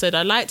this episode,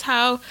 I liked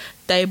how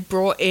they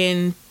brought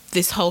in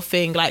this whole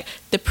thing, like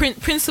the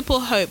Principal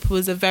Hope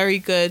was a very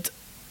good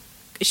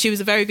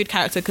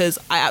character, because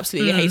I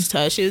absolutely hated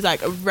her. She was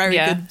like a very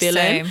good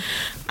villain. Same.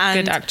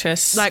 And good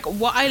actress. Like,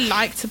 what I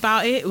liked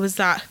about it was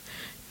that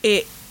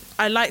I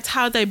liked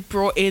how they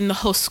brought in the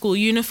whole school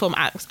uniform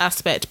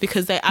aspect,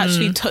 because they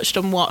actually touched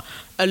on what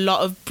a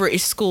lot of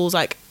British schools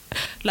like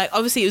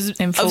obviously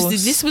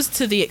this was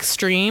to the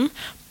extreme,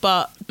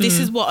 but this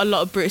is what a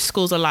lot of British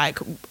schools are like.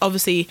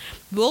 Obviously,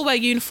 we all wear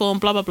uniform,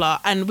 blah, blah, blah.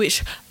 And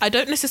which I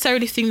don't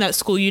necessarily think that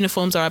school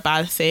uniforms are a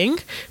bad thing,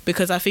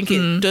 because I think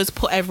it does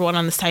put everyone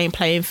on the same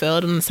playing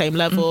field, on the same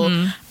level,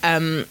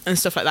 and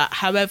stuff like that.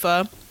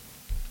 However,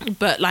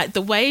 but like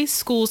the way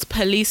schools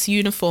police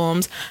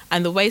uniforms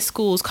and the way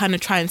schools kind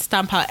of try and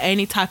stamp out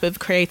any type of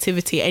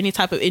creativity, any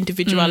type of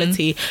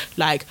individuality,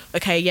 like,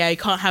 okay, you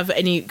can't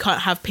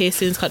have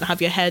piercings, can't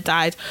have your hair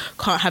dyed,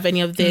 can't have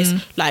any of this.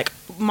 Like,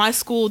 my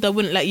school, they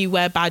wouldn't let you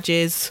wear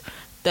badges.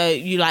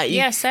 Same.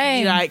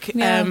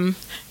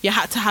 You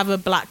had to have a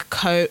black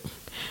coat.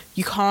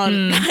 You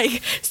can't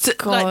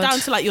like down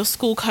to like your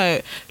school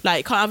coat, like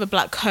you can't have a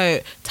black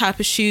coat,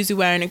 type of shoes you're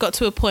wearing. It got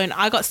to a point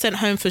I got sent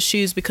home for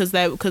shoes because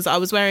I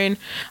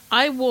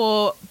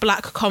wore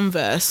black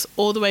Converse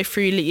all the way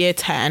through year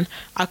 10.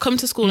 I come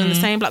to school in the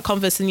same black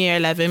Converse in year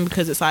 11,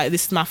 because it's like,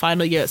 this is my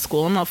final year at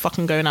school. I'm not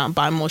fucking going out and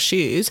buying more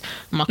shoes.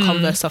 My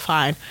Converse are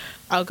fine.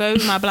 I'll go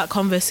with my black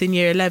Converse in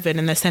year 11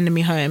 and they're sending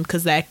me home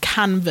because they're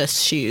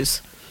canvas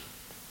shoes.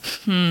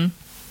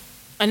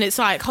 And it's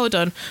like, hold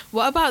on,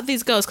 what about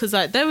these girls? Because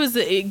like there was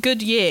a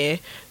good year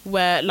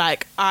where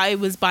like I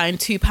was buying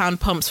 £2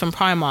 pumps from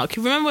Primark.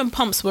 You remember when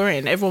pumps were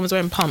in? Everyone was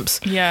wearing pumps.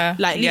 Yeah.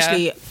 Like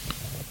literally,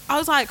 I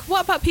was like,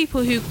 what about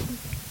people who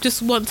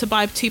just want to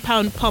buy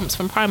 £2 pumps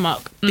from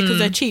Primark because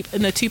they're cheap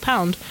and they're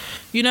 £2?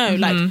 You know,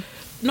 like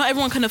not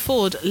everyone can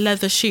afford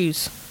leather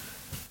shoes.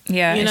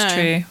 Yeah, it's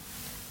true.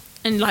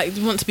 And like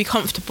want to be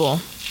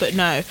comfortable, but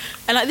no.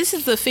 And like this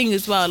is the thing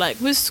as well.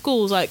 Like with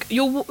schools, like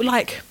you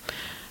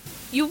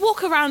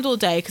walk around all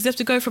day because you have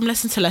to go from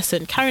lesson to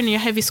lesson, carrying your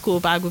heavy school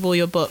bag with all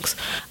your books,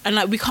 and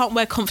like we can't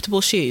wear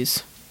comfortable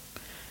shoes.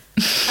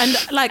 And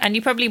like, and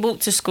you probably walk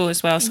to school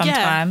as well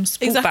sometimes.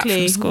 Yeah, exactly. Walk back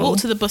from school. Walk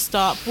to the bus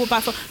stop. Walk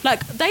back from,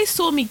 like they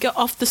saw me get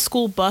off the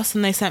school bus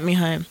and they sent me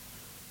home.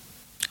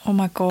 Oh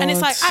my God. And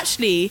it's like,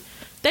 actually,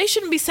 they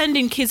shouldn't be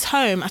sending kids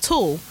home at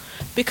all,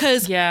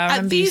 because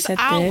at these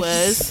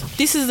hours,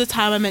 this is the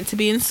time I'm meant to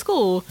be in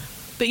school,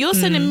 but you're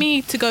sending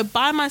me to go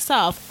by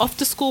myself off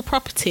the school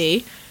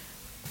property.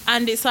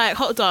 And it's like,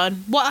 hold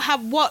on,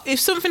 what if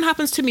something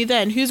happens to me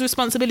then? Whose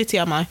responsibility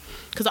am I?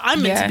 Because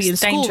I'm meant to be in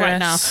school right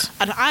now,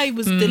 and I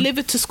was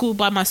delivered to school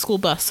by my school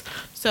bus.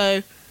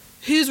 So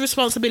whose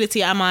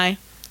responsibility am I?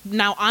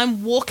 Now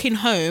I'm walking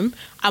home.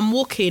 I'm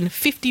walking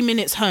 50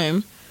 minutes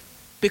home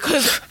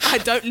because I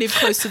don't live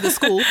close to the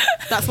school.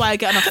 That's why I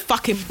get on a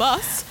fucking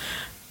bus.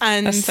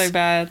 And that's so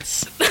bad.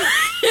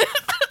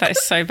 That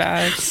is so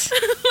bad.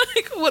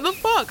 Like, what the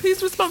fuck?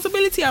 Whose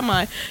responsibility am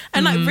I?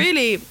 And like,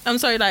 really, I'm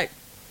sorry, like,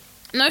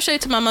 no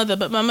shade to my mother,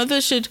 but my mother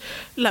should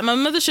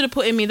have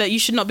put in me that you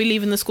should not be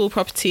leaving the school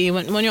property.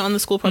 When you're on the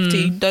school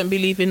property, don't be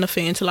leaving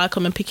nothing until I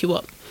come and pick you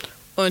up,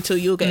 or until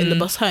you'll get in the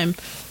bus home.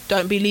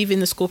 Don't be leaving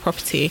the school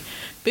property,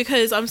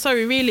 because I'm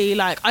sorry, really,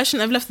 like I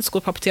shouldn't have left the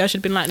school property. I should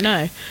have been like,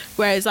 no.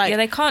 Whereas like,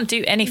 they can't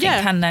do anything,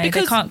 can they?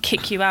 They can't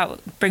kick you out,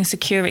 bring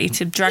security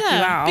to drag you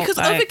out. Because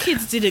other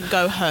kids didn't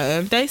go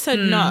home. They said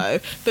no,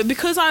 but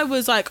because I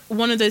was like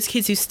one of those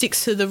kids who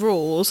sticks to the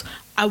rules,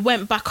 I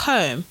went back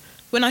home.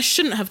 When I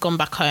shouldn't have gone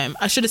back home.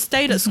 I should have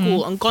stayed at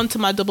school and gone to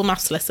my double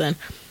maths lesson,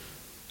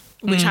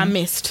 which I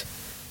missed.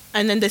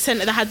 And then they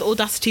had the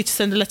audacity to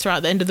send a letter out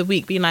at the end of the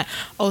week being like,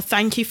 oh,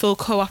 thank you for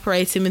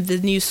cooperating with the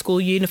new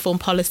school uniform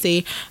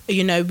policy.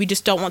 You know, we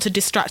just don't want to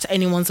distract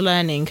anyone's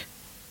learning.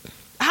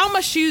 How am my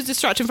shoes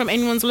distracting from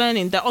anyone's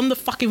learning? They're on the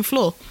fucking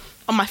floor,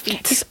 on my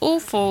feet. It's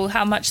awful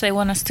how much they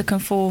want us to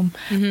conform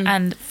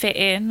and fit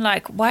in.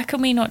 Like, why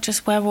can we not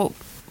just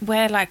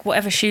wear like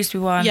whatever shoes we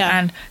want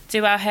and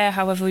do our hair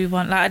however we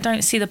want? Like, I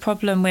don't see the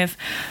problem with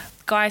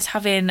guys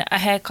having a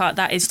haircut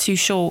that is too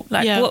short.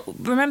 Like,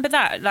 remember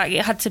that? Like,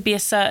 it had to be a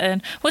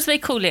certain, what do they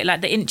call it?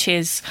 Like the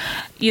inches.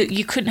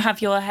 You couldn't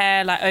have your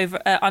hair like over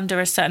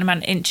under a certain amount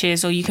of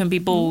inches, or you can be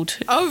bald.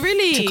 Oh,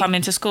 really? To come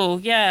into school.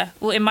 Yeah.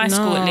 Well, in my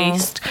school at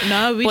least.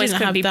 No, we boys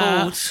didn't have be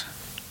that. Bald.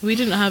 We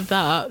didn't have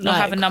that. Not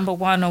have a number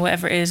 1 or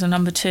whatever it is, or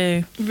number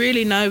 2.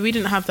 Really, no, we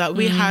didn't have that.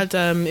 We had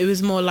it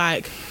was more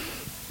like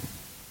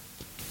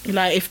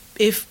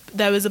if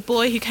there was a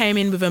boy who came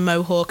in with a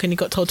mohawk and he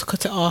got told to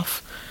cut it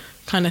off,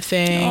 kind of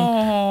thing.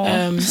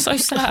 Oh, so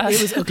sad.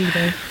 It was ugly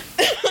though.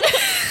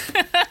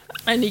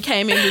 And he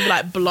came in with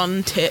like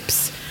blonde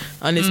tips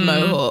on his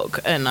mohawk,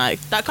 and like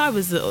that guy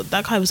was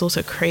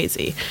also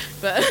crazy,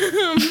 but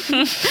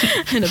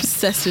and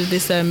obsessed with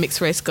this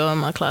mixed race girl in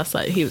my class.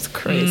 Like, he was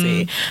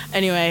crazy.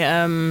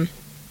 Anyway,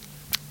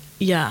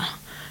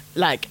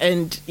 like,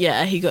 and he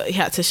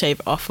had to shave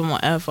it off and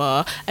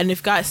whatever. And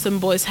if some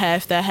boys' hair,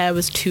 if their hair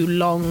was too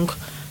long,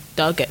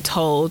 they'll get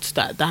told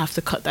that they have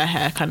to cut their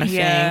hair, kind of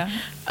thing.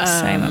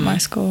 Same at my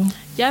school.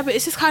 Yeah, but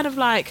it's just kind of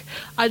like,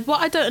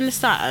 what I don't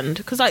understand,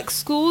 because like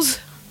schools,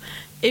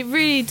 it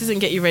really doesn't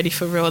get you ready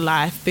for real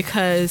life,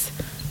 because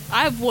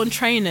I've worn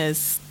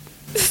trainers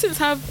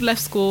since I've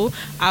left school.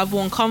 I've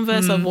worn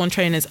Converse, I've worn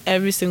trainers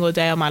every single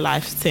day of my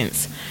life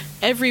since.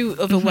 Every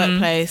other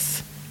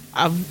workplace,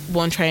 I've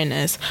worn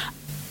trainers.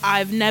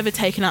 I've never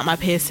taken out my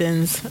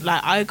piercings.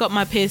 Like, I got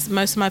most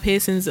of my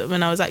piercings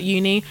when I was at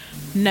uni.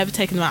 Never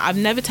taken them out.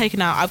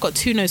 I've got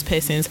 2 nose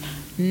piercings.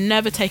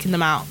 Never taken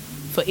them out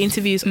for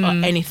interviews or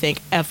anything,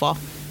 ever.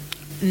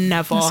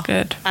 Never. That's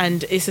good.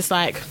 And it's just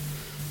like,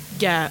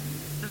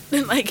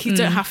 like, you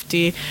don't have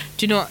to. Do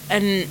you know?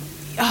 And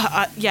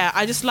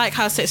I just like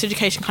how sex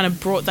education kind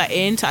of brought that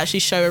in to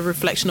actually show a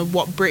reflection of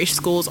what British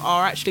schools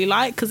are actually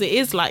like, because it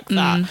is like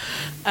that.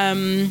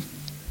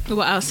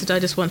 What else did I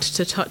just wanted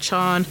to touch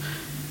on?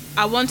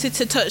 I wanted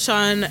to touch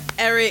on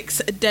Eric's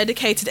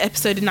dedicated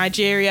episode in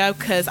Nigeria,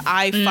 because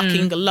I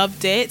fucking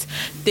loved it.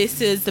 This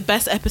is the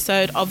best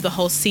episode of the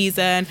whole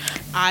season.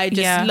 I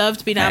just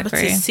loved being able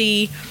to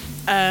see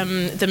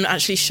them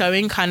actually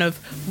showing kind of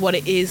what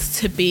it is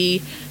to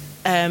be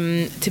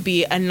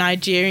a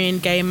Nigerian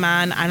gay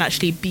man and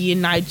actually be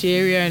in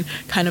Nigeria, and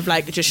kind of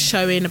like just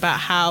showing about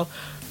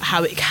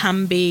how it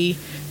can be,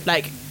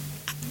 like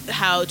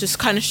how just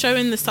kind of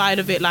showing the side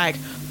of it, like,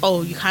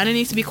 oh, you kind of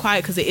need to be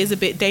quiet because it is a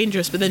bit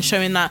dangerous, but then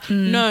showing that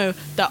no,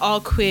 there are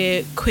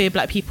queer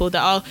black people,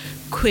 there are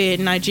queer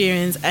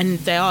Nigerians, and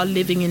they are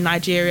living in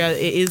Nigeria.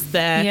 It is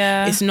there.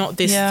 Yeah. It's not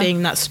this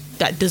thing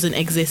that doesn't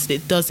exist.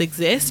 It does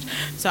exist.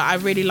 So I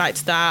really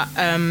liked that.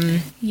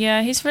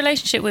 Yeah, his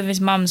relationship with his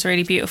mum's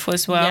really beautiful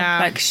as well. Yeah.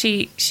 Like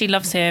she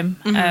loves him,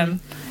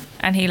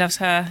 and he loves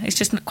her. It's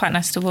just quite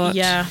nice to watch.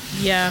 Yeah,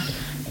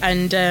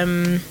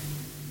 and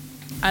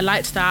I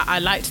liked that. I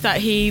liked that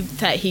he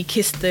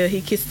kissed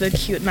the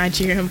cute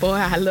Nigerian boy.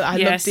 I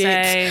loved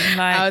it.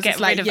 Like, I was get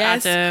just like, rid of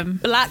yes, Adam.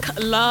 black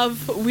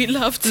love. We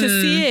love to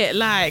see it.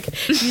 Like,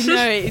 you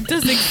know, it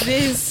does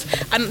exist.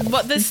 And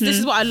what this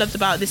is what I loved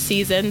about this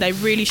season. They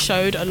really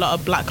showed a lot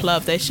of black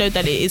love. They showed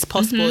that it is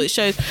possible. It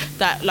shows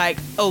that, like,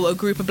 oh, a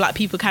group of black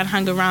people can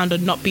hang around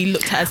and not be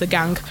looked at as a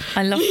gang.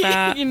 I love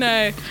that. You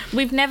know,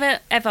 we've never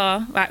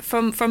ever, like,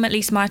 from at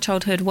least my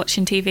childhood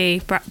watching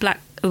TV,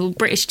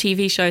 British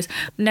TV shows,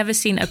 never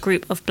seen a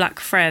group of black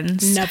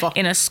friends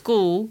in a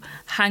school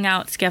hang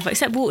out together,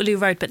 except Waterloo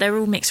Road, but they're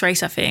all mixed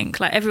race, I think.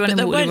 Like, everyone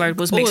in Waterloo Road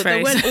was mixed race.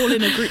 They weren't all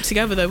in a group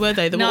together though, were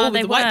they? They were all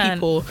with the white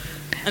people.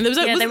 And there was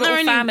they were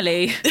all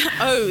family.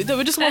 Oh, they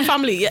were just one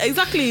family. Yeah,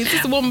 exactly. It's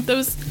just one. There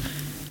was.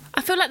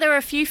 I feel like there were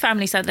a few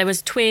families. Like, there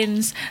was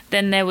twins,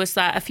 then there was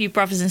like a few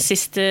brothers and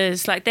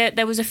sisters. Like,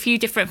 there was a few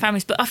different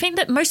families, but I think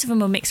that most of them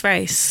were mixed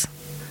race.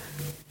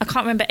 I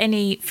can't remember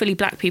any fully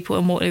black people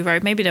in Waterloo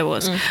Road. Maybe there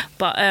was,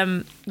 but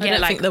yeah,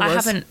 like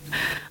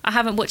I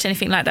haven't watched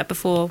anything like that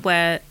before,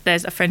 where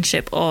there's a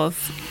friendship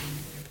of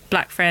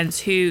black friends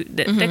who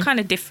they're kind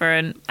of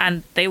different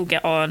and they all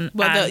get on.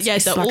 Well, they're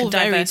like all a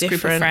very diverse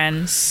different group of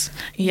friends.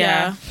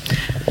 Yeah.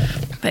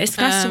 But it's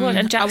nice to watch.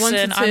 And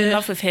Jackson, I'm in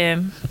love with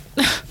him.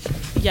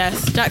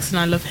 Yes, Jackson,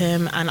 I love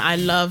him, and I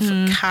love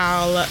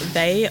Cal.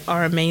 They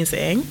are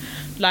amazing.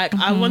 Like,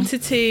 I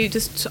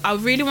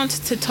really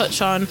wanted to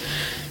touch on.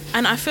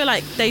 And I feel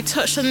like they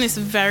touched on this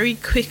very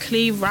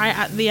quickly right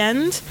at the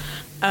end.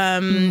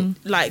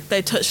 Like,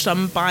 they touched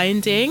on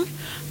binding.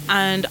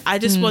 And I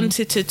just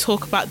wanted to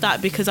talk about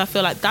that because I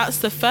feel like that's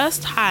the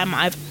first time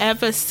I've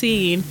ever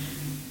seen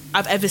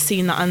that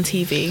on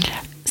TV.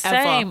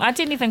 Same. I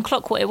didn't even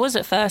clock what it was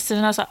at first.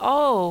 And I was like,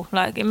 oh,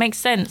 like, it makes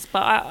sense.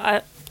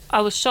 But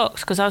I was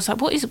shocked because I was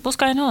like, what's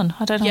going on?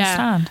 I don't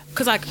understand.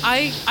 Because, like,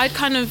 I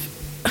kind of...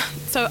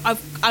 So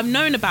I've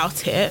known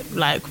about it,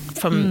 like,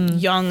 from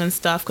young and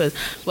stuff, because,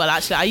 well,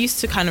 actually I used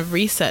to kind of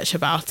research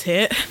about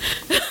it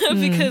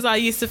because I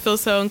used to feel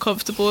so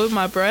uncomfortable with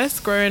my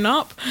breasts growing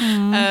up.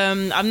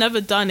 I've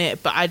never done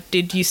it, but I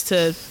did used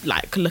to,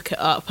 like, look it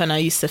up, and I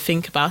used to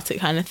think about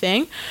it, kind of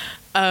thing.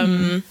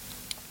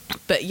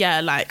 But yeah,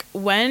 like,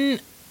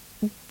 when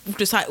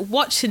just like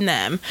watching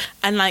them,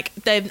 and like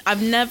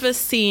I've never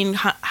seen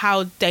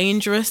how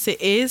dangerous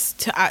it is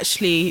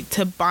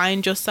to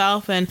bind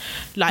yourself, and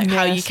like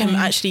how you can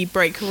actually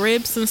break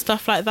ribs and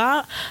stuff like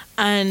that.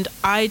 And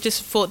I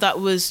just thought that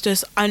was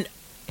just, and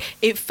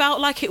it felt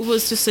like it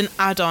was just an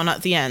add-on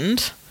at the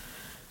end,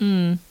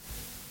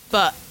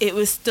 but it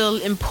was still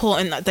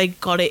important that they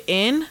got it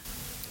in.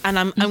 And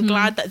I'm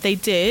glad that they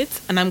did,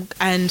 and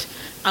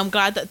I'm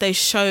glad that they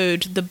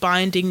showed the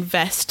binding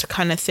vest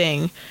kind of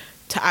thing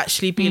to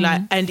actually be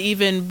like, and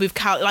even with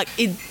Cal, like,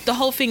 the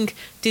whole thing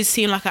did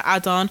seem like an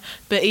add-on,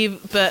 but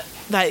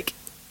like,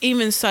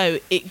 even so,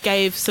 it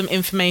gave some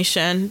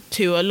information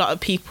to a lot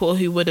of people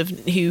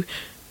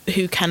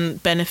who can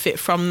benefit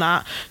from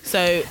that.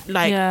 So,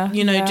 like,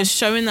 just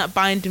showing that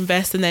binding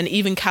vest, and then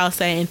even Cal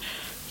saying,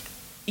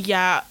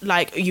 yeah,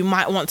 like, you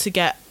might want to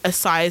get a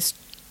size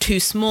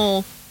too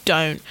small,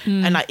 don't.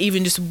 And like,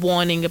 even just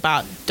warning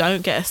about,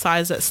 don't get a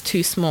size that's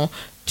too small,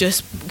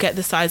 just get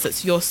the size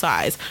that's your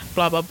size,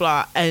 blah blah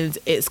blah, and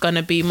it's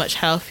gonna be much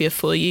healthier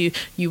for you.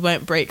 You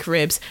won't break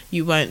ribs,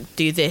 you won't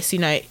do this,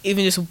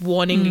 even just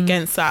warning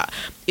against that.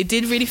 It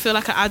did really feel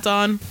like an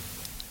add-on.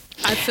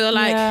 I feel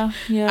like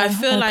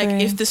like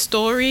if the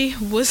story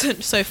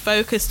wasn't so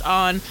focused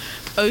on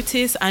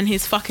Otis and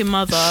his fucking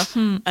mother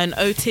and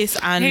Otis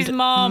and his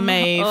mom,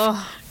 Maeve,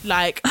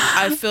 like,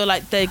 I feel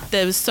like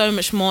there was so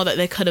much more that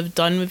they could have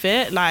done with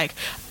it. Like,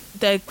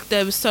 there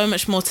was so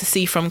much more to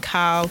see from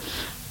Cal.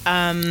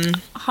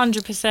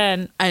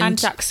 100%. And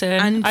Jackson,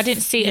 and I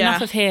didn't see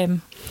enough of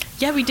him.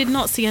 Yeah, we did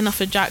not see enough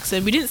of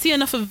Jackson. We didn't see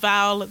enough of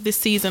Val this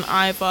season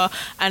either.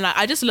 And like,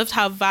 I just loved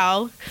how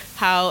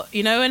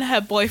when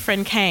her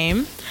boyfriend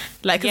came,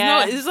 like,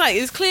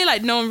 it's clear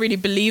like no one really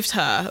believed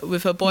her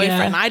with her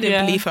boyfriend. I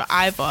didn't believe her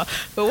either.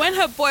 But when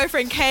her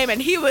boyfriend came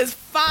and he was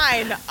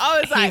fine,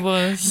 I was like,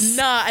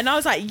 nah. And I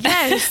was like,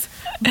 yes,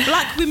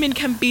 black women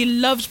can be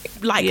loved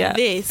like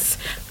this,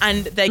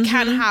 and they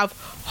can have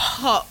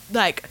hot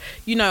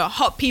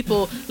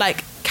people,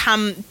 like,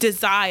 can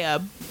desire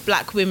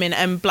black women,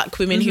 and black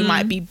women who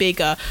might be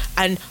bigger,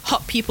 and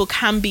hot people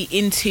can be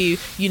into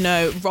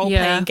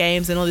role-playing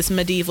games and all this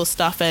medieval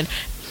stuff, and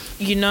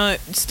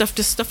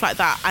stuff like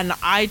that. And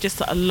I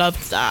just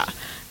loved that.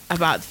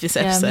 about this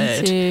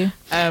episode. Me too.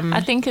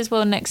 I think as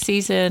well next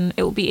season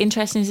it will be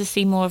interesting to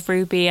see more of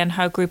Ruby and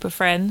her group of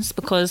friends,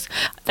 because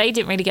they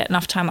didn't really get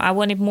enough time. I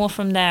wanted more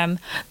from them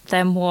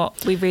than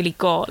what we really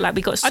got. Like,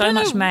 we got so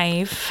much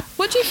Maeve.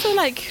 What do you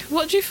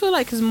feel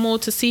like is more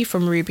to see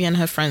from Ruby and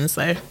her friends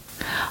though?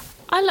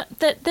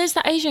 There's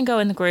that Asian girl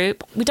in the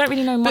group. We don't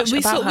really know much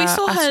about her. We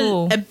saw her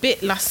all. a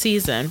bit last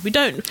season. We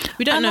don't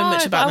know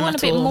much about them at all. I want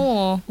a bit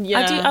more.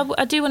 Yeah.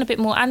 I do want a bit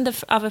more. And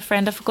the other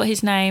friend, I forgot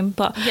his name,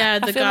 but yeah,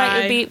 I feel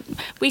guy. like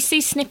we see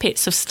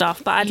snippets of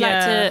stuff, but I'd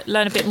like to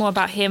learn a bit more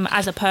about him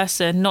as a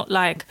person, not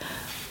like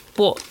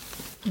what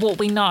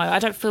we know. I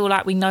don't feel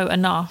like we know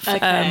enough.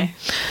 Okay.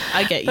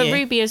 I get you. But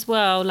Ruby as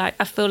well, like,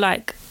 I feel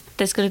like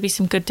there's going to be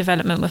some good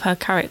development with her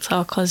character,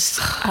 because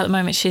at the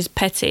moment she's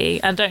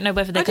petty. I don't know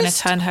whether they're going to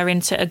turn her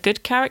into a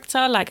good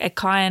character, like a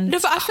kind. No,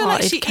 but I feel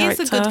like she is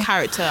a good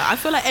character. I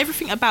feel like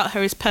everything about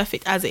her is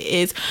perfect as it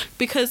is,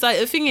 because like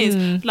the thing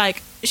is,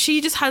 like,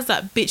 she just has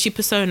that bitchy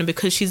persona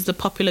because she's the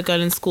popular girl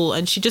in school,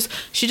 and she just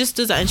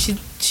does that, and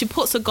she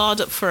puts a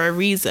guard up for a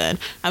reason.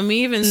 And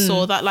we even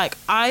saw that. Like,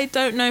 I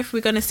don't know if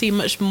we're going to see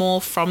much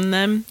more from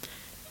them,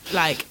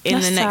 like,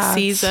 in the next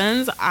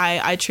seasons.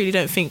 I truly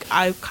don't think.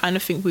 I kind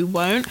of think we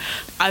won't.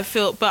 I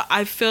feel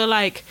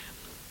like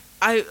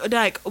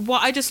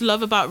what I just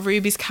love about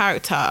Ruby's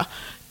character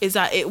is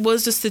that it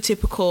was just the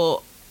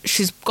typical,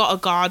 she's got a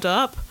guard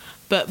up,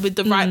 but with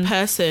the right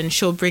person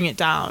she'll bring it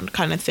down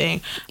kind of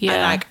thing.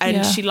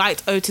 And she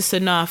liked Otis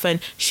enough, and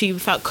she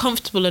felt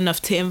comfortable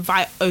enough to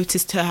invite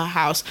Otis to her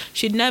house.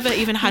 She'd never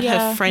even had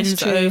her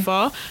friends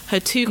over, her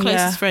two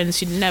closest friends.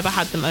 She'd never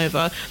had them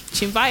over.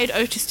 She invited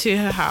Otis to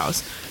her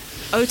house.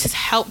 Otis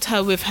helped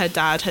her with her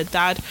dad. Her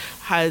dad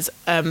has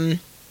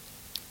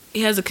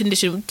he has a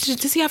condition.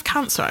 Does he have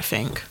cancer, I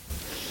think?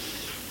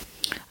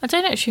 I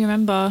don't actually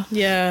remember.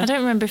 Yeah, I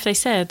don't remember if they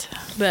said.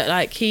 But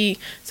like,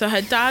 so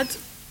her dad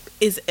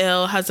is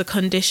ill, has a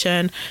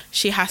condition.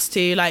 She has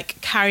to like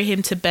carry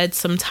him to bed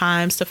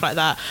sometimes, stuff like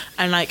that.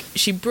 And like,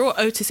 she brought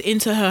Otis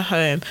into her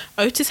home.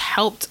 Otis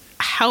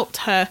helped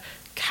her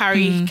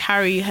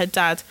carry her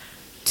dad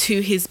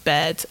to his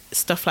bed,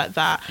 stuff like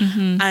that.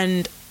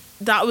 And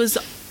that was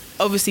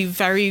obviously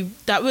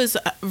that was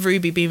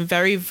Ruby being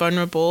very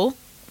vulnerable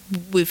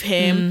with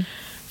him.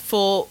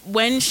 For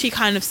when she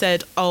kind of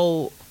said,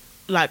 oh,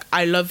 like,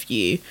 I love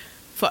you,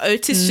 for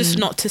Otis just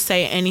not to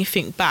say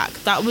anything back,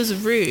 that was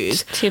rude.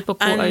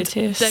 Typical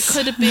Otis. There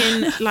could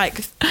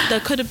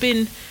have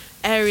been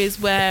areas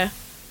where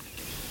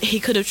he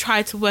could have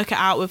tried to work it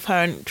out with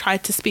her and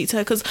tried to speak to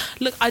her, because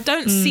look, I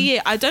don't see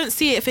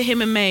it for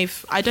him and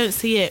Maeve. I don't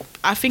see it.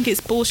 I think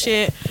it's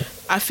bullshit.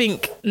 I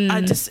think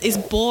it's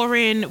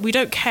boring. We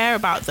don't care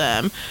about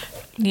them.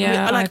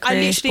 Yeah, I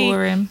agree. It's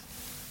boring.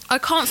 I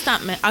can't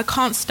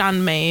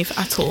stand Maeve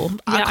at all.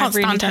 Yeah, I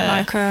really don't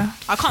like her.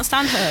 I can't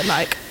stand her.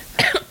 Like,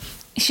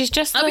 she's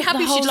just the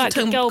whole like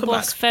girl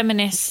boss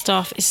feminist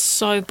stuff is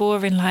so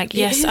boring. Like,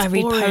 yes, I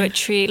read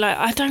poetry. Like,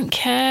 I don't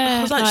care.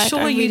 I was like,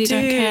 sure, you do.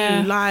 Don't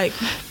care. Like,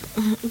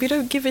 we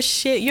don't give a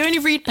shit. You only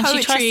read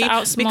poetry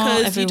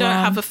because you don't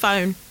have a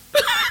phone.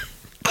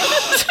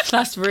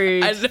 That's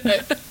rude. I know.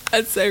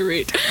 That's so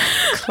rude.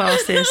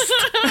 Classist.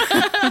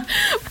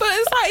 But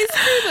it's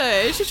true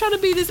though. She's trying to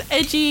be this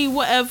edgy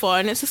whatever,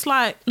 and it's just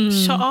like,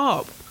 shut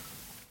up.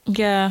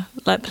 Yeah,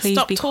 like, please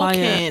stop be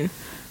talking. Quiet.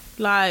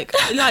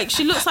 Like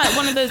she looks like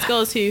one of those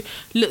girls who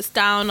looks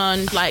down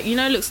on, like,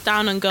 looks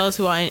down on girls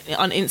who are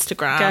on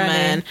Instagram,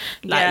 and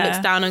like looks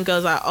down on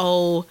girls like,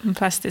 oh, and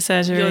plastic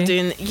surgery. You're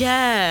doing,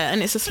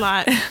 and it's just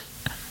like,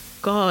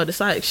 God, it's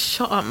like,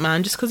 shut up,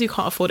 man. Just because you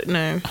can't afford it.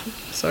 No,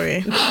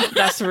 sorry.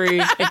 That's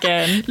rude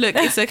again. Look,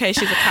 it's okay.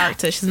 She's a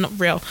character. She's not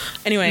real.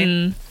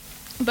 Anyway.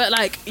 But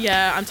like,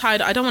 I'm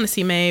tired. I don't want to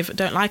see Maeve. I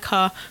don't like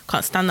her.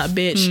 Can't stand that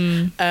bitch.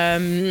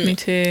 Me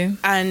too.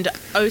 And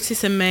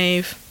Otis and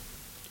Maeve,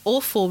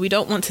 awful. We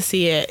don't want to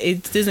see it.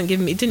 It didn't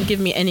give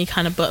me any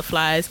kind of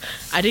butterflies.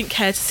 I didn't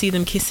care to see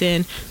them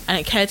kissing. I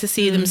didn't care to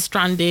see them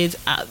stranded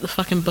at the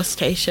fucking bus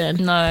station.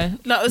 No,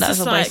 that was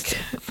just like,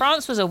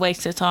 France was a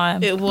waste of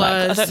time. It was.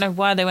 Like, I don't know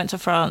why they went to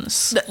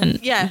France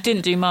and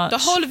didn't do much. The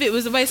whole of it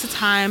was a waste of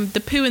time. The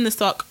poo in the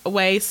sock, a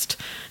waste.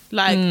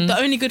 Like, the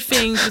only good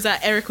thing was that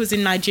Eric was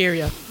in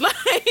Nigeria.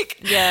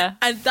 Like,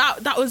 and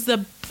that was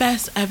the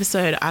best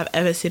episode I've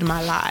ever seen in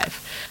my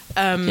life.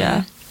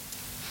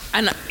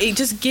 And it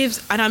just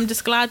gives, and I'm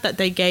just glad that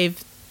they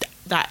gave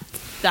that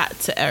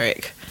to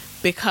Eric,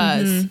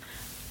 because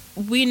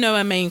we know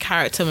a main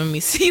character when we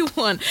see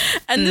one.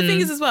 And the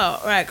thing is as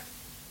well,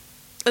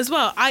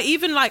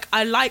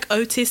 I like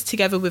Otis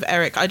together with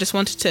Eric. I just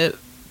wanted to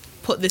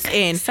put this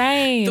in.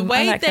 Same.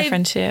 I like their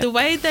friendship. The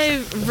way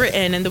they've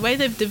written and the way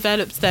they've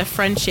developed their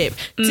friendship,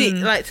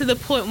 to the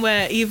point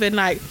where even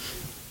like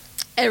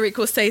Eric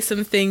will say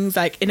some things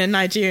like in a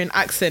Nigerian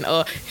accent,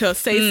 or he'll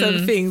say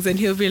some things and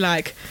he'll be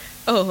like,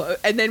 oh,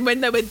 and then when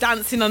they were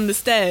dancing on the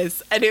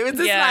stairs, and it was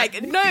just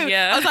like, no,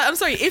 I was like, I'm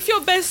sorry, if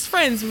you're best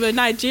friends with a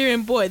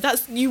Nigerian boy,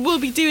 you will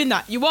be doing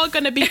that. You are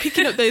going to be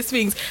picking up those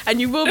things,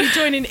 and you will be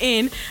joining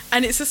in.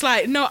 And it's just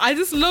like, no, I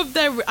just love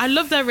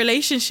their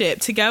relationship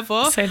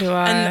together. So do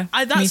I.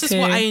 And that's just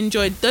what I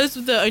enjoyed. Those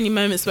were the only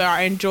moments where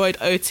I enjoyed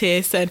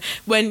Otis, and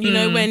when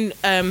when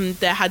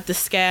they had the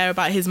scare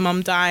about his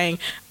mum dying,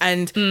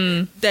 and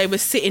they were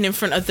sitting in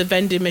front of the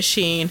vending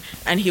machine,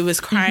 and he was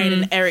crying,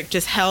 and Eric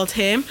just held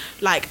him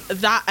like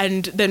that.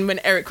 And then when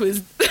Eric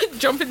was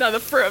jumping down the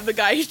throat of the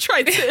guy, he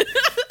tried to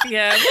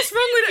what's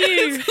wrong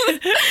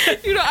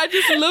with you? I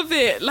just love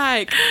it.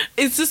 Like,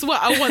 it's just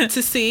what I want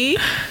to see.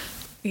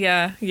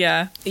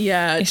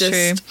 It's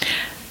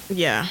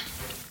true.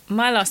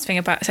 My last thing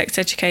about Sex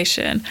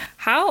Education,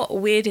 how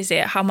weird is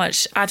it how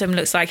much Adam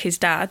looks like his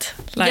dad?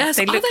 Like,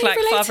 they look like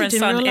father and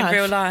son in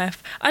real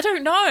life. I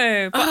don't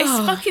know, but it's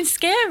fucking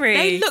scary.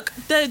 They look,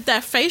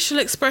 their facial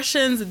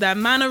expressions, their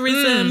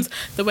mannerisms,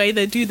 the way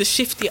they do the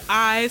shifty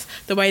eyes,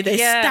 the way they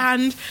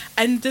stand,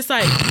 and just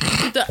like,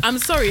 I'm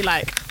sorry,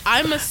 like,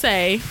 I must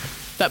say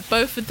that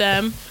both of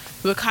them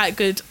were quite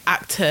good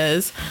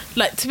actors.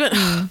 Like, to be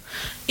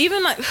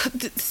even like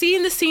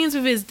seeing the scenes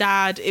with his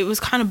dad, it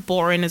was kind of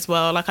boring as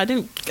well. Like, I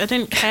didn't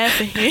care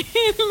for him.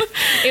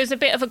 It was a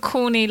bit of a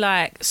corny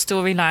like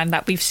storyline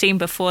that we've seen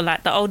before.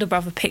 Like, the older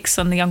brother picks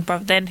on the young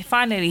brother, then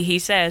finally he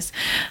says,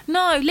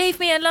 "No, leave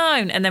me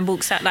alone," and then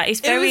walks out. Like, it's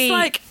very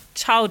like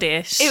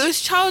childish. It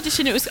was childish,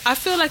 and I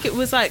feel like it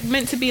was like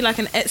meant to be like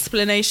an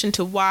explanation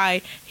to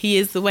why he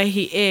is the way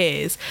he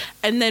is.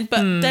 And then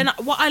then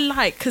what I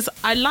like, because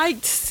I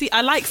like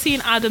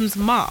seeing Adam's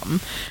mum,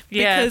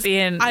 because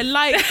I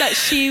like that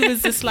she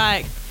was just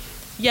like,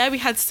 yeah, we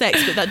had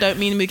sex, but that don't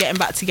mean we're getting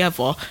back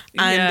together.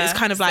 And it's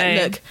kind of like,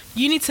 look,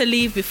 you need to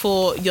leave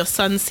before your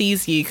son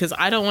sees you, because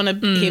I don't want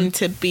him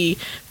to be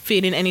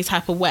feeling any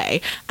type of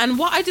way. And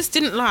what I just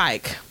didn't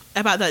like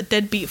about that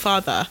deadbeat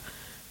father,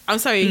 I'm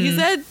sorry, he's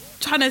there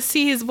trying to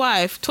see his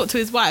wife, talk to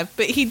his wife,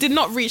 but he did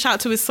not reach out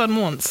to his son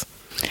once.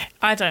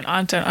 I don't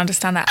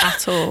understand that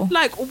at all.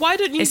 Like, why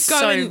don't you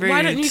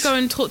go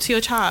and talk to your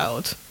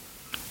child?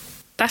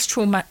 That's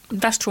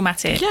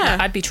traumatic. Yeah.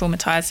 I'd be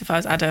traumatized if I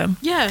was Adam.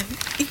 Yeah.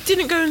 He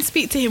didn't go and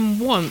speak to him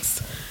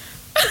once.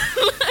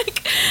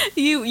 Like,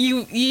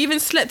 you even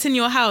slept in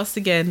your house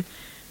again,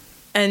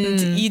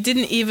 and you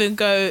didn't even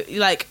go,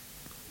 like,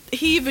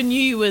 he even knew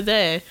you were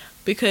there,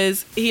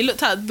 because he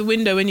looked out the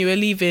window when you were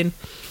leaving,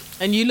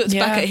 and you looked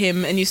back at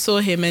him and you saw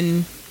him,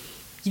 and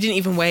you didn't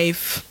even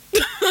wave.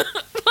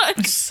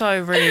 Like,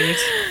 so rude.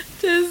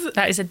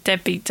 That is a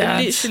deadbeat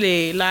dad.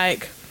 Literally,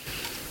 like,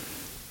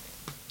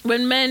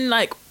 when men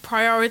like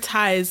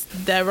prioritize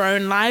their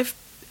own life,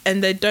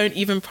 and they don't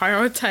even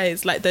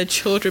prioritize like their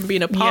children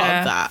being a part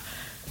of that,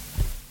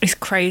 it's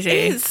crazy.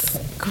 It's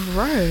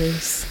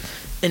gross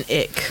and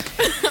ick.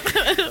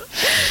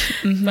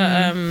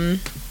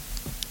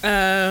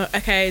 But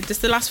okay,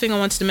 just the last thing I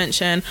wanted to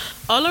mention,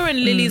 Ola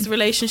and Lily's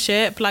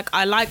relationship. Like,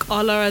 I like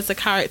Ola as a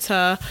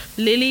character.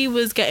 Lily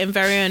was getting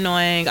very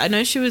annoying. I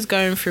know she was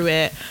going through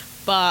it,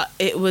 but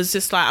it was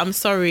just like, I'm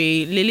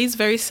sorry, Lily's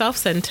very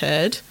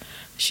self-centered.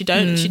 She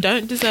don't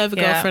deserve a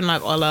girlfriend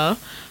like Ola.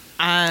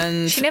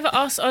 And she never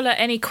asked Ola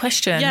any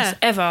questions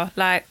ever.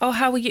 Like, oh,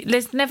 how are you?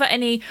 There's never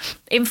any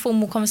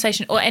informal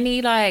conversation or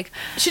any like.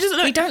 She doesn't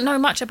know. We don't know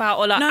much about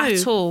Ola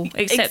at all,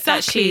 except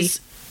that she's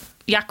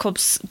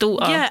Jakob's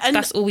daughter. Yeah, and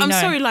that's all we know. I'm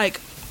sorry,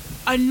 like,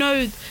 I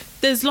know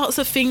there's lots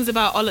of things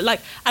about Ola,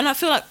 like, and I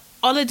feel like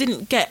Ola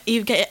didn't get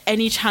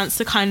any chance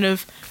to kind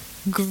of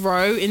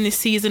grow in this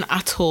season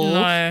at all.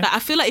 No. Like, I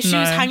feel like if she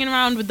was hanging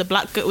around with the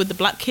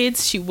black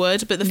kids, she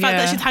would. But the fact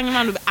that she's hanging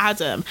around with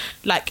Adam,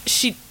 like,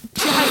 she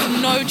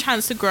has no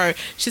chance to grow.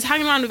 She's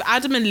hanging around with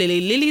Adam and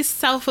Lily. Lily's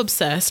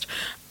self-obsessed.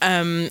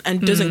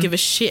 And doesn't give a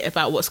shit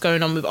about what's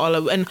going on with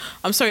Ola. And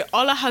I'm sorry,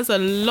 Ola has a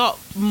lot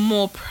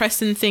more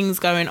pressing things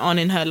going on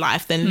in her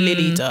life than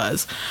Lily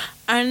does.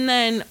 And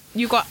then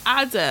you got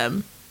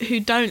Adam, who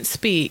don't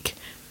speak.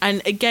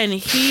 And again,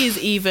 he's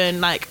even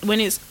like,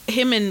 when it's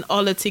him and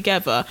Ola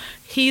together,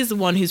 he's the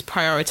one who's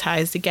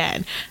prioritized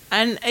again.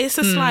 And it's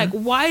just like,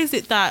 why is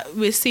it that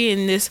we're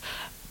seeing this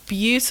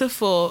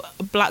beautiful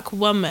black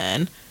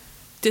woman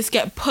just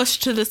get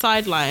pushed to the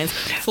sidelines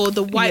for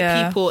the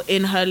white people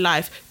in her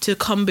life to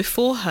come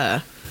before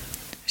her?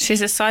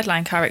 She's a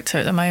sideline character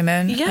at the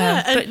moment.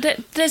 Yeah. But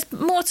there's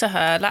more to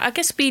her. Like, I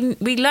guess we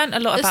learned a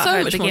lot about her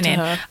at the beginning.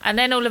 And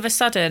then all of a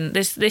sudden,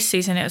 this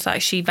season, it was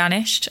like she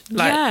vanished.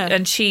 Like,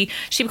 and she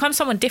becomes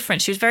someone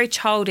different. She was very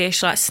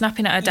childish, like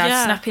snapping at her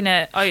dad, snapping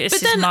at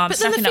Otis's mum,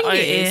 snapping at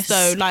Otis.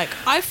 So, like,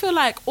 I feel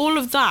like all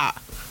of that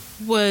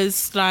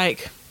was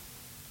like,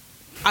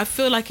 I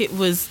feel like it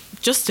was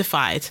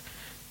justified.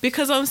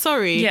 Because I'm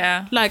sorry,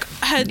 like,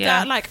 her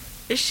dad, like,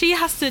 she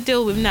has to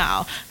deal with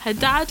now. Her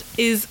dad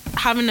is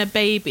having a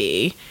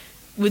baby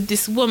with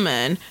this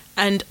woman,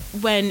 and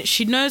when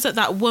she knows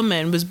that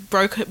woman was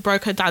broke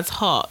her dad's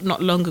heart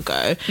not long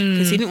ago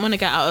because he didn't want to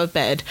get out of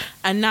bed,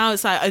 and now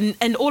it's like,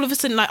 and all of a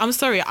sudden, like, I'm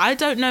sorry, I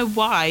don't know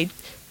why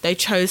they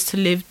chose to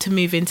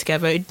move in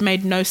together. It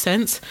made no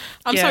sense.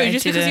 I'm sorry,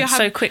 just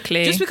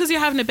because you're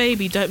having a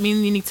baby don't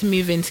mean you need to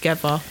move in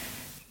together.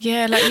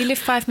 Yeah, like you live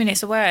 5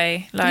 minutes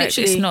away. Like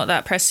literally. It's not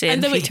that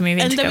pressing for you to move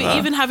in together. And they were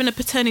even having a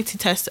paternity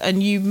test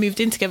and you moved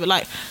in together.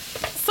 Like,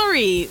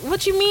 sorry,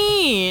 what do you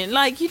mean?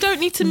 Like, you don't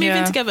need to move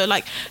in together.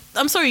 Like,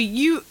 I'm sorry,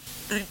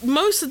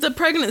 most of the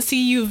pregnancy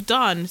you've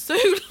done, so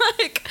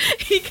like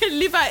he can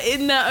live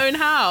in their own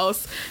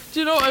house.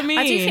 Do you know what I mean?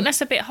 I do think that's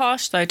a bit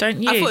harsh though,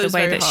 don't you? The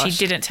way that she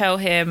didn't tell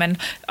him, and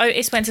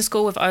Otis went to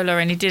school with Ola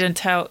and he didn't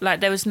tell, like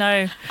there was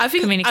no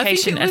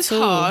communication at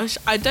all. Harsh.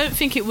 I don't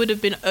think it would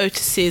have been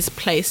Otis's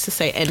place to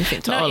say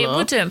anything to Ola. No, it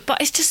wouldn't,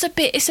 but it's just a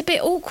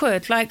bit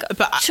awkward. Like,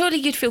 surely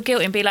you'd feel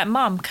guilty and be like,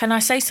 Mum, can I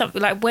say something?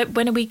 Like,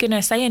 when are we going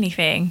to say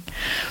anything?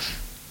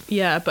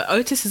 Yeah, but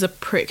Otis is a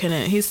prick,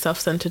 innit? He's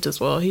self-centered as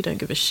well. He don't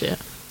give a shit.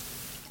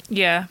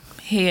 Yeah,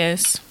 he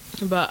is.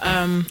 But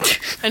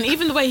and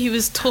even the way he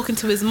was talking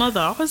to his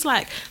mother, I was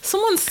like,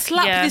 someone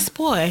slap this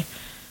boy.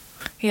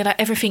 Yeah, like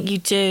everything you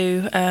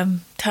do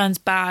turns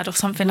bad or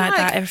something like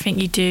that. Everything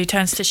you do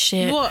turns to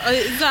shit. What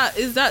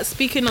is that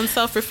speaking on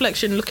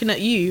self-reflection, looking at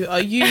you? Are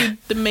you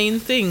the main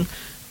thing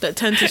that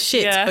turned to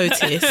shit,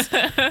 Otis?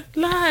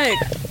 Like,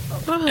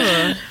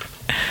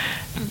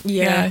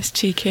 yeah, it's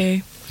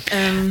cheeky.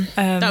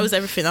 That was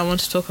everything I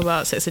wanted to talk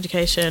about sex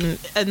education,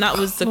 and that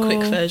was the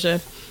quick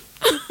version.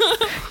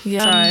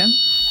 Yeah.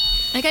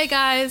 Okay,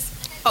 guys.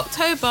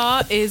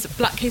 October is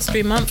Black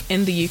History Month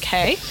in the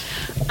UK,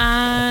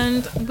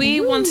 and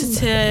we wanted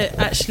to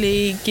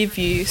actually give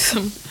you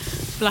some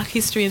Black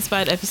History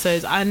inspired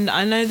episodes. And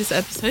I know this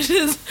episode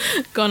has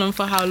gone on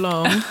for how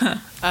long,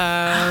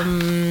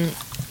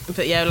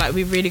 but yeah, like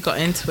we really got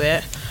into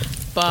it.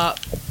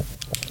 But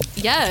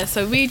yeah,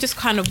 so we just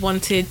kind of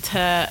wanted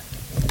to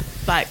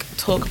like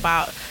talk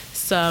about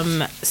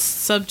some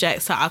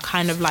subjects that are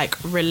kind of like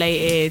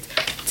related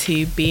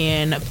to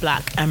being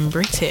Black and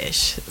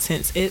British,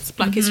 since it's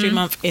Black History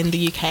Month in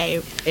the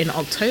UK in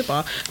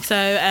October. So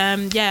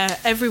yeah,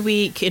 every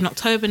week in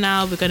October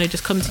now we're going to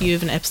just come to you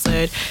with an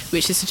episode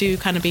which is to do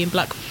kind of being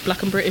Black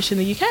and British in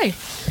the UK,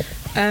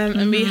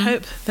 and we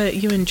hope that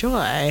you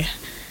enjoy.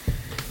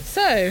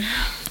 So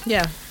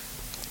yeah,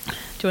 do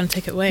you want to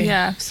take it away?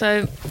 Yeah,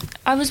 so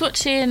I was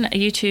watching a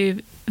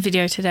YouTube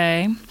video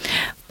today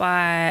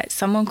by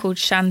someone called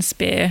Shan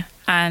Spear,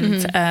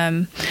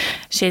 and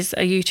she's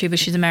a YouTuber,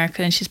 she's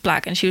American and she's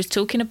Black, and she was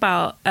talking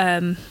about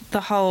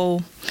the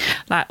whole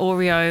like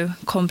Oreo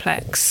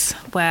complex,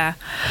 where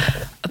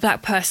a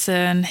Black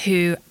person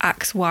who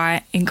acts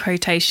white in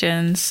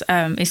quotations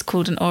is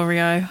called an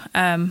Oreo,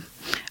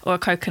 or a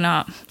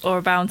coconut, or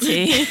a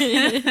Bounty,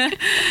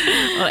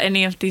 or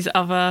any of these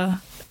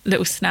other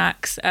little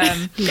snacks.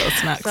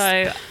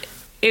 So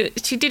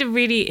she did a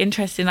really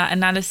interesting like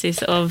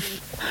analysis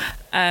of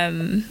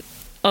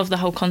the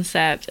whole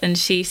concept, and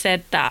she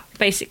said that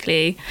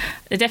basically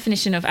the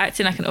definition of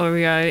acting like an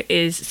Oreo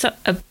is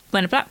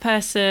when a Black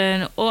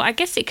person, or I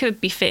guess it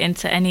could be fit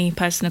into any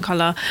person of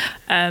colour,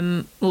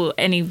 or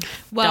any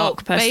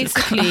dark person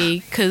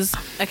basically, because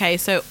okay,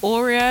 so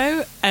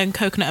Oreo and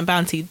Coconut and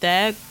Bounty,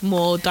 they're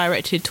more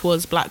directed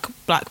towards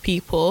black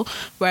people,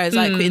 whereas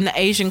like in the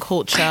Asian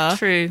culture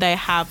they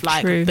have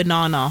like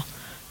banana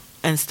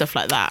and stuff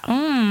like that.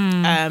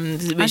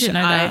 Which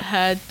I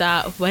heard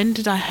that. When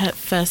did I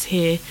first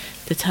hear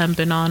the term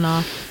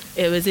banana?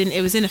 It was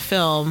in a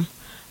film.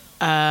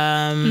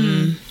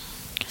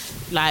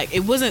 Like,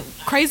 it wasn't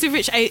Crazy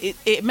Rich.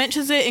 It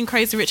mentions it in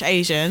Crazy Rich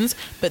Asians,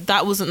 but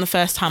that wasn't the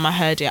first time I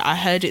heard it. I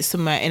heard it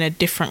somewhere in a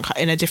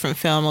different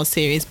film or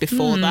series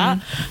before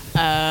that.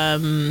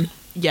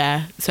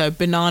 Yeah, so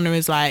banana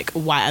is like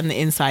white on the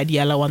inside,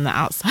 yellow on the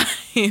outside.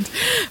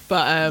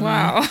 But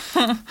wow.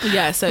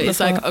 Yeah, so it's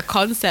like a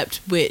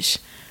concept which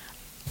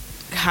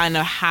kind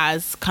of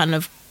has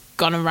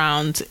gone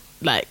around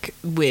like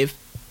with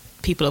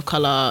people of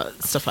color,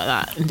 stuff like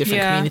that, in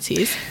different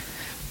communities.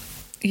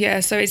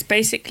 Yeah, so it's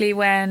basically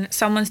when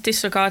someone's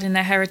disregarding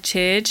their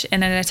heritage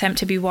in an attempt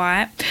to be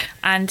white,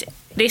 and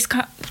this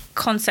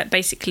concept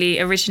basically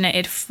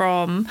originated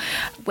from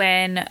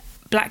when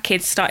Black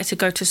kids started to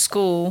go to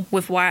school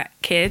with white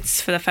kids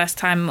for the first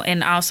time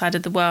in our side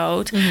of the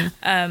world.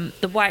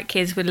 The white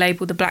kids would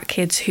label the Black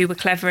kids who were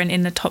clever and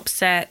in the top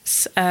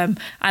sets, and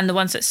the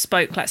ones that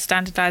spoke like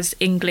standardized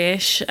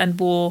English and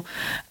wore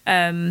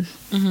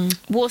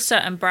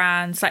certain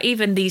brands. Like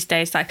even these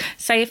days, like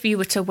say if you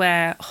were to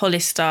wear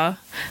Hollister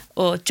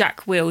or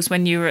Jack Wills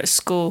when you were at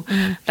school,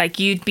 like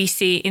you'd be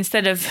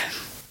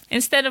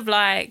instead of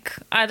like,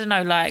 I don't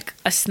know, like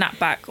a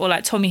snapback or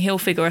like Tommy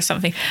Hilfiger or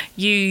something,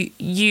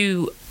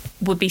 you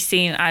would be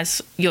seen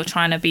as you're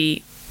trying to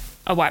be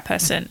a white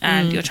person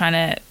and you're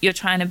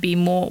trying to be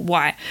more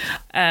white,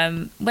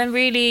 when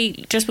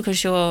really just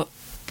because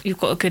you've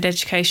got a good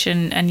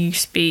education and you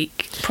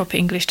speak proper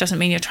English doesn't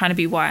mean you're trying to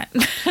be white.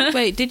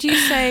 Who did you,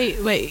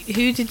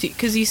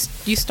 because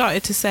you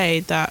started to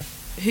say that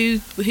who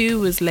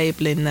was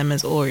labeling them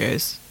as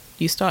Oreos?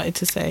 You started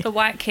to say? The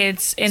white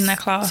kids in the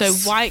class. So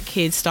white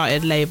kids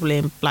started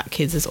labelling Black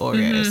kids as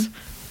Oreos.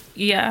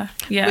 Yeah.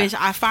 Which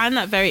I find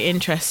that very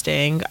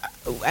interesting.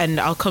 and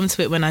I'll come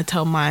to it when I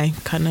tell my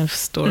kind of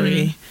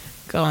story.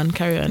 Go on,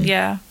 carry on.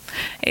 Yeah,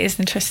 it is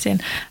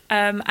interesting.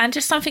 And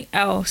just something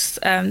else,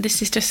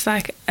 this is just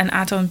like an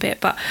add-on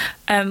bit, but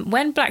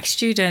when black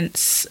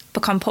students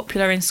become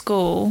popular in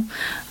school,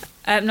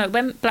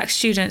 when black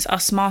students are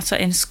smarter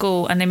in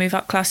school and they move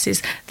up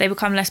classes, they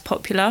become less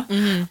popular.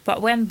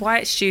 But when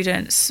white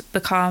students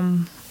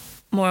become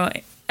more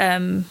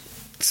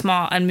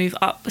smart and move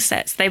up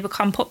sets, they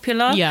become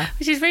popular,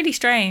 which is really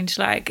strange.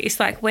 Like, it's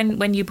like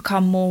when you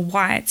become more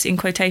white, in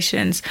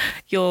quotations,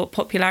 your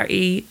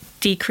popularity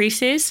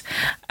decreases.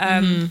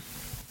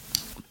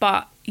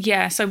 But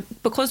yeah, so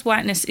because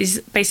whiteness is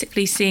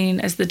basically seen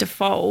as the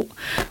default,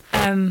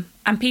 and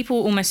people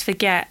almost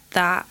forget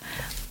that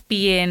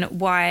being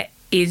white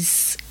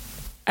is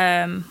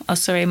oh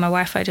sorry, my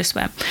Wi-Fi just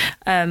went.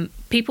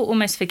 People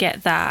almost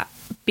forget that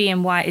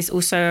being white is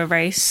also a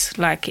race.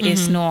 Like,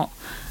 it's not,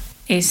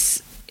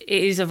 it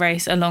is a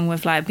race along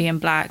with like being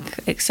black,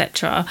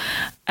 etc.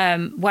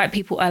 White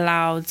people are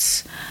allowed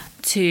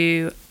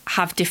to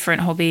have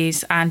different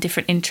hobbies and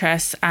different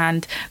interests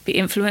and be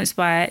influenced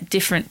by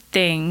different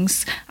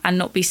things and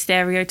not be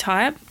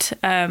stereotyped.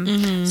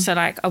 So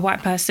like a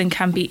white person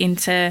can be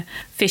into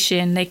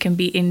fishing, they can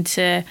be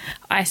into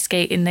ice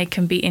skating, they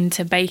can be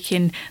into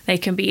baking, they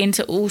can be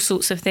into all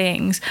sorts of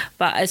things.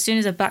 But as soon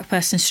as a black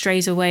person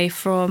strays away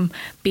from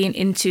being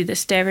into the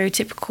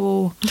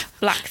stereotypical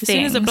black things, as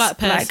soon as a black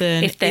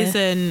person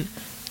isn't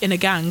in a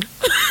gang,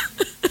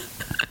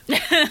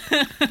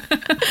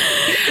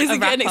 isn't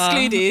getting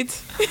excluded,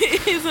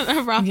 isn't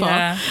a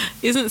rapper,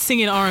 isn't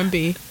singing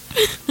R&B,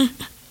 isn't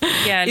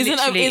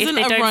literally, if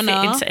they don't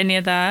fit into any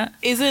of that,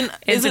 isn't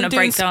a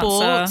break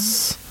dancer,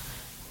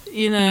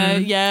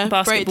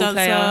 basketball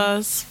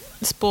player,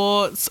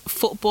 sports,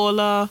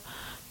 footballer.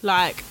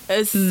 Like,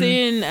 as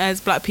soon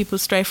as black people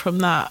stray from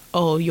that,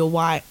 oh, you're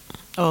white,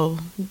 oh,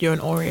 you're an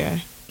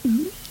Oreo.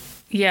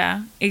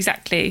 Yeah,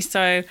 exactly.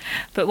 So,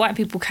 but white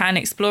people can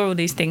explore all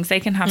these things.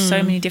 They can have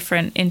so many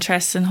different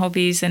interests and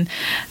hobbies, and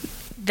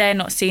they're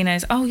not seen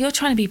as, oh, you're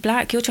trying to be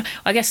black.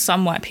 I guess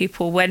some white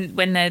people,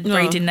 when they're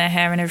braiding their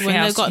hair and everything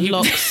else, when they've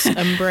got locks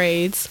and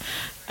braids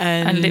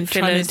and lip fillers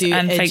trying to do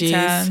and edges fake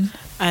tan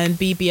and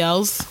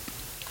BBLs,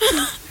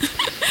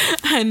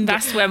 and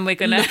that's when we're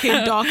gonna looking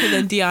darker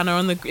than Diana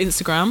on the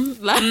Instagram.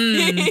 Like,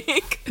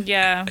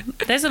 yeah,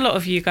 there's a lot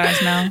of you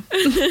guys now.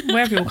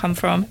 Where have you all come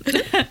from?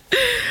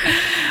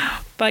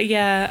 But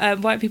yeah,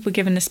 white people are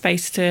given the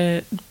space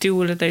to do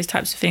all of those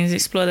types of things,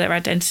 explore their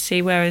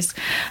identity, whereas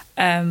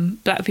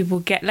black people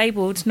get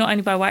labelled not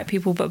only by white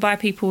people but by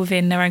people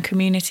within their own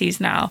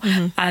communities now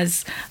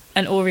as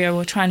an Oreo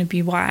or trying to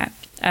be white,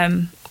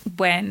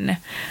 when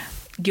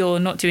you're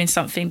not doing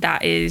something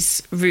that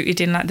is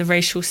rooted in like the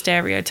racial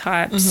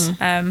stereotypes.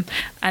 And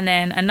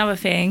then another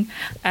thing,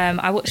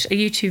 I watched a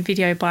YouTube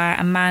video by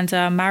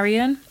Amanda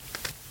Marion,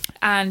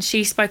 and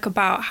she spoke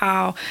about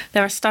how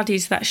there are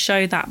studies that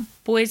show that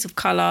boys of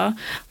colour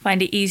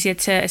find it easier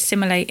to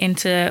assimilate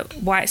into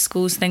white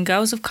schools than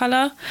girls of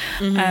colour.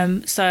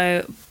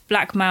 So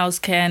black males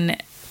can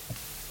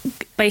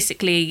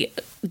basically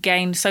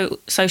gain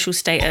social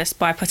status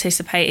by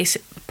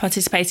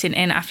participating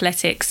in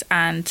athletics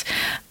and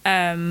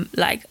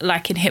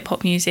like in hip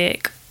hop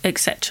music,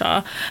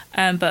 etc.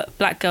 But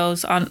black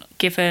girls aren't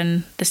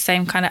given the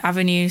same kind of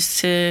avenues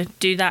to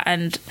do that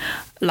and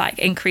like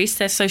increase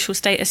their social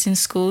status in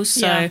schools.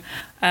 So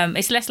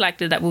it's less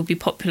likely that we'll be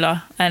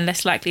popular and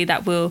less likely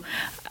that we'll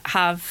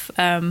have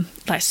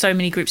like so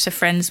many groups of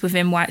friends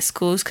within white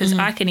schools, because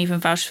I can even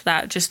vouch for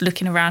that, just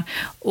looking around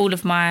all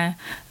of my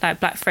like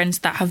black friends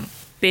that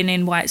have been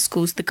in white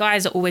schools. The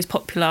guys are always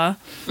popular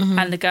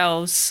and the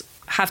girls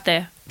have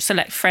their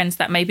select friends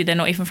that maybe they're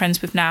not even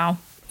friends with now.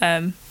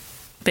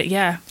 But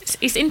yeah,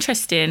 it's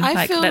interesting.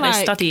 I feel that there's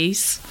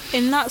studies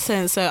in that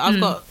sense. So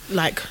I've got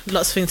like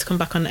lots of things to come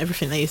back on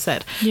everything that you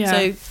said. Yeah.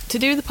 So to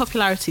do with the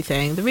popularity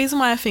thing, the reason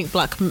why I think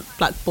black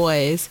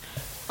boys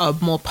are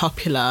more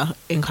popular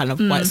in kind of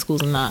white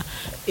schools and that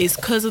is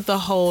because of the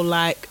whole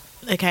like,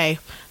 okay,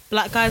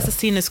 black guys are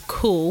seen as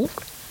cool,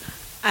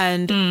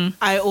 and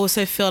I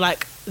also feel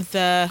like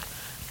the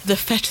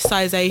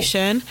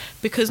fetishization,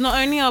 because not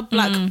only are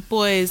black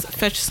boys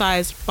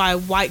fetishized by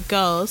white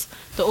girls,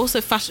 they're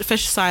also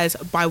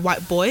fetishized by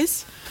white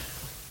boys,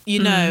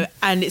 you know,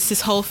 and it's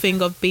this whole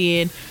thing of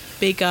being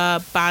bigger,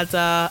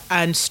 badder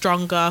and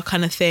stronger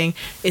kind of thing.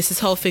 It's this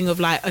whole thing of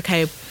like,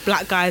 okay,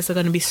 black guys are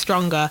going to be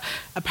stronger.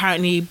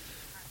 Apparently,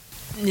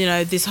 you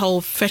know, this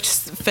whole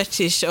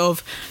fetish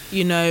of,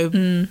 you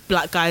know,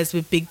 black guys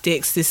with big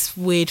dicks, this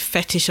weird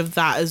fetish of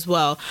that as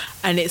well.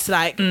 And it's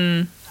like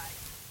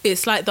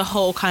it's like the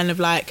whole kind of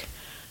like,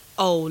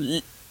 oh,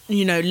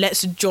 you know,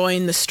 let's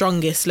join the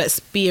strongest, let's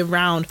be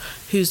around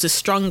who's the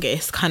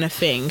strongest kind of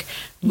thing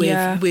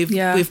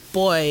with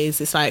boys.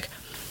 It's like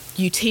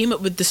you team up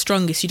with the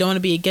strongest. You don't want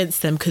to be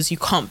against them because you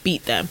can't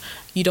beat them.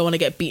 You don't want to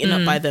get beaten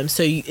up by them.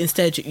 So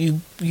instead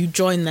you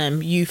join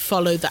them, you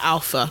follow the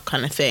alpha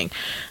kind of thing.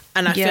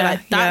 And I feel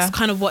like that's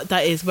kind of what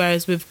that is.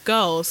 Whereas with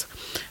girls,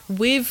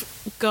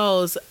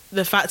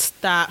 the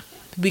fact that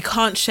we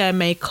can't share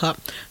makeup,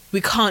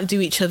 we can't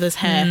do each other's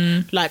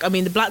hair. Like, I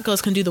mean, the black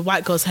girls can do the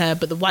white girls' hair,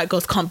 but the white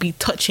girls can't be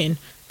touching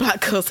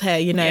black girls' hair,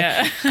 you know.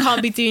 Yeah.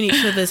 Can't be doing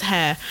each other's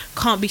hair,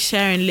 can't be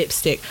sharing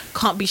lipstick,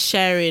 can't be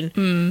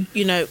sharing,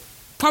 you know,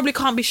 probably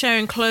can't be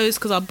sharing clothes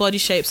because our body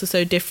shapes are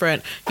so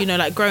different. You know,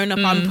 like growing up,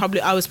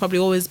 I was probably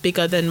always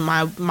bigger than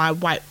my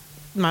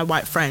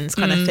white friends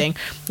kind of thing,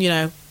 you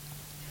know.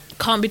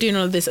 Can't be doing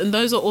all of this, and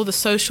those are all the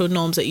social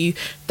norms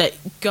that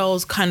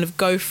girls kind of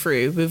go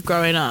through with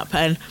growing up.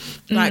 And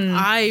like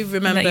I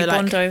remember, that you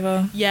bond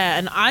over. Yeah,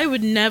 and I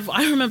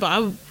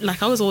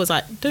was always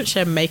like, don't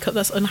share makeup,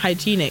 that's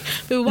unhygienic.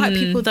 But with white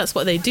people, that's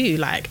what they do.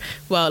 Like,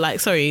 well,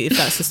 like, sorry if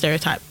that's a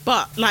stereotype,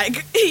 but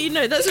like, you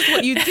know, that's just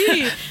what you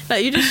do.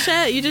 Like, you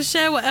just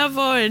share whatever,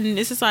 and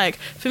it's just like,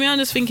 for me, I'm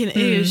just thinking,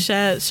 ew,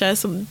 share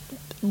some.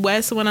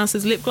 Wear someone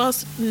else's lip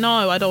gloss?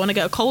 No, I don't want to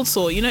get a cold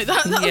sore. You know,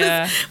 that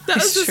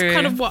was just true.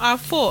 Kind of what I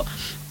thought.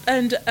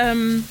 And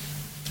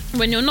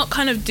when you're not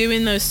kind of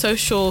doing those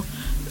social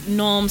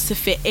norms to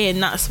fit in,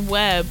 that's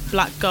where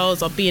black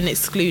girls are being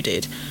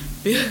excluded,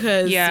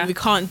 because we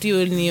can't do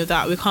any of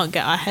that. We can't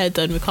get our hair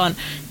done. We can't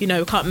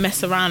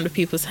mess around with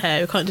people's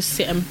hair. We can't just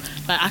sit and,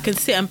 like, I can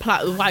sit and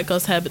plait the white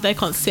girl's hair, but they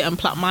can't sit and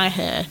plait my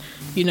hair,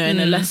 you know, in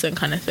a lesson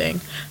kind of thing.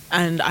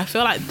 And I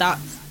feel like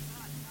that's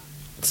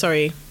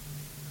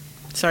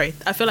I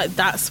feel like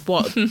that's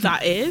what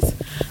that is.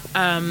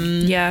 So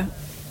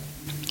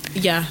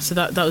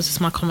that was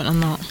just my comment on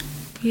that.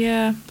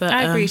 Yeah, but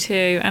I agree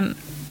too. And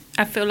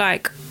I feel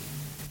like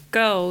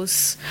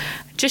girls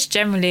just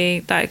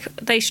generally, like,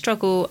 they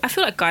struggle. I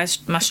feel like guys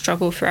must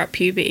struggle throughout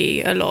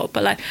puberty a lot,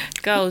 but like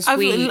girls,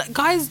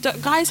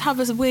 guys have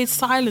a weird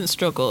silent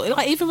struggle.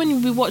 Like, even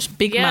when we watch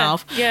Big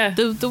Mouth,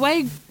 the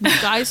way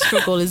guys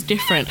struggle is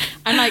different.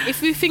 And like,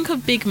 if we think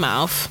of Big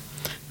Mouth,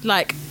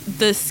 like,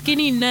 the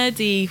skinny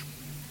nerdy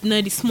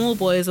small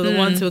boys are the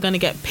ones who are going to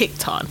get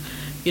picked on,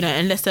 you know,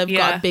 unless they've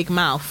got a big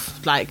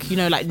mouth, like, you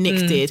know, like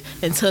Nick did,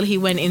 until he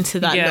went into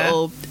that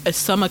little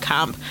summer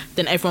camp.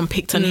 Then everyone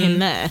picked on him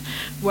there.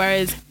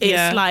 Whereas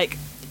it's like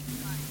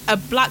a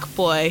black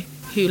boy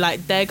who,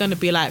 like, they're going to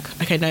be like,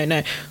 okay,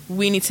 no,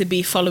 we need to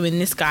be following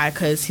this guy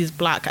because he's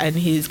black and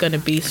he's going to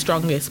be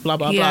strongest, blah,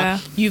 blah, blah.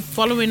 You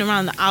following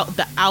around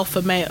the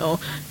alpha male,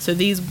 so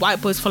these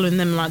white boys following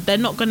them, like, they're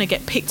not going to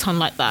get picked on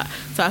like that.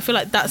 So I feel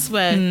like that's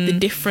where the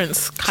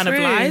difference kind of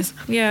lies.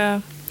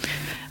 Yeah.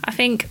 I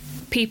think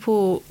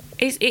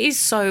it is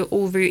so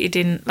all rooted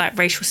in, like,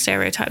 racial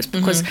stereotypes,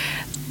 because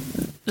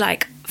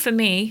like, for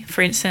me,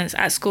 for instance,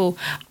 at school,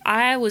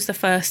 I was the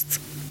first,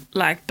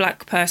 like,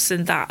 black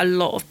person that a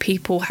lot of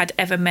people had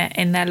ever met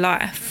in their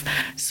life.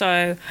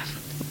 So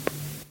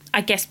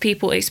I guess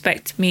people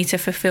expect me to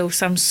fulfill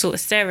some sort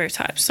of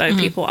stereotype. So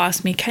people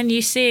ask me, can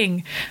you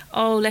sing?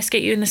 Oh, let's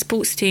get you in the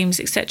sports teams,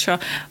 etc.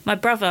 My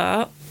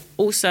brother,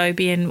 also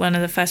being one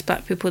of the first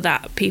black people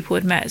that people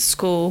had met at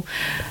school,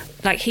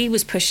 like, he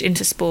was pushed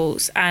into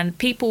sports, and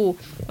people,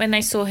 when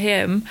they saw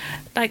him,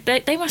 like,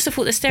 they must have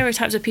thought the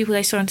stereotypes of people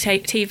they saw on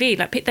TV,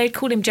 like, they'd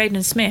call him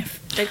Jaden Smith,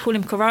 they'd call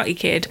him Karate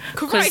Kid,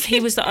 because he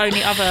was the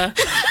only other.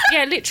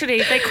 Yeah,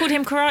 literally, they called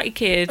him Karate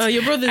Kid. Oh,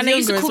 your brother's and they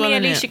used to call me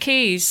Alicia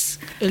Keys.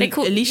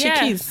 Alicia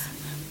Keys.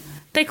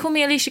 They call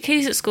me Alicia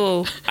Keys at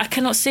school. I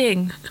cannot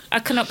sing. I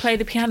cannot play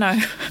the piano.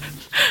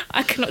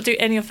 I cannot do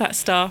any of that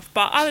stuff.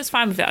 But I was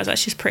fine with it. I was like,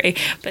 she's pretty.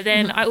 But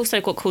then I also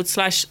got called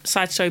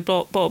Sideshow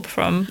Bob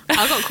from...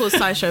 I got called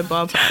Sideshow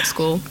Bob at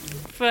school.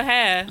 For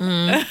hair.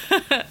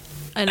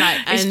 And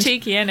like, it's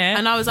cheeky, isn't it?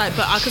 And I was like,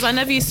 but because I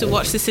never used to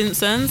watch The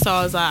Simpsons, so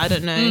I was like, I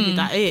don't know who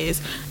that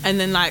is. And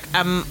then, like,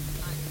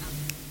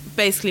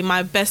 basically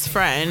my best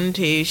friend,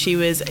 she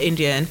was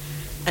Indian,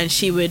 and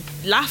she would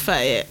laugh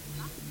at it.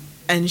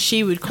 And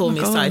she would call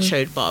me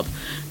Sideshow Bob.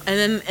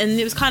 And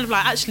it was kind of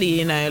like, actually,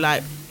 you know,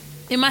 like,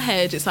 in my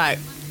head, it's like,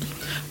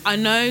 I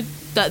know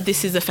that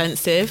this is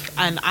offensive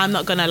and I'm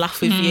not going to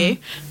laugh with you.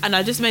 And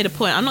I just made a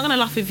point. I'm not going to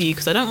laugh with you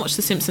because I don't watch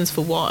The Simpsons,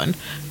 for one.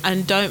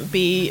 And don't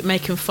be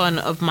making fun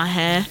of my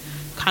hair,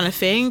 kind of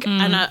thing.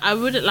 And I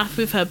wouldn't laugh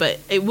with her, but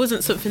it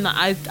wasn't something that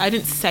I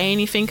didn't say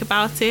anything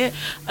about it.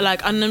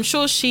 Like, and I'm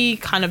sure she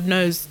kind of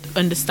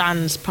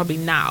understands probably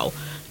now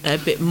a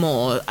bit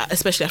more,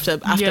 especially after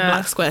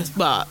Black Square.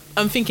 But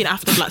I'm thinking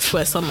after Black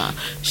Square Summer,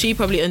 she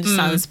probably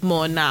understands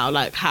more now,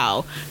 like,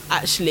 how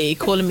actually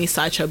calling me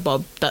Sideshow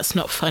Bob, that's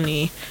not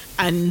funny,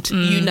 and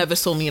you never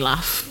saw me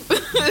laugh.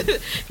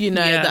 You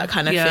know, that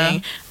kind of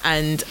thing.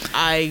 And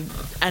I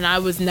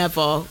was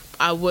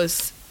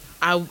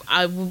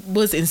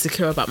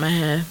insecure about my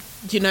hair,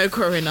 you know,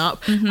 growing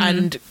up.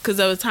 And because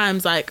there were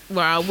times, like,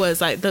 where I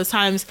was like, those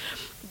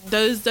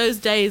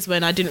days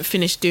when I didn't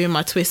finish doing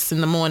my twists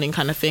in the morning,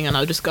 kind of thing, and I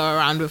would just go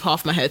around with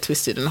half my hair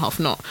twisted and half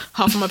not,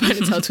 half of my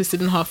ponytail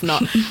twisted and half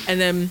not. And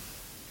then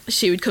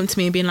she would come to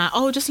me and be like,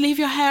 oh, just leave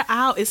your hair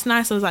out, it's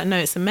nice. I was like, no,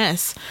 it's a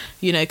mess,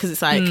 you know, because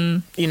it's like,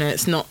 you know,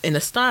 it's not in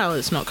a style,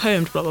 it's not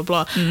combed, blah blah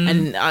blah.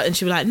 And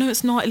she'd be like, no,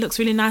 it's not, it looks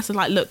really nice. I was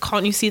like, look,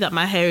 can't you see that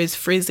my hair is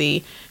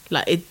frizzy?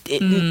 Like,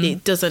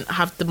 it doesn't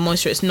have the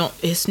moisture, it's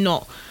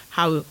not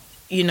how,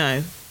 you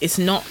know, it's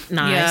not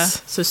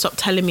nice. So stop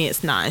telling me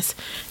it's nice.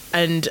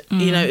 And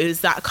you know, it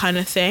was that kind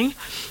of thing.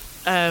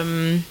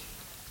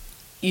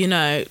 you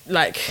know,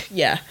 like,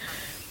 yeah.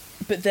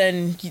 But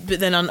then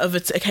on other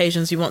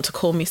occasions you want to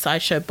call me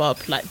Sideshow Bob.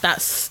 Like,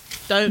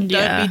 don't be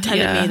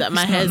telling me that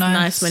my hair's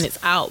nice when it's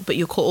out, but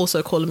you're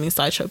also calling me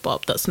Sideshow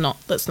Bob. That's not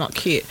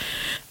cute.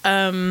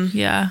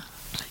 Yeah,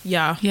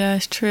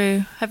 it's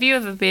true. Have you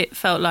ever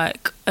felt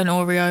like an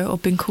Oreo or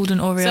been called an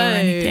Oreo or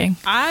anything?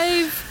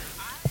 I've,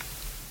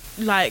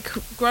 like,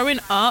 growing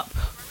up,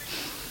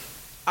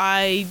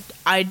 I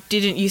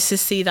didn't used to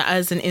see that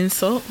as an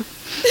insult.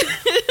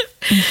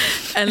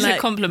 And it's like, a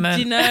compliment.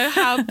 do you know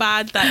how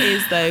bad that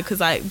is though? Because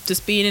like,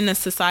 just being in a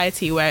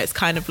society where it's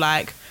kind of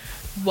like,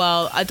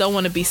 well, I don't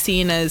want to be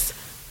seen as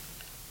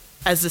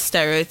a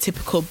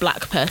stereotypical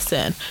black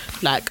person.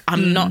 Like,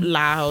 I'm not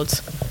loud.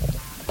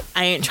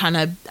 I ain't trying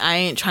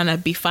to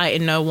be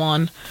fighting no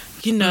one.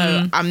 You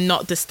know, I'm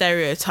not the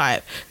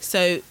stereotype.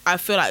 So I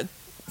feel like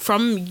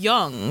from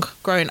young,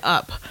 growing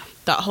up,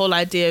 that whole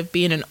idea of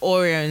being an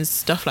Oreo and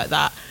stuff like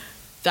that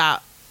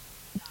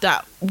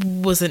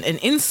wasn't an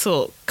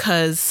insult,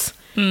 because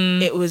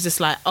it was just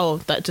like, oh,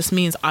 that just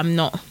means I'm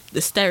not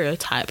the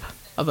stereotype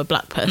of a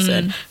black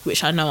person,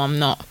 which I know I'm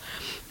not.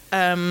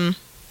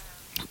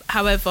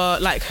 However,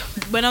 like,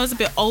 when I was a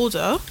bit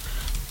older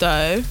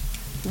though,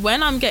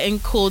 when I'm getting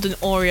called an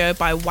Oreo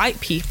by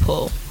white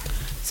people,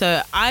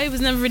 so I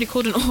was never really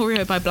called an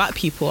Oreo by black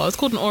people, I was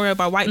called an Oreo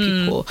by white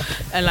people.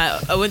 And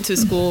like, I went to a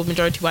school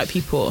majority white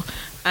people,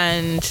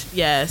 and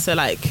yeah, so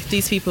like,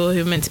 these people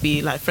who are meant to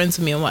be like friends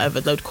with me and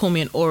whatever, they would call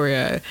me an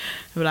Oreo.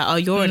 They were like, oh,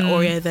 you're an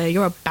Oreo there,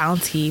 you're a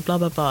Bounty, blah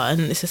blah blah.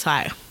 And it's just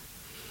like,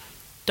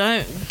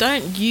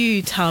 don't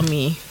you tell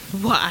me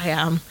what I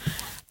am.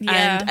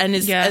 And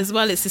it's, as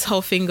well, it's this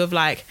whole thing of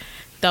like,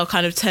 they'll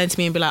kind of turn to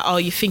me and be like, oh,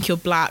 you think you're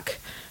black.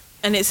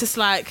 And it's just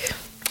like,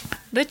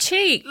 the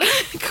cheek,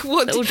 like,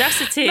 what, the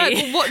audacity.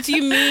 Like, what do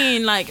you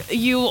mean? Like,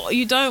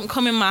 you don't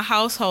come in my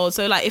household,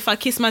 so like, if I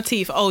kiss my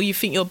teeth, oh, you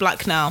think you're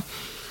black now.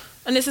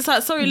 And it's just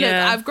like, sorry, look,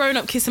 I've grown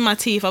up kissing my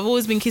teeth. I've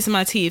always been kissing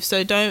my teeth.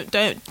 So don't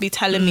be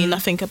telling me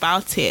nothing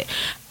about it.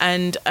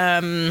 And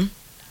and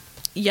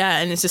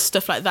it's just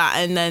stuff like that.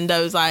 And then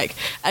there was like,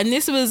 and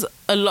this was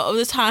a lot of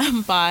the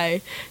time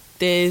by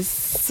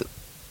this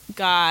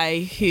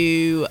guy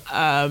who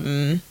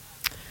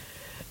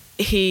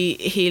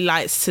he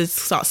likes to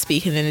start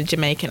speaking in a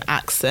Jamaican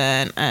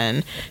accent,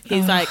 and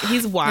he's like,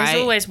 he's white.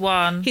 There's always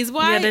one. He's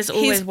white. Yeah, there's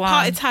always he's one.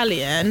 Part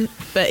Italian,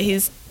 but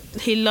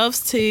he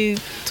loves to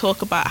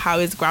talk about how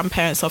his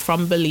grandparents are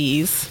from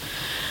Belize.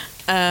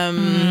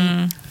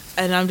 And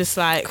I'm just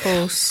like, of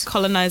course,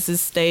 colonizers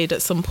stayed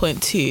at some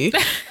point too.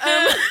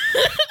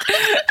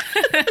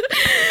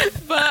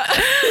 But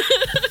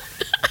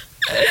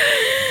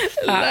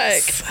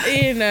like,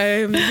 you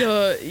know,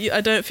 I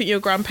don't think your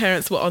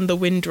grandparents were on the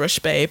Windrush,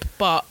 babe.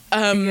 But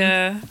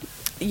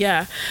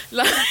yeah,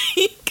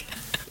 like,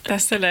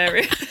 that's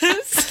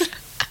hilarious.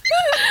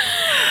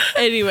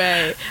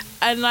 Anyway,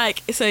 and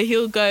like, so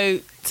he'll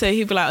be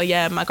like, oh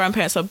yeah, my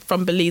grandparents are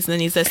from Belize, and then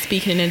he's there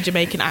speaking in a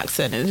Jamaican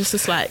accent, and it's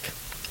just like,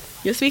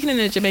 you're speaking in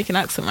a Jamaican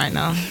accent right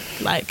now,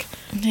 like,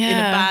 in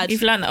a bad,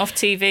 you've learned that off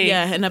TV.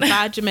 Yeah, in a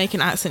bad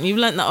Jamaican accent. You've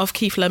learned that off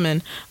Keith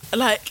Lemon.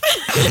 Like,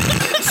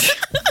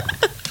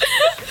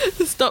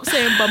 stop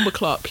saying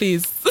bumbleclot,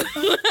 please.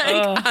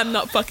 Like, I'm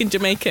not fucking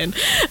Jamaican.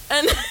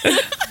 And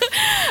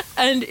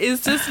and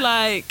it's just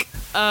like,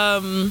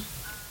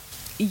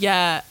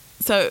 yeah.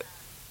 So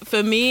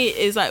for me,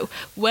 is like,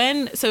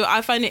 so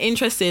I find it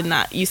interesting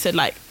that you said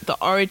like the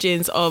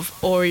origins of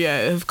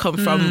Oreo have come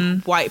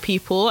from white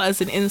people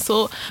as an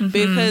insult,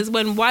 because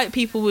when white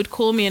people would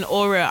call me an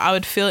Oreo, I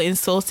would feel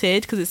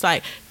insulted, because it's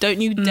like,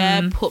 don't you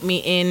dare put me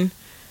in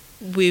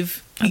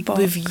with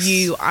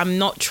you. I'm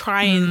not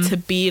trying to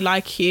be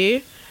like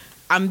you.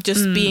 I'm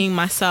just being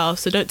myself.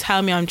 So don't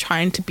tell me I'm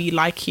trying to be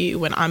like you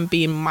when I'm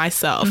being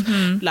myself.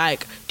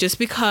 Like, just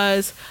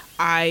because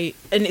and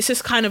it's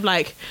just kind of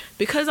like,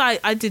 because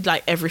I did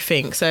like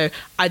everything. So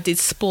I did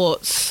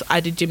sports,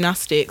 I did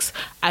gymnastics,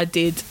 I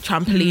did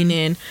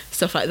trampolining,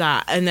 stuff like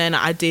that. And then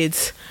I did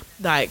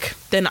like,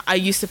 then I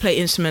used to play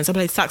instruments. I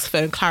played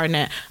saxophone,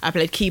 clarinet, I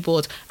played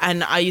keyboard,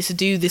 and I used to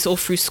do this all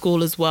through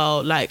school as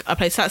well. Like, I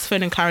played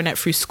saxophone and clarinet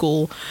through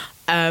school.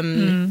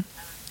 I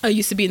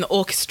used to be in the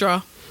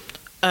orchestra.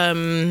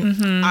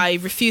 I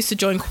refused to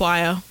join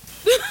choir.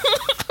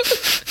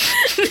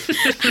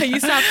 I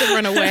used to have to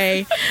run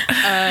away,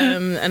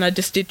 and I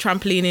just did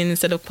trampolining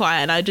instead of choir,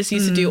 and I just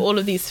used to do all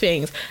of these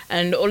things,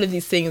 and all of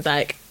these things,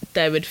 like,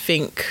 they would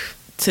think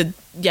to,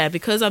 yeah,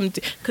 because I'm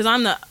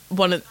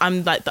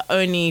like the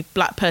only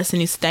black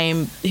person who's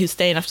staying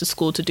after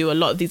school to do a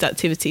lot of these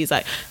activities.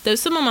 Like, there's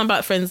some of my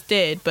black friends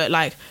did, but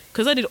like,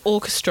 because I did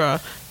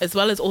orchestra as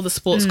well as all the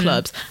sports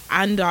clubs,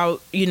 and I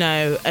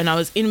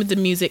was in with the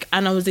music,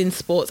 and I was in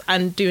sports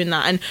and doing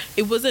that, and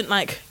it wasn't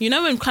like, you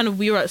know, when kind of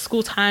we were at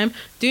school time,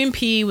 doing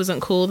PE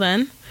wasn't cool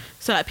then.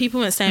 So like,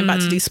 people weren't staying back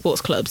to do sports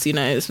clubs, you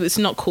know, it's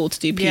not cool to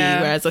do PE,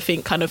 whereas I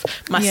think kind of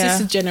my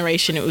sister's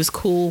generation, it was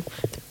cool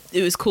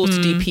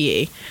to do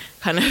PE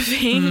kind of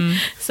thing.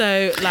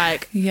 So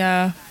like,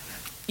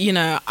 you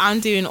know, I'm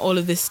doing all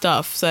of this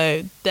stuff.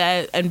 So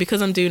there, and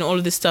because I'm doing all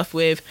of this stuff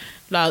with,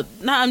 like,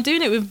 now I'm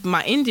doing it with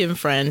my Indian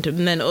friend,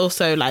 and then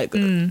also like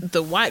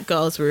the white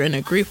girls we're in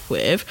a group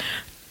with,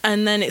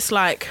 and then it's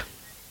like,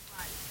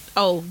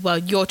 oh, well,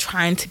 you're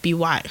trying to be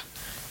white,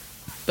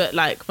 but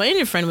like my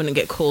Indian friend wouldn't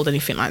get called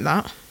anything like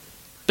that.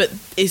 But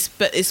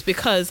it's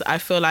because I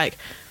feel like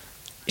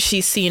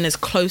she's seen as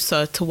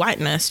closer to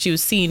whiteness. She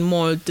was seen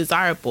more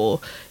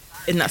desirable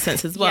in that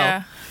sense as well.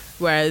 Yeah.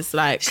 Whereas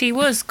like she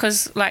was,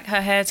 because like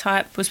her hair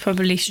type was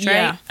probably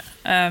straight.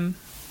 Yeah.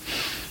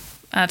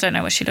 I don't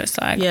know what she looks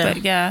like, but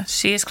yeah,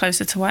 she is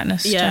closer to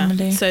whiteness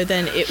generally. So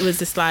then it was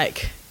just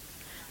like,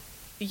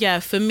 yeah,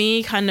 for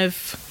me, kind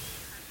of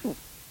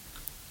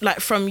like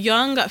from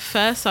young at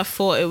first I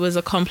thought it was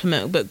a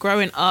compliment, but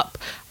growing up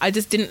I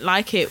just didn't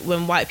like it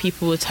when white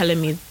people were calling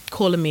me an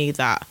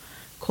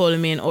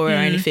Oreo or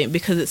anything,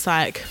 because it's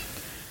like,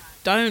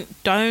 don't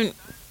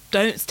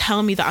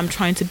tell me that I'm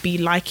trying to be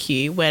like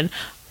you when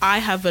I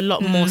have a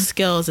lot more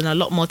skills and a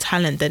lot more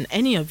talent than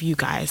any of you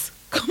guys.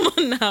 Come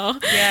on now.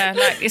 Yeah,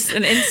 like it's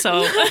an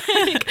insult.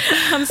 Like,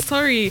 I'm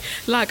sorry.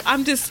 Like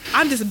I'm just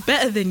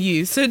better than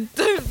you. So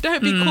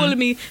don't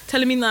be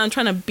telling me that I'm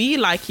trying to be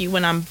like you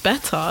when I'm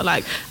better.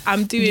 Like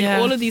I'm doing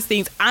all of these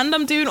things, and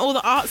I'm doing all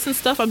the arts and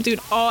stuff. I'm doing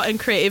art and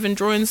creative and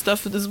drawing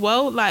stuff as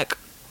well. Like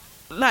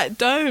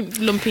don't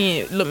lump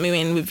me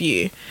in with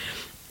you.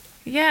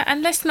 Yeah,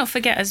 and let's not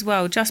forget as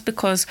well, just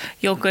because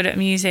you're good at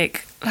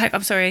music, like,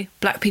 I'm sorry,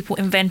 black people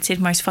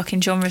invented most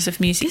fucking genres of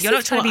music. You're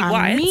not trying to be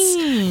white.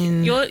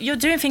 You're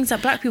doing things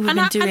that black people have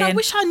been doing, and I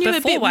wish I knew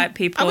before white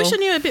people. I wish I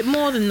knew a bit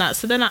more than that.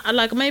 So then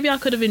maybe I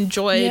could have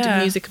enjoyed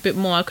music a bit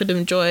more. I could have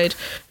enjoyed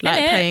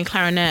playing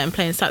clarinet and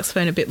playing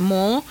saxophone a bit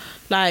more.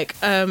 Like,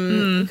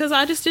 because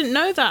I just didn't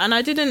know that. And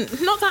I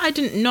didn't, not that I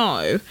didn't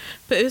know,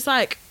 but it was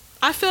like,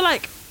 I feel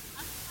like,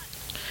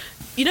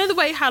 you know the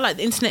way how like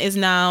the internet is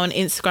now and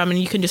Instagram, and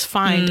you can just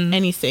find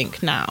anything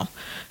now,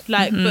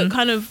 like, but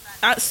kind of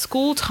at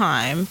school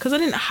time, because I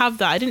didn't have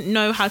that, I didn't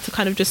know how to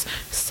kind of just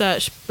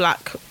search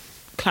black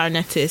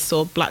clarinetists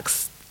or black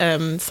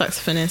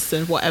saxophonists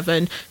and whatever,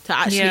 and to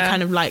actually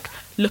kind of like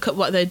look at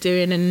what they're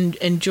doing and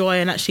enjoy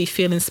and actually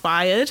feel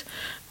inspired.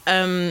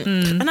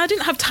 And I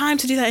didn't have time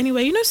to do that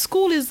anyway. You know,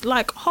 school is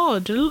like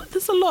hard.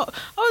 There's a lot.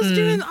 I was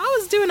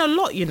doing a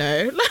lot, you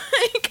know,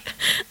 like,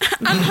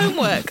 and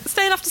homework,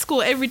 staying after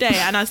school every day,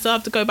 and I still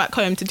have to go back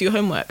home to do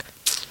homework.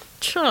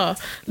 Sure,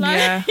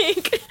 like, you know,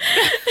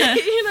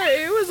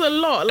 it was a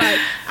lot. Like,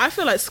 I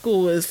feel like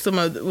school was some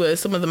of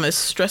the most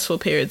stressful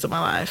periods of my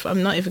life.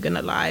 I'm not even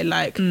gonna lie.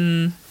 Like,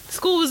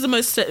 school was the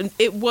most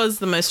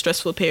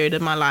stressful period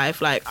of my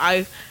life. Like,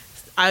 I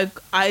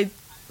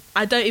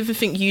don't even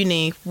think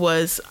uni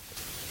was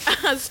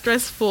as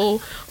stressful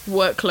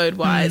workload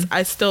wise.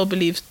 I still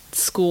believe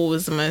school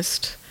was the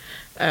most,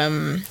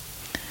 but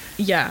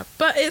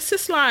it's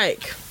just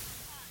like,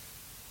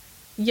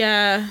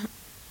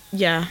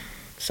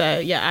 so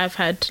I've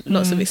had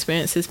lots of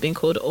experiences being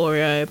called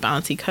Oreo,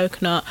 Bounty,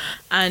 Coconut,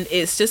 and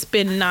it's just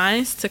been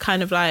nice to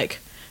kind of like,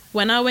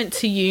 when I went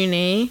to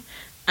uni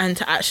and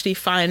to actually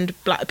find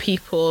black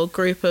people, a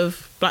group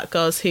of black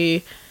girls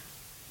who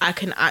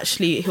I'm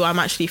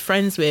actually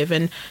friends with,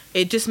 and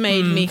it just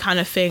made me kind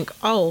of think,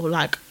 oh,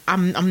 like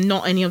I'm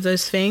not any of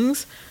those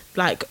things.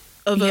 Like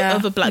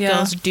other black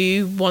girls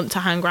do want to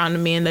hang around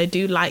with me, and they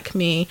do like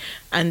me,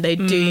 and they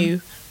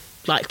do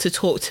like to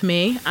talk to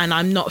me, and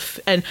I'm not,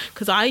 and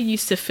because I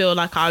used to feel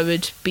like I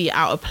would be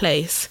out of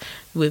place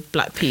with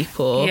black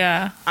people.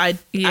 I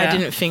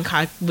didn't think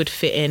I would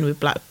fit in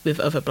with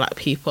other black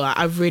people.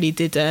 I really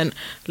didn't,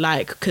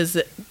 like, because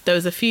there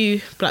was a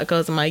few black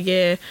girls in my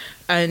year,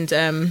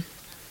 and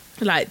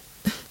like,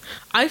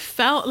 I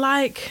felt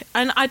like,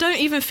 and I don't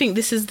even think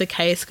this is the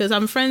case, because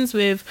I'm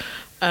still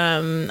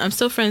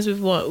friends with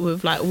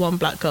one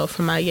black girl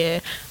from my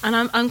year, and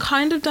I'm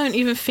kind of don't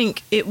even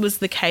think it was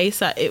the case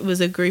that it was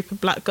a group of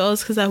black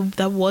girls, because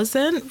there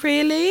wasn't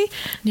really.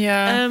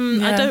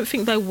 I don't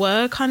think they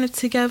were kind of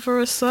together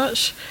as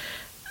such,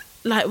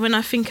 like, when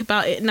I think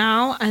about it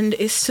now. And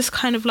it's just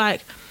kind of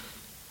like,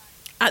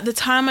 at the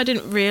time I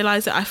didn't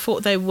realise it. I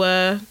thought they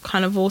were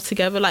kind of all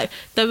together. Like,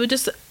 they were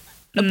just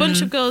a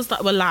bunch of girls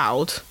that were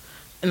loud,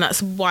 and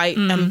that's white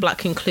and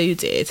black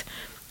included.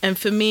 And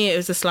for me, it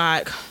was just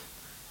like,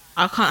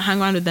 I can't hang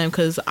around with them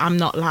because I'm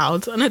not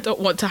loud, and I don't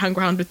want to hang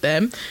around with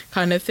them,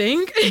 kind of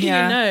thing. You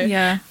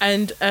know?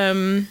 And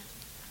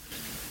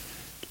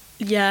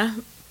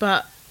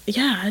but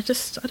I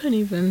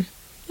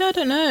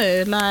don't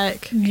know.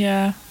 Like,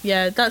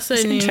 that's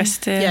it's only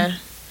interesting.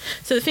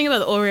 So the thing about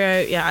the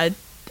Oreo,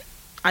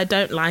 I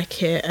don't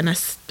like it, and I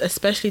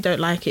especially don't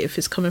like it if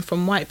it's coming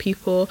from white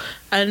people.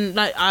 And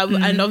like,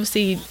 and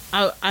obviously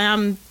I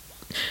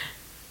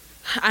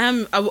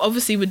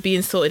obviously would be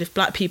insulted if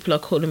black people are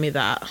calling me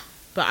that.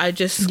 But I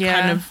just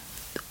kind of,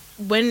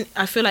 when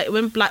I feel like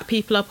when black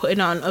people are putting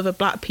it on other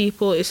black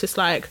people, it's just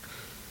like,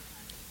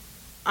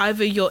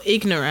 either you're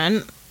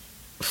ignorant,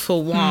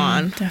 for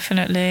one,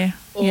 definitely,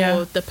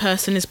 or the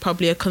person is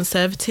probably a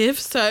conservative.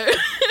 So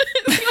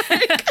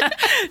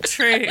True.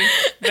 true.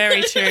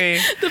 Very true.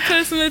 The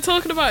person they're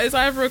talking about is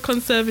either a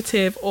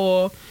conservative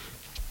or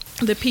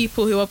the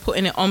people who are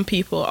putting it on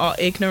people are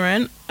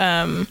ignorant.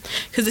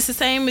 Because it's the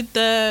same with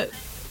the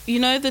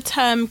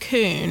term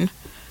coon.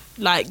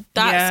 Like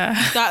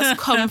that's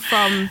come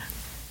from,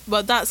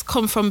 but that's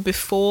come from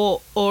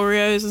before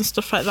Oreos and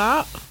stuff like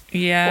that.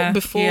 Yeah. Or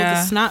before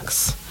the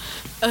snacks.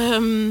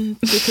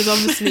 Because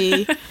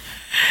obviously,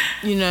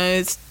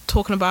 it's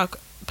talking about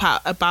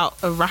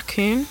a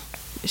raccoon,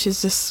 which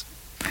is just...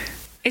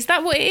 Is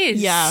that what it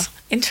is? Yeah.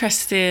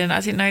 Interesting.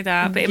 I didn't know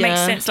that, but it makes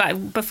sense.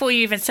 Like, before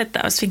you even said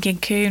that, I was thinking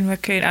coon,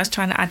 raccoon. I was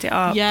trying to add it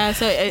up. Yeah,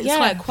 so it's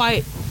like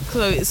quite...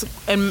 So it's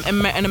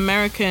an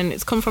American...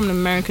 It's come from an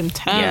American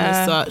term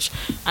as such.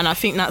 And I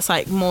think that's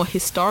like more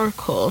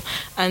historical.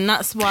 And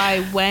that's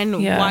why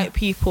when white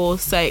people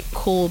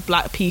call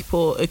black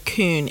people a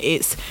coon,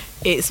 it's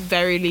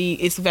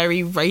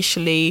very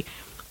racially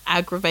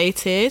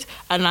aggravated.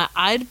 And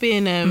I'd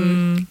been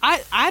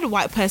I had a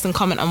white person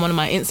comment on one of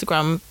my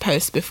Instagram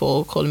posts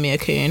before calling me a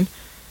coon.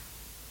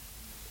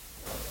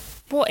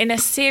 What, in a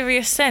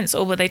serious sense,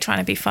 or were they trying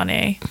to be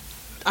funny?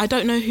 I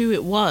don't know who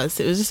it was.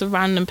 It was just a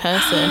random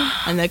person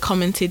and they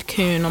commented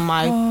coon on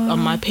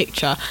my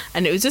picture,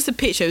 and it was just a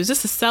picture, it was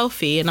just a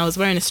selfie, and I was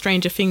wearing a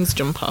Stranger Things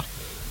jumper.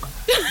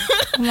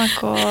 Oh my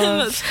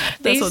god. that's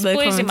These boys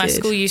commented. In my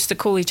school used to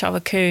call each other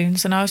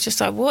coons, and I was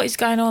just like, what is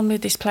going on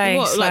with this place?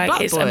 What,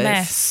 like it's boys? A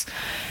mess.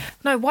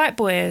 No, white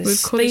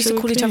boys. They used to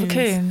call each other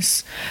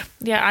coons.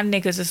 Yeah, and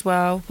niggers as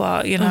well,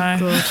 but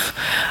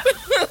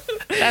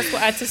that's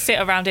what I had to sit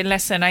around in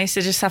lesson. I used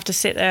to just have to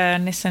sit there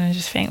and listen and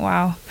just think,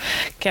 wow,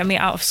 get me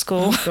out of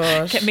school.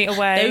 Oh, get me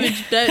away.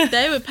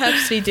 They were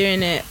purposely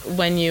doing it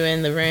when you were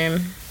in the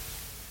room.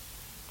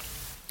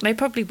 They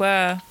probably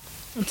were.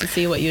 To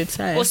see what you would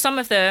say. Or some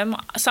of them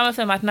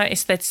I'd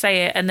noticed they'd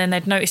say it, and then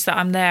they'd notice that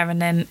I'm there,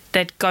 and then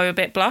they'd go a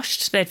bit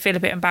blushed. They'd feel a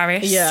bit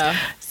embarrassed. Yeah.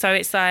 So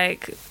it's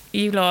like,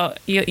 you lot,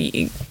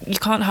 you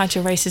can't hide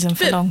your racism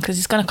for long, because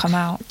it's going to come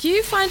out. Do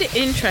you find it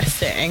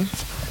interesting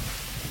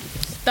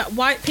that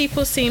white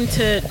people seem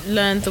to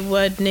learn the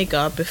word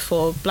nigger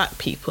before black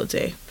people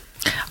do?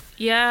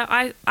 Yeah,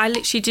 I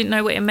literally didn't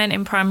know what it meant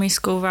in primary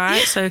school,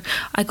 right? So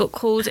I got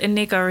called a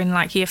nigger in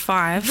like year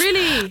 5.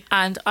 Really?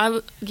 And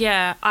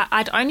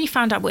I'd only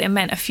found out what it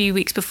meant a few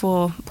weeks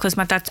before, because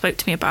my dad spoke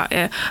to me about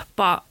it.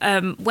 But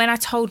when I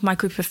told my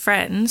group of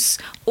friends,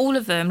 all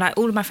of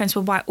my friends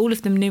were white, all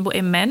of them knew what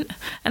it meant.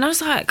 And I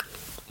was like,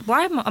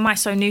 why am I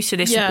so new to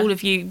this? Yeah. All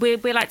of you,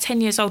 we're like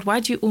 10 years old. Why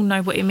do you all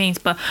know what it means?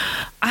 But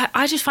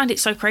I just find it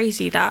so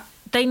crazy that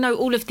they know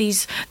all of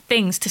these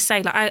things to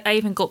say. Like I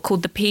even got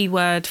called the P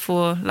word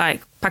for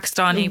like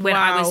Pakistani when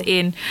I was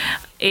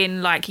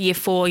in like year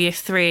 4, year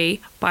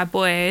 3 by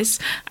boys.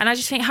 And I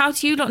just think, how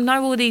do you not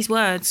know all these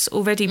words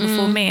already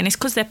before me? And it's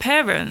because their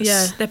parents.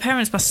 Yeah. Their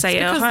parents must say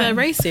it at home.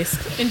 Because they're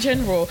racist in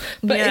general.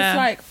 But it's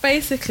like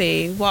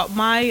basically what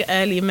my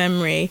early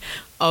memory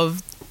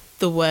of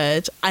the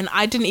word, and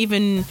I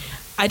didn't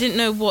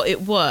know what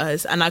it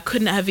was, and I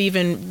couldn't have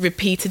even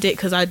repeated it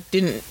because I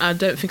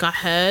don't think I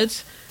heard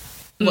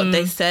what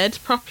they said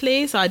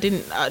properly, so I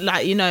didn't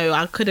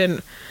I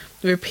couldn't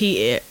repeat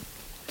it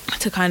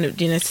to kind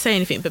of say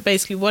anything. But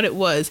basically what it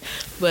was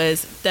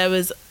there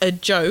was a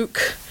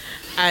joke,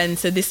 and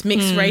so this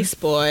mixed race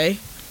boy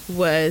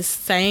was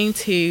saying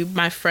to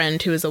my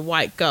friend who was a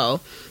white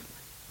girl,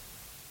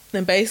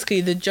 and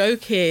basically the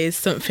joke is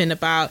something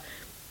about,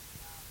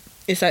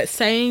 it's like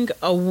saying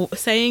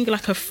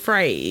like a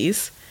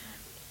phrase,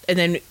 and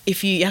then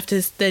you have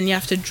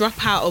to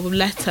drop out of a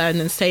letter and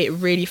then say it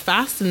really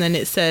fast, and then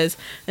it says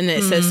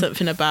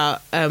something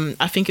about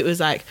I think it was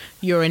like,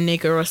 you're a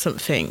nigger or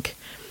something.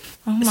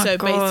 Oh my so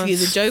gosh. Basically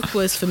the joke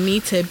was for me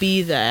to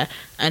be there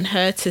and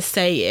her to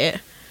say it,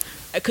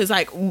 because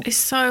like it's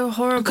so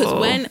horrible. Because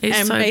when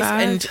it's so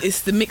bad. And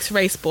it's the mixed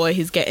race boy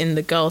who's getting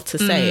the girl to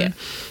say it.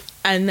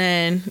 And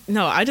then,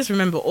 I just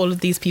remember all of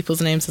these people's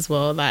names as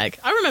well. Like,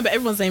 I remember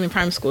everyone's name in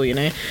primary school,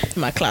 in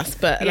my class.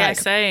 But yeah,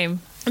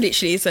 same.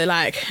 Literally, so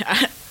like,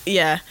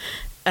 yeah.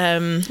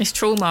 It's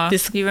trauma.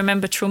 You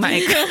remember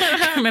traumatic.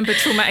 Remember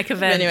traumatic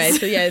events. Anyway,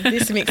 so yeah,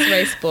 this mixed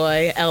race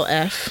boy,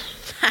 LF.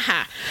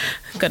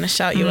 I'm gonna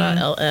shout you out,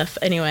 LF.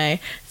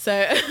 Anyway,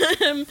 so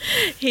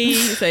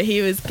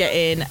he was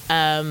getting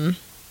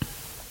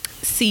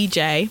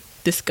CJ.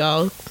 This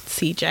girl,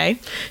 CJ,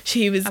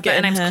 she was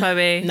getting. Her name's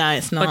Chloe. No,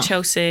 it's not. Or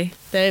Chelsea.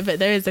 There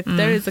is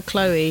a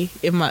Chloe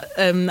in my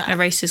a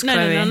racist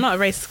Chloe. No, not a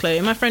racist Chloe.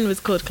 My friend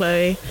was called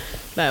Chloe,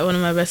 like one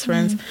of my best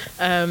friends,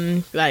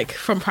 like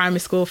from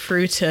primary school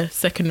through to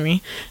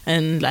secondary,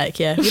 and like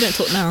we don't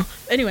talk now.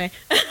 Anyway,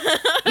 so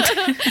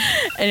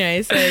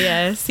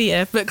yeah,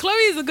 CF. But Chloe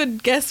is a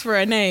good guess for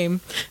a name.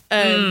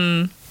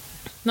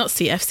 Not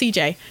CF,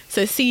 CJ.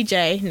 So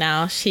CJ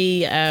now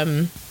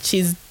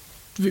she's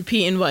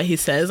repeating what he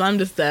says. I'm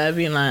just there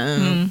being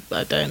like,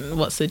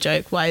 what's the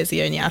joke? Why is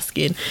he only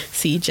asking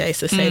CJ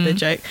to say the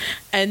joke?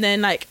 And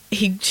then like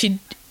she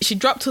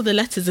dropped all the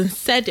letters and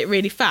said it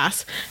really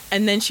fast,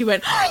 and then she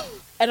went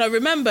and I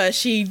remember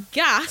she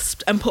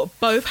gasped and put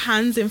both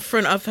hands in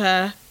front of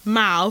her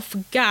mouth,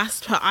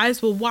 gasped, her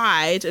eyes were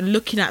wide and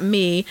looking at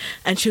me,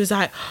 and she was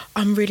like,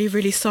 I'm really,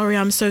 really sorry,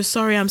 I'm so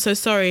sorry.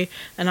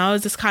 And I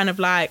was just kind of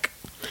like,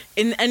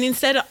 and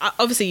instead of,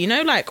 obviously, you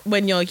know, like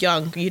when you're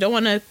young, you don't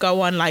want to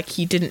go on like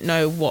you didn't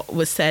know what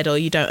was said or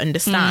you don't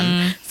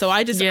understand. So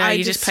I just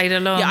played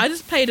along. Yeah, I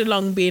just played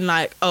along, being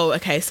like, oh,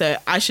 okay, so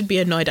I should be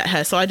annoyed at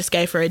her. So I just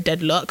gave her a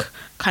dead look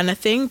kind of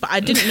thing. But I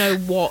didn't know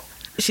what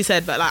she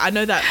said, but like I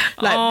know that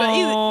like, but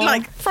even,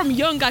 like from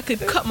young I could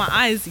cut my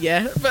eyes,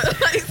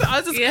 but like, so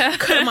I was just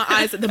cutting my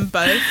eyes at them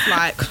both,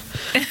 like,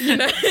 you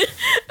know.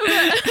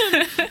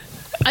 But,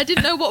 I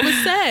didn't know what was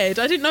said.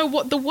 I didn't know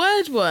what the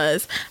word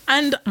was.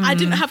 And I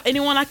didn't have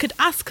anyone I could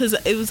ask, because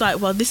it was like,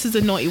 well, this is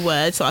a naughty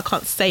word, so I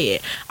can't say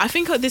it. I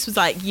think this was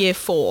like year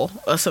 4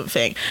 or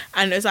something.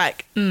 And it was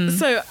like,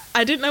 so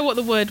I didn't know what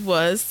the word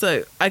was,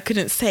 so I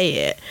couldn't say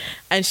it.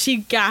 And she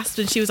gasped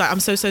and she was like, I'm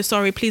so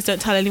sorry. Please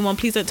don't tell anyone.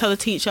 Please don't tell the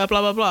teacher,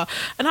 blah, blah, blah.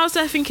 And I was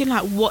there thinking,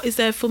 like, what is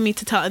there for me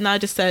to tell? And I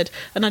just said,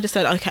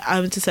 okay,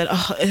 I just said,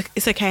 oh,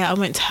 it's okay, I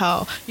won't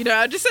tell. You know,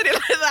 I just said it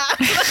like that.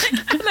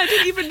 And I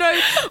didn't even know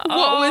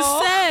what was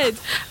said.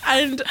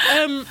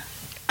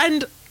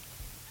 And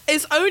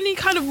it's only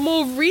kind of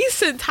more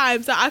recent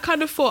times that I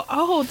kind of thought,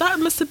 oh, that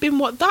must have been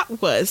what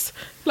that was.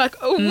 Like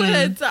a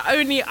word that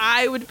only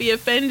I would be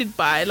offended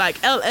by. Like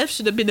LF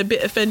should have been a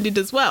bit offended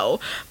as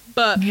well.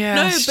 But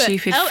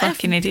stupid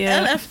fucking idiot.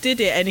 LF did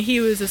it, and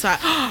he was just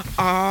like,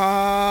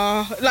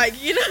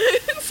 like, you know.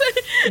 So,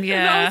 and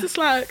I was just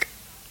like,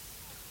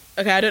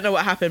 okay, I don't know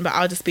what happened, but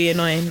I'll just be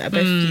annoying at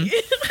both of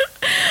you.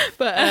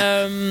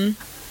 But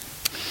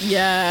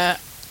yeah,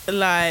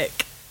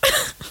 like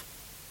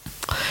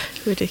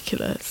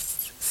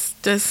ridiculous. It's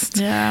just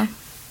yeah.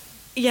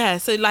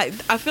 So like,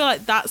 I feel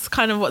like that's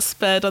kind of what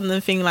spurred on the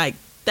thing. Like,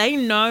 they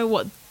know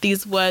what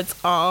these words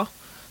are,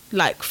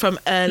 like from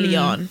early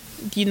on,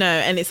 you know.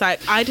 And it's like,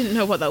 I didn't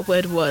know what that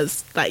word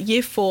was. Like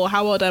year 4,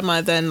 how old am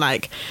I then?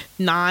 Like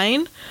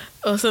 9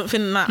 or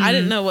something. Like I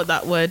didn't know what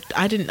that word.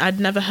 I'd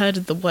never heard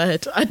of the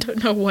word. I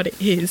don't know what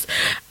it is,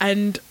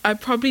 and I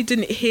probably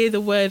didn't hear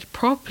the word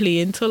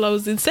properly until I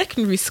was in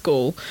secondary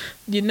school,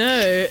 you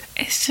know.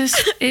 It's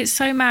just, it's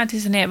so mad,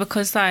 isn't it?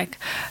 Because like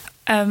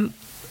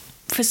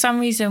for some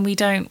reason we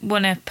don't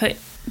want to put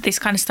this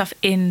kind of stuff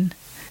in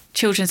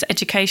children's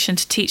education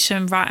to teach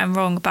them right and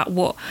wrong about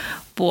what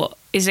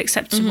is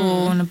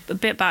acceptable and a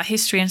bit about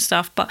history and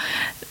stuff. But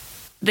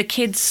the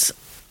kids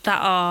that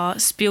are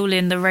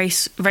spewing the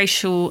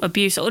racial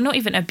abuse, or not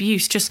even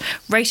abuse, just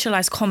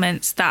racialized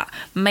comments that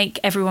make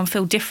everyone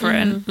feel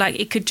different. Like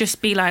it could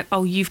just be like,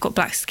 oh, you've got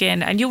black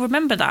skin, and you'll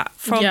remember that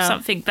from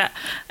something that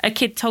a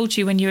kid told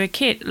you when you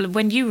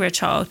were a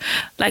child.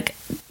 Like,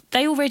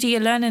 they already are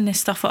learning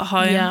this stuff at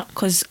home,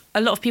 because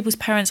a lot of people's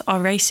parents are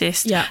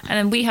racist, and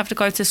then we have to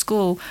go to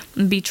school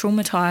and be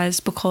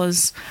traumatized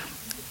because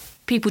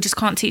people just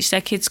can't teach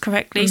their kids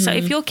correctly. So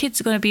if your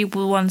kids are going to be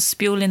the ones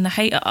spewing the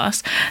hate at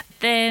us,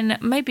 then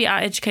maybe our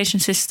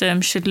education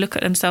system should look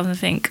at themselves and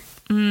think,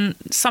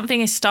 something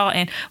is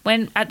starting.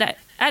 When at the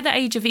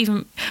age of,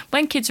 even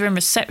when kids are in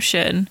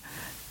reception,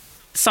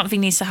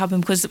 something needs to happen,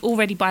 because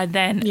already by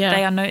then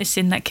they are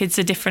noticing that kids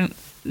are different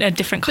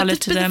colour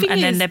to them,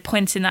 and then they're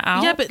pointing that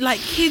out. Yeah, but like,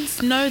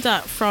 kids know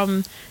that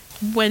from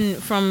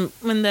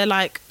when they're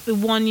like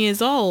 1 year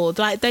old.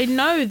 Like, they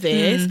know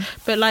this,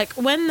 but like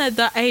when they're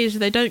that age,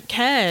 they don't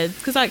care.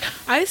 Because like,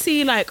 I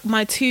see like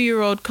my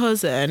 2-year-old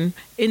cousin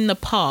in the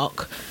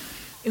park,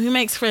 he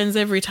makes friends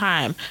every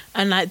time,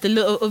 and like the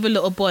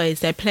little boys,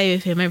 they play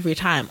with him every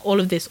time, all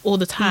of this all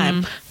the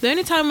time.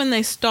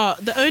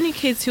 The only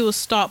kids who will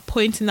start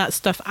pointing that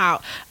stuff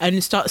out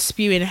and start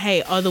spewing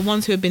hate are the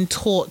ones who have been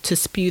taught to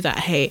spew that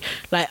hate.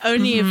 Like,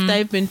 only if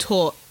they've been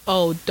taught,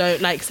 oh,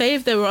 don't, like, say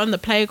if they were on the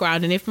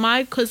playground and if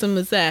my cousin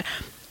was there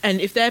and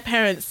if their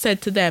parents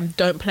said to them,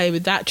 don't play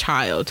with that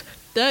child,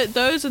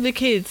 those are the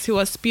kids who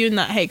are spewing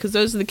that hate, because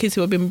those are the kids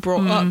who have been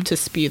brought up to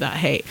spew that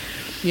hate,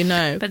 you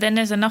know. But then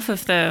there's enough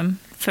of them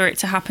for it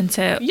to happen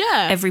to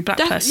every black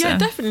person. Yeah,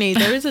 definitely,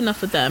 there is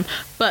enough of them.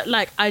 But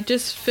like, I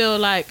just feel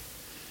like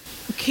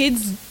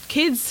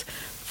kids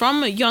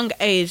from a young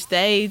age,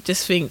 they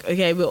just think,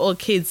 okay, we're all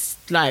kids,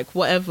 like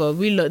whatever,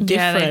 we look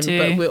different,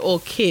 but we're all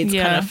kids,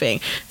 kind of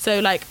thing. So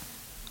like,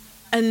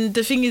 and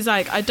the thing is,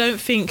 like, I don't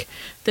think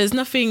there's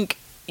nothing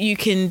you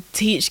can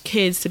teach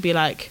kids to be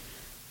like,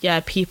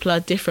 yeah, people are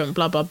different,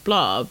 blah blah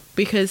blah,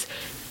 because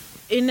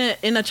in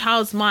a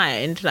child's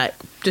mind, like,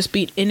 just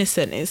being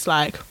innocent, it's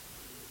like,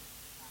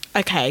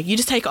 okay, you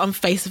just take it on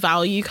face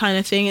value, kind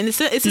of thing. And it's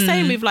the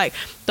same with like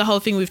the whole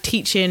thing with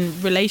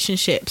teaching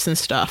relationships and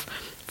stuff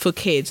for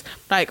kids.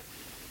 Like,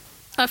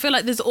 I feel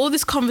like there's all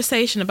this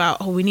conversation about,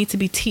 oh, we need to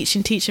be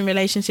teaching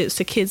relationships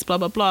to kids, blah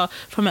blah blah,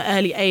 from an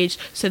early age,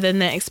 so then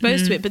they're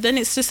exposed to it. But then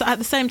it's just, at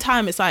the same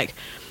time, it's like,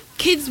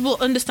 kids will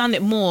understand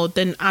it more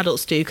than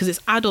adults do, because it's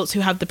adults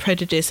who have the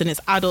prejudice and it's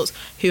adults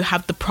who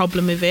have the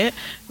problem with it,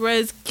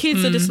 whereas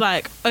kids are just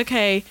like,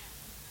 okay,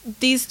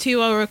 these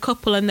two are a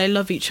couple and they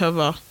love each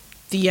other,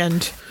 the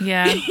end.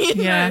 Yeah,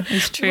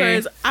 it's true.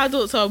 Whereas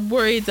adults are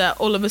worried that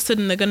all of a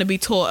sudden they're going to be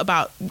taught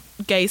about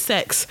gay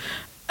sex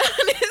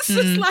And it's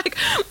just like,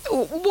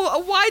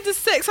 why does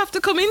sex have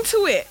to come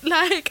into it?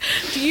 Like,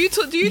 do you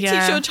teach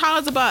your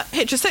child about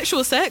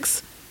heterosexual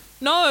sex?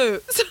 No.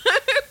 So,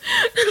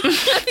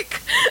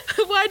 like,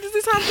 why does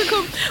this have to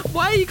come?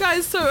 Why are you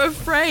guys so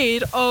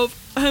afraid of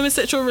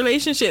homosexual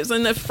relationships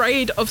and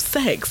afraid of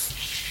sex?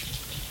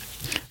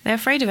 They're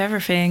afraid of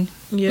everything.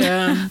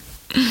 Yeah.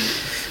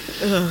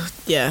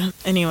 Yeah.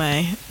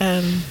 Anyway,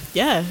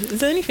 yeah. Is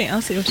there anything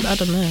else that you want to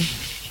add on there?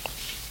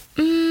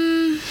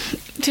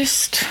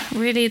 Just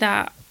really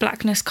that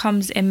blackness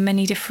comes in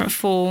many different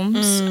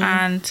forms,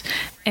 and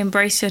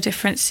embrace your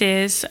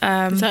differences. Is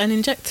that an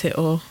Inject It,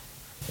 or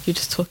you're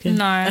just talking?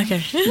 No.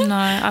 Okay. No,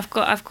 I've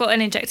got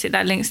an Inject It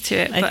that links to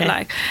it, but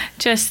like,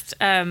 just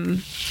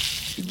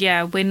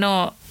yeah, we're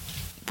not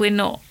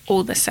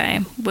all the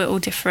same. We're all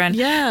different.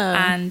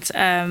 Yeah. And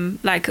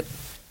like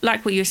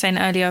what you were saying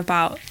earlier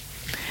about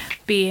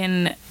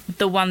being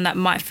the one that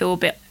might feel a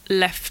bit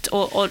left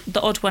or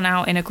the odd one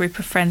out in a group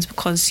of friends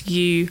because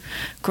you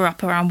grew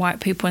up around white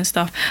people and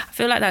stuff. I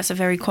feel like that's a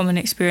very common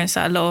experience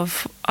that a lot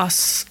of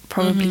us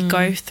probably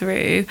go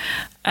through.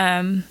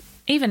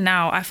 Even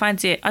now, I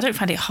don't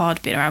find it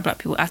hard being around black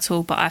people at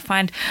all, but I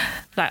find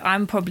like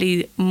I'm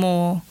probably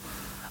more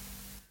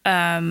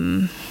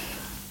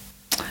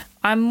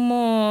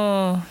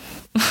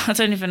I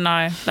don't even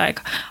know. Like,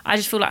 I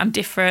just feel like I'm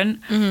different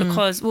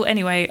because, well,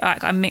 anyway,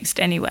 like I'm mixed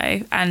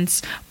anyway, and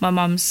my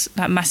mum's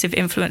like massive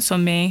influence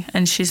on me,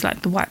 and she's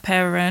like the white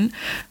parent,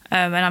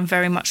 and I'm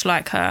very much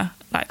like her.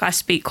 Like, I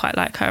speak quite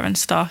like her and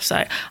stuff.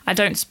 So I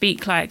don't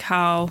speak like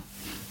how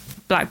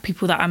black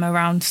people that I'm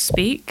around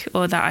speak,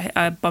 or that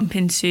I bump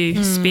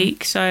into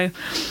speak. So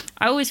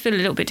I always feel a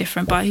little bit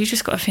different. But you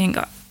just got to think,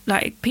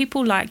 like,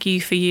 people like you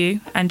for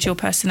you and your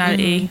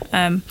personality,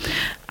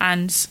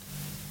 and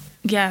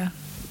yeah.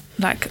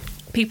 Like,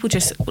 people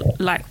just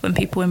like when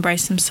people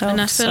embrace themselves.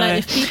 And I feel like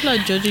if people are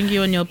judging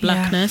you on your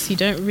blackness, you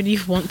don't really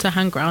want to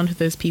hang around with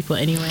those people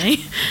anyway.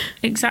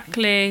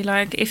 Exactly.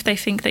 Like, if they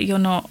think that you're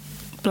not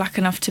black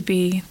enough to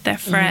be their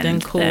friend, then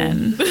cool.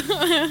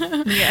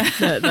 Yeah.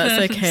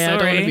 That's okay. I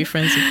don't want to be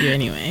friends with you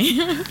anyway.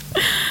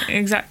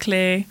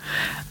 Exactly.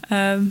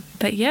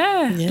 But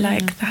yeah,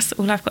 like, that's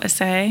all I've got to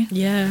say.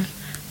 Yeah.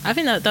 I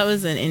think that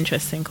was an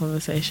interesting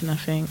conversation, I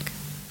think.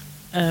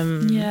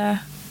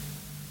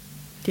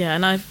 Yeah,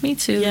 and me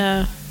too.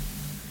 Yeah,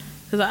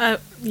 because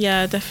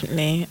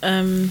definitely.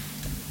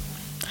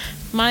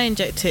 My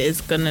Inject It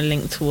is gonna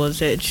link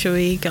towards it. Shall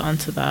we get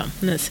onto that?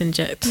 Let's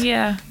inject.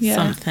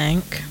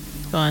 Something.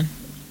 Go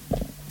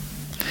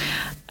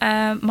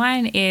on.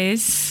 Mine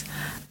is,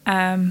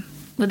 well,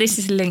 this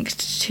is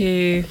linked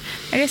to.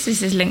 I guess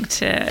this is linked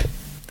to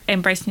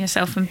embracing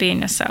yourself and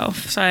being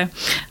yourself. So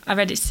I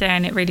read it today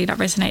and it really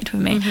resonated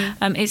with me.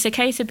 It's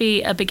okay to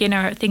be a beginner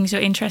at things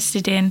you're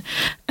interested in.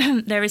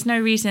 There is no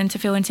reason to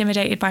feel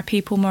intimidated by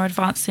people more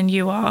advanced than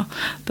you are,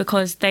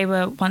 because they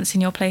were once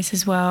in your place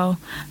as well.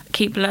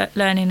 Keep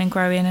learning and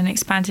growing and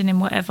expanding in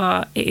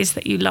whatever it is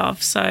that you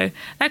love. So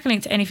that can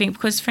link to anything,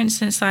 because, for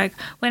instance, like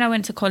when I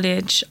went to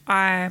college,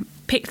 I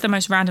picked the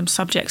most random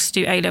subjects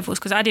to do A-levels,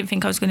 because I didn't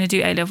think I was going to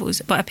do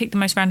A-levels, but I picked the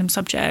most random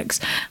subjects,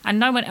 and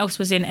no one else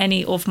was in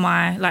any of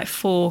my like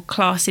 4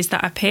 classes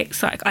that I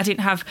picked. Like, I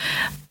didn't have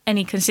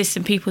any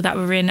consistent people that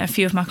were in a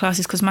few of my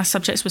classes because my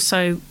subjects were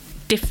so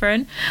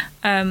different,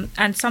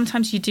 and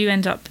sometimes you do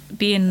end up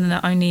being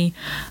the only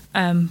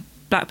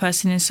black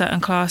person in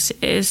certain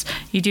classes.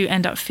 You do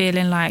end up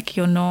feeling like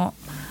you're not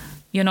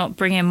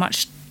bringing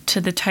much to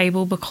the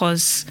table,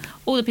 because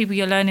all the people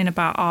you're learning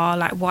about are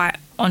like white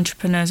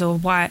entrepreneurs or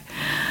white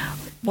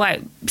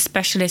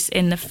specialists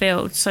in the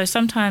field. So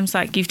sometimes,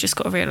 like, you've just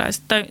got to realize,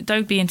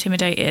 don't be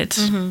intimidated.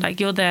 Like,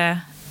 you're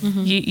there.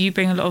 You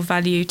bring a lot of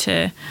value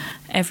to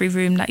every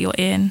room that you're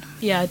in.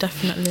 Yeah,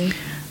 definitely.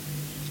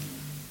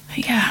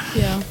 Yeah.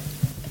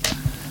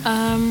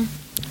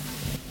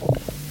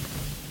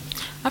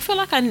 I feel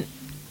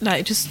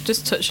like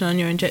just touching on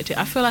your Inject It,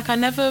 I feel like I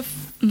never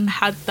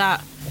had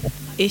that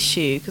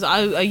issue, because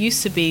I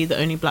used to be the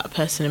only black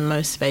person in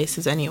most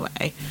spaces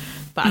anyway,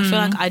 but I feel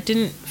like I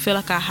didn't feel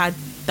like I had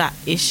that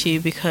issue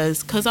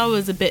because I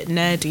was a bit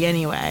nerdy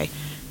anyway,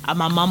 and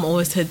my mum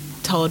always had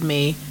told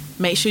me,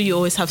 make sure you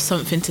always have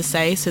something to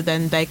say, so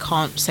then they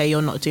can't say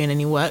you're not doing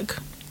any work,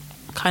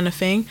 kind of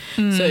thing.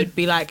 So it'd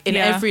be like in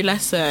every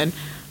lesson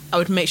I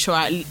would make sure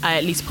I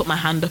at least put my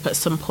hand up at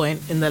some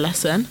point in the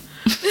lesson.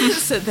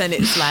 So then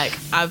it's like,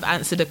 I've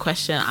answered a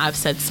question, I've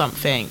said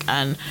something,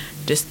 and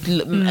just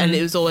and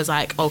it was always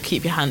like, oh,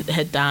 keep your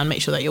head down,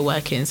 make sure that you're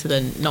working, so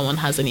then no one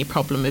has any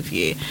problem with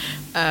you.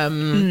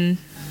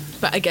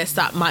 But I guess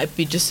that might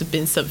be just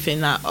been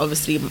something that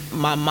obviously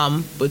my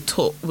mum would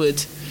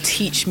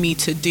teach me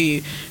to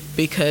do,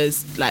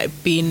 because like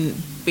being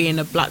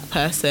a black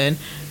person,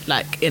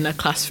 like in a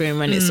classroom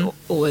when it's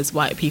always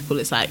white people,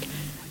 it's like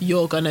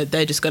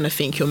they're just gonna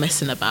think you're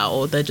messing about,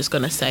 or they're just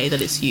gonna say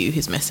that it's you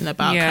who's messing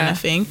about, kind of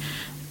thing.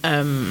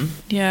 But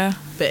yeah,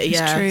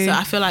 so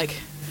I feel like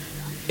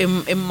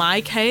in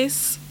my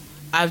case,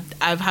 I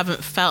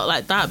haven't felt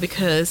like that,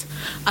 because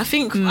I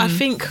think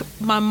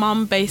my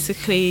mum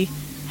basically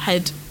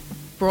had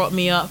brought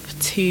me up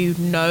to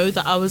know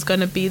that I was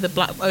going to be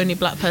the only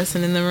black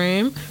person in the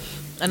room.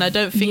 And I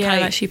don't think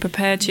like she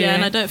prepared you. Yeah,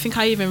 and I don't think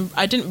I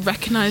didn't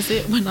recognize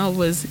it when I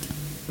was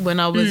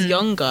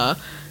younger,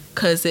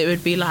 because it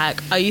would be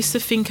like, I used to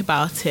think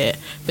about it,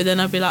 but then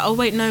I'd be like, oh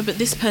wait, no, but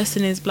this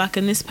person is black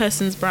and this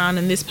person's brown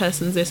and this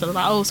person's this. I was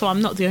like, oh, so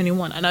I'm not the only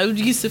one. And I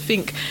used to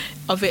think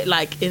of it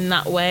like in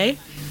that way.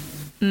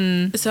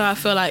 So I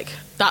feel like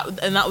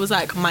that was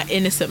like my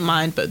innocent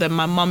mind. But then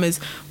my mum has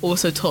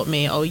also taught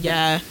me, oh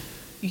yeah,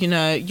 you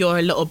know, you're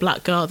a little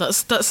black girl.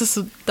 That's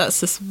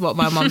just what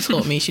my mum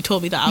taught me. She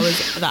taught me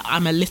that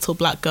I'm a little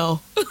black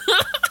girl.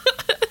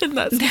 And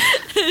that's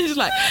it's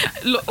like,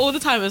 look, all the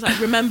time it's like,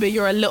 remember,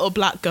 you're a little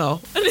black girl.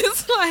 And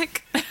it's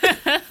like,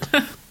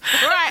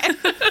 right,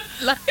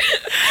 like,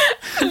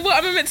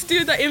 what am I meant to do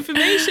with that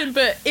information?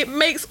 But it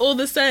makes all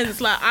the sense.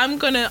 Like, I'm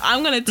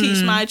gonna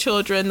teach my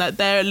children that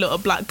they're a little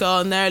black girl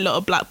and they're a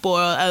little black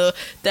boy, or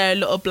they're a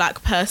little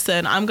black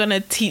person. I'm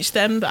gonna teach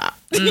them that,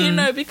 you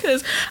know,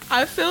 because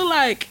I feel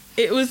like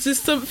it was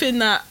just something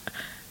that,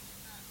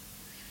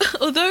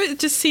 although it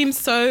just seems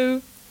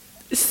so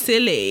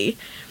silly,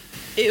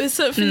 it was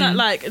something that,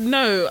 like,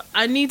 no,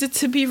 I needed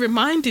to be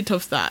reminded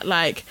of that.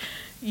 Like,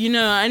 you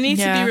know, I need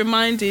to be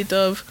reminded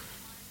of,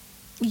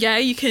 yeah,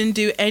 you can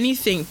do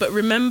anything, but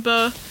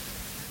remember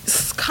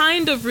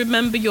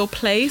your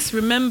place.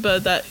 Remember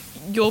that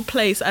your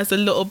place as a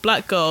little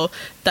black girl,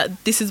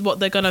 that this is what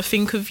they're going to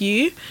think of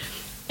you.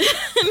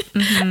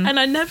 And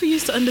I never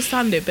used to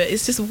understand it, but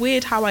it's just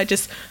weird how I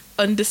just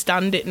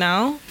understand it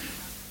now.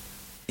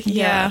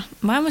 Yeah,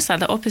 mine was like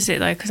the opposite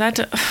though, because I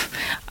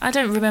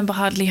don't remember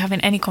hardly having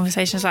any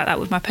conversations like that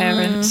with my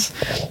parents.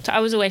 So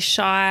I was always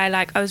shy.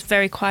 Like, I was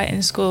very quiet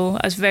in school.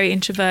 I was very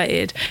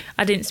introverted.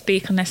 I didn't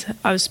speak unless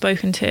I was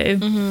spoken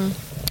to.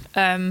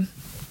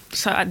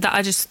 So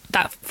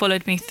that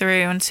followed me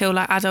through until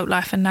like adult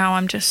life, and now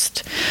I'm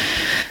just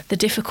the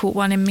difficult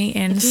one in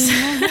meetings.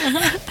 Well,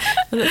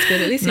 that's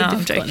good. At least you're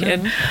difficult. I'm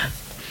joking.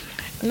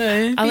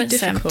 No, I wouldn't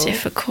say I'm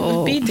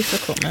difficult. Be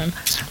difficult, man.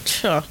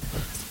 Sure.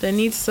 They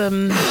need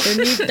some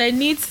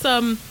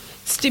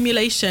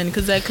stimulation,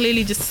 because they're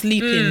clearly just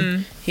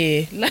sleeping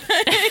here. Like,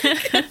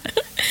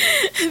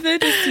 they're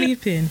just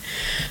sleeping.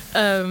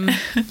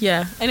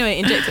 Yeah. Anyway,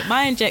 inject it.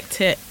 My inject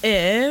it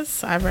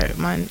is, I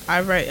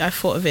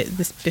thought of it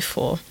this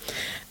before.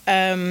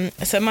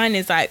 So mine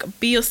is like,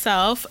 be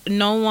yourself.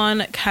 No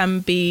one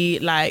can be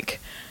like,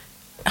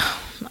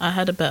 I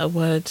had a better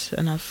word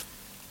and it's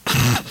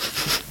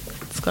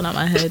gone out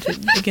my head.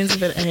 It begins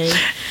with an A.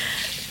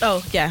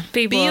 Oh, yeah.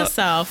 Be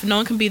yourself. No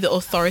one can be the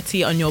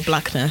authority on your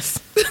blackness.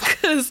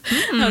 Because,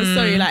 I'm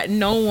sorry, like,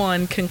 no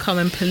one can come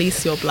and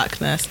police your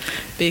blackness.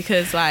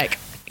 Because, like,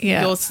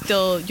 you're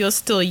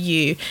still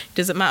you.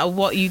 Doesn't matter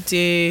what you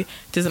do.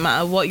 Doesn't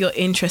matter what you're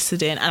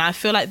interested in. And I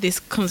feel like this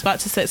comes back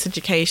to sex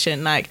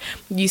education. Like,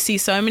 you see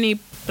so many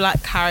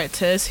black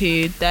characters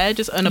who they're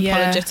just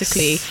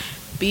unapologetically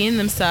being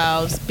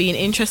themselves, being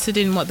interested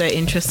in what they're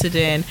interested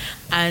in,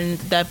 and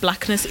their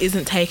blackness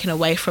isn't taken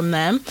away from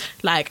them.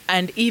 Like,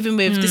 and even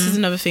with this is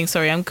another thing,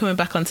 sorry, I'm coming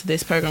back onto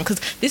this program because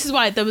this is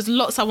why there was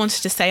lots I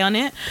wanted to say on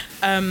it.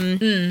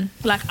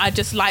 Like, I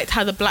just liked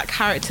how the black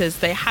characters,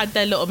 they had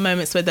their little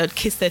moments where they'd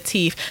kiss their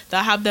teeth.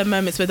 They'll have their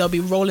moments where they'll be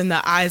rolling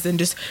their eyes and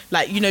just,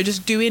 like, you know,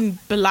 just doing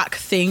black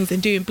things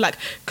and doing black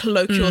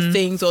colloquial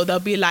things, or they'll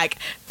be like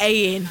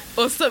A-ing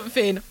or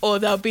something, or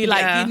they'll be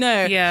like, you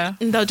know,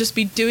 and they'll just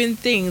be doing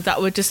things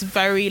that were just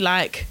very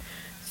like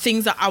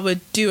things that I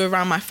would do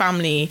around my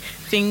family,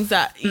 things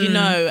that, you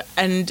know,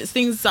 and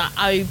things that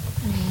I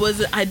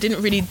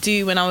didn't really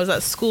do when I was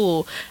at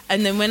school.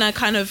 And then when I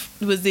kind of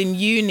was in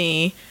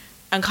uni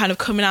and kind of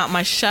coming out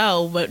my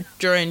shell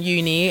during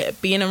uni,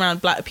 being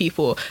around black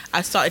people,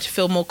 I started to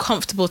feel more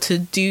comfortable to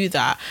do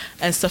that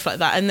and stuff like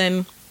that. And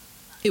then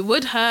it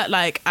would hurt.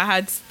 Like, I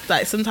had,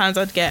 like, sometimes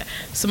I'd get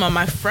some of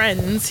my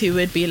friends who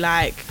would be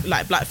like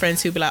black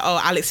friends who'd be like, oh,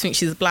 Alex thinks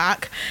she's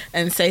black,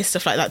 and say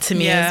stuff like that to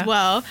me as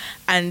well.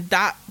 And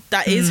that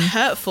is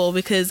hurtful,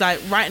 because,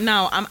 like, right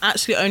now I'm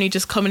actually only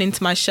just coming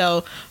into my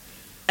shell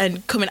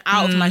and coming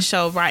out of my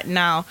shell right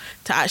now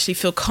to actually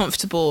feel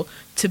comfortable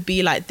to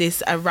be like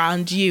this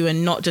around you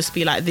and not just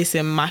be like this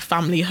in my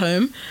family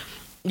home.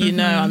 You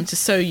know, I'm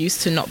just so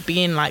used to not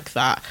being like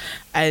that,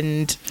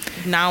 and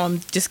now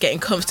I'm just getting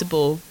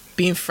comfortable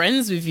being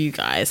friends with you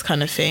guys,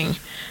 kind of thing.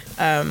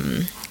 I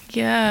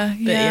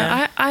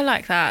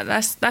like that.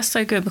 That's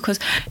so good, because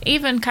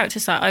even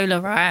characters like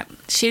Ola, right,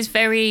 she's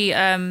very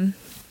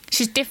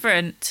she's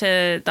different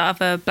to the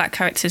other black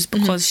characters,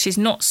 because she's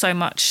not so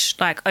much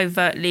like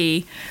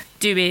overtly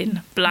doing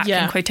black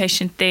in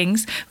quotation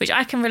things, which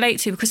I can relate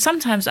to, because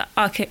sometimes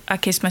I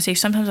kiss my teeth,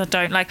 sometimes I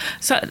don't. Like,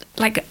 so,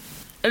 like,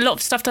 a lot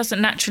of stuff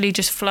doesn't naturally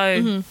just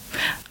flow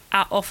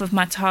out off of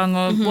my tongue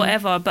or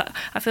whatever, but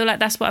I feel like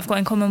that's what I've got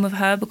in common with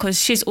her,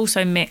 because she's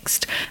also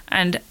mixed,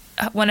 and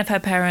one of her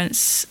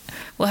parents,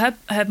 well,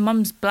 her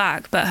mum's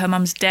black, but her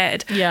mum's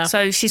dead. Yeah.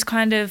 So she's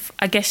kind of,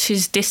 I guess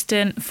she's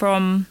distant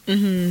from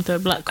the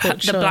black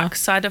culture, the black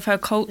side of her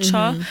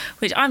culture,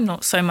 which I'm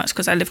not so much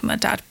because I live with my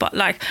dad. But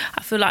like,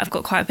 I feel like I've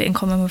got quite a bit in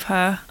common with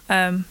her.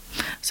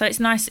 So it's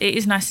nice. It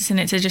is nice, isn't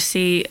it, to just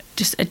see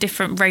just a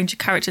different range of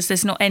characters.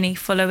 There's not any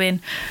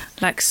following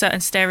like certain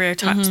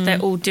stereotypes. They're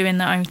all doing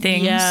their own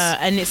things. Yeah,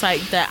 and it's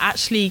like they're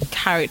actually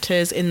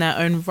characters in their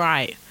own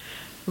right,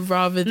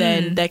 rather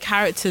than their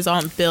characters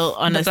aren't built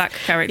on the black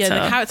character.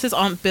 Yeah, the characters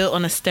aren't built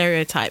on a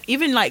stereotype.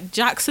 Even like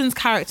Jackson's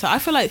character, I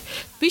feel like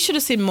we should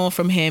have seen more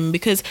from him,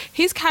 because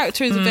his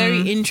character is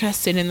very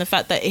interesting in the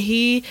fact that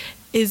he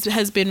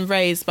has been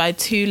raised by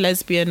 2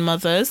 lesbian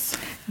mothers.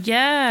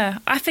 Yeah,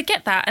 I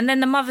forget that. And then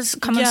the mothers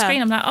come on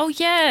screen. I'm like, oh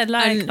yeah,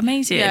 like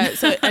amazing. Yeah,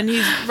 so and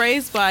he's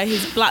raised by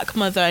his black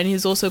mother, and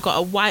he's also got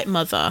a white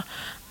mother.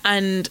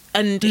 And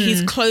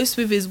he's close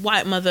with his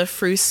white mother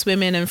through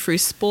swimming and through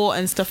sport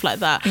and stuff like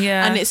that.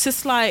 Yeah. And it's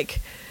just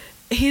like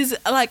his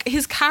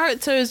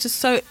character is just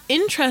so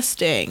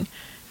interesting.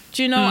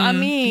 Do you know what I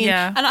mean?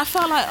 Yeah. And I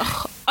felt like,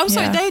 I'm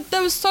sorry,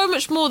 there was so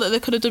much more that they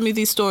could have done with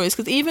these stories.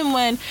 Because even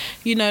when,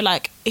 you know,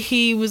 like,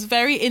 he was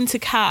very into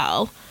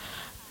Cal,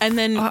 and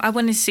then... I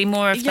wanted to see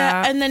more of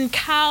that. Yeah, and then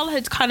Cal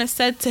had kind of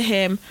said to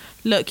him,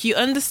 look, you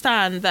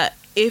understand that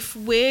if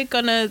we're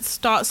going to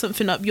start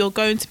something up, you're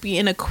going to be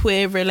in a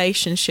queer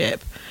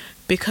relationship.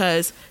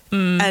 Because...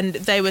 And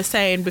they were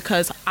saying,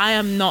 because I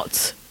am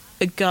not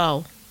a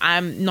girl.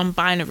 I'm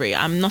non-binary.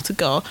 I'm not a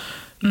girl.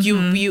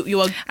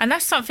 You are, and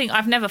that's something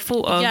I've never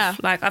thought of. Yeah.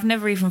 Like, I've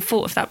never even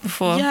thought of that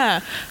before. Yeah.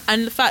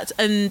 And the fact,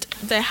 and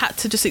they had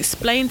to just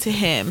explain to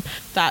him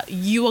that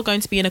you are going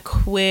to be in a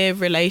queer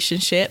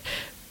relationship.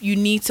 You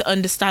need to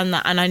understand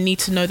that, and I need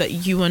to know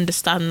that you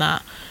understand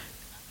that,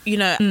 you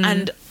know.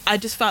 And I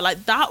just felt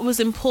like that was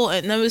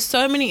important. There was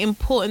so many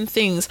important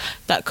things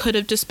that could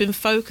have just been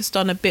focused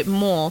on a bit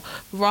more,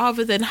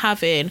 rather than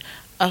having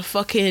a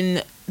fucking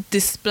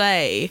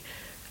display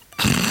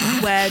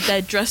where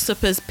they're dressed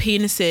up as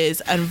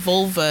penises and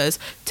vulvas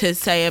to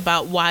say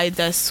about why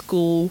their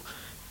school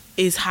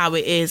is how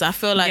it is. I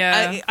feel like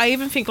I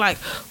even think like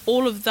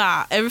all of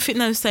that, everything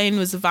they were saying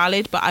was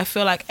valid, but I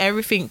feel like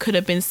everything could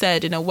have been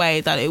said in a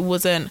way that it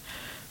wasn't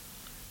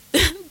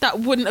that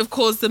wouldn't have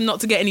caused them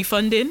not to get any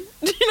funding.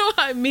 Do you know what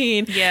I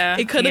mean? Yeah.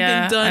 It could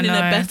have been done in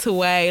a better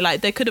way.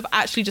 Like, they could have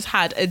actually just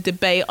had a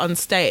debate on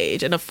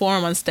stage and a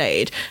forum on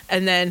stage,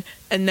 and then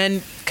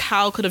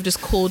Cal could have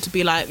just called to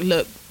be like,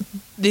 look,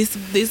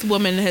 this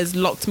woman has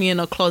locked me in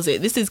a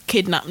closet. This is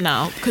kidnap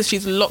now because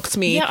she's locked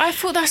me. Yeah, I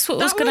thought that's what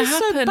was going to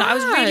happen. I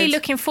was really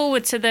looking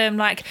forward to them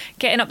like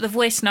getting up the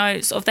voice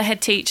notes of the head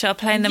teacher,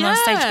 playing them on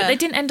stage, but they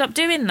didn't end up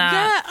doing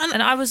that. Yeah,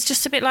 and I was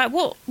just a bit like,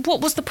 what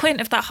was the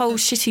point of that whole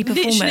shitty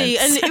performance? Literally,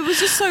 and it was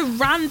just so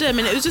random,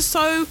 and it was just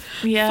so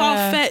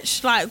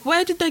far-fetched. Like,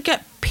 where did they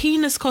get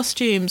penis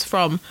costumes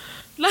from?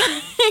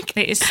 Like,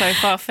 it is so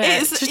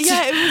far-fetched.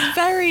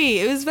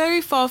 It was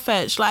very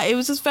far-fetched. Like, it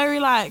was just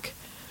very like...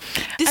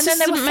 And then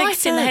they were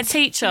fighting the head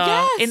teacher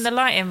in the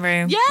lighting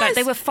room. Yes, like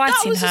they were fighting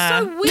her. That was just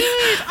so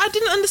weird. I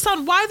didn't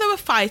understand why they were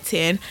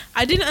fighting.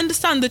 I didn't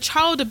understand the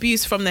child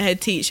abuse from the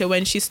head teacher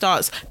when she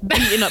starts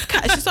beating up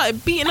Cal. She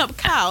started beating up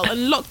Cal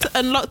and locked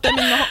them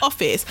in the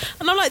office.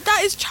 And I'm like,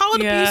 that is child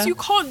abuse. You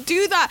can't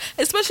do that,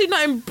 especially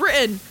not in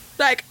Britain.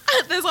 Like,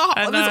 there's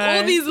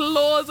all these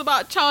laws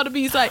about child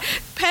abuse. Like,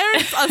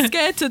 parents are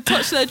scared to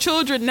touch their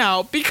children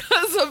now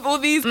because of all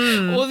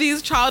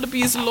these child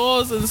abuse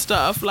laws and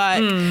stuff.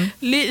 Like,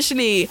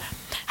 literally.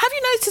 Have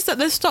you noticed that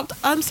they've stopped...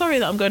 I'm sorry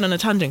that I'm going on a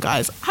tangent,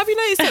 guys. Have you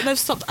noticed that they've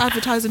stopped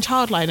advertising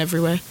Childline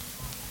everywhere?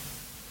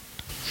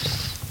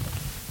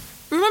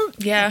 Remember?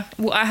 Yeah,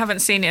 well, I haven't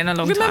seen it in a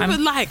long time.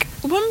 Remember, like,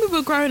 when we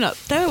were growing up,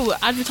 they were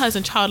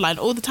advertising Childline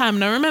all the time.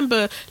 And I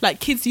remember, like,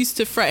 kids used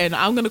to threaten,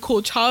 I'm going to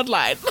call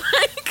Childline.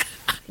 Like...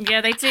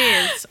 Yeah, they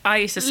did. I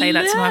used to say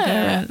that to my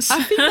parents.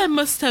 I think they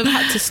must have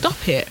had to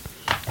stop it.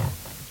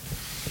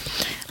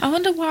 I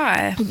wonder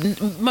why.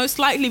 Most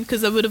likely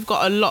because they would have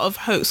got a lot of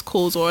hoax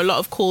calls, or a lot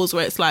of calls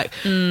where it's like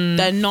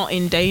they're not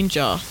in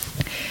danger.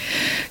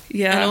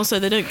 Yeah. And also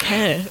they don't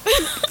care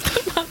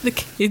about the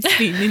kids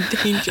being in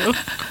danger.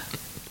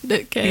 They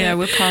don't care. Yeah,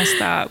 we're past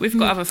that. We've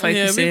got other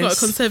focuses. Yeah, we've got a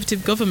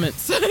conservative government.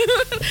 So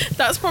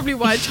that's probably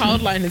why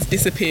Childline has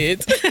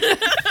disappeared.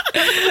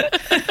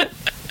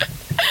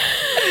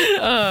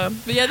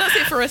 But yeah, that's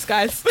it for us,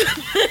 guys.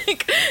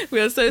 We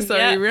are so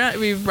sorry.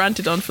 We've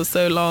ranted on for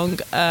so long,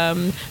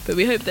 but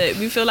we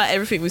feel like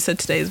everything we said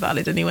today is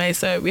valid anyway,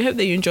 so we hope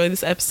that you enjoy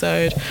this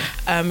episode.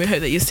 We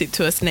hope that you stick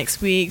to us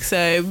next week.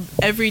 So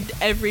every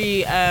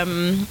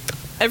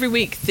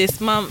week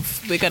this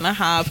month we're gonna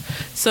have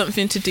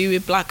something to do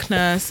with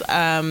blackness,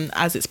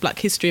 as it's Black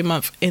History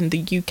Month in the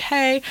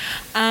UK,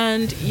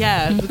 and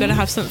we're gonna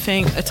have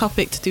a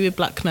topic to do with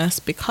blackness,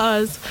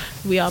 because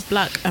we are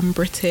black and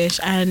British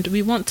and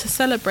we want to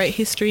celebrate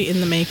history in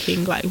the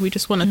making. Like, we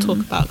just want to talk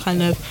about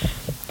kind of,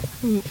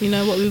 you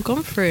know, what we've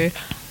gone through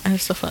and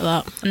stuff like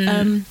that.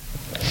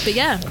 But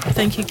yeah,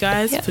 thank you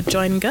guys for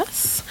joining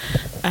us.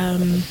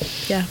 I'm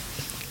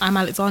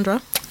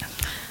Alexandra.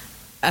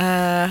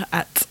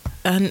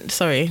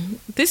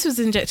 this was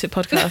Injected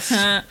Podcast.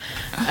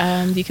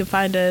 You can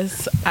find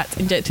us at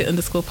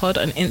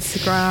Injected_pod on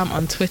Instagram,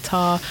 on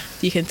Twitter.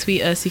 You can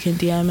tweet us, you can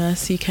DM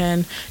us, you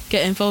can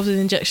get involved in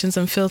Injections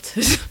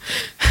Unfiltered.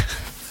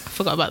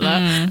 Forgot about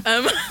that.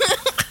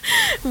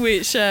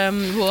 Which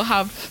we'll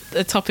have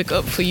a topic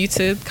up for you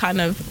to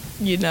kind of,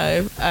 we'll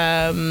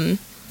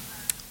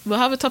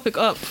have a topic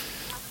up,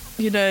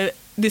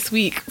 this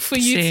week for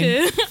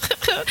you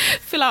to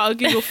fill out our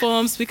Google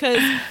Forms, because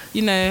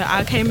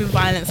I came with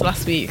violence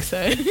last week,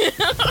 so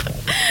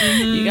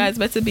you guys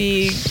better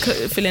be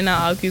filling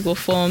out our Google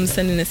Forms,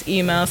 sending us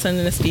emails,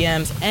 sending us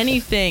DMs,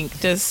 anything,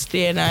 just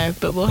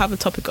but we'll have a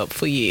topic up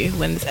for you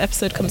when this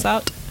episode comes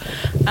out.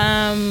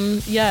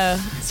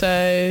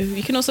 So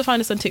you can also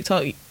find us on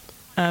TikTok. We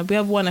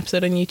have one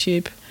episode on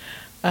YouTube.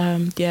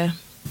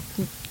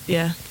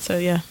 We're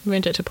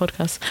Injected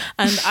Podcast,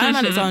 and I'm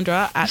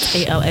Alexandra at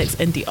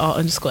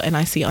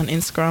ALXNDR_NIC on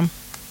Instagram.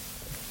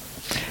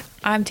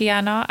 I'm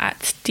Deanna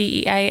at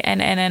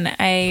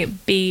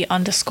DEANNNAB_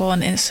 on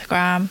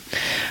Instagram.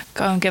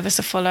 Go and give us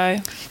a follow,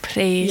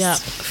 please. Yeah,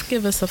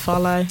 give us a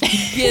follow.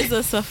 Give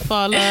us a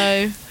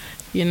follow.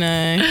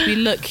 We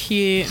look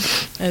cute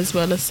as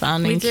well as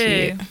sounding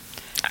cute.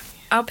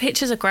 Our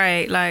pictures are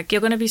great. Like,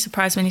 you're going to be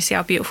surprised when you see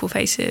our beautiful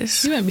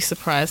faces. You won't be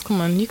surprised.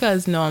 Come on, you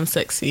guys know I'm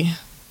sexy.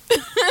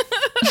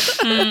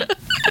 You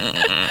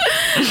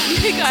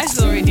guys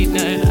already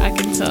know. I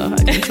can tell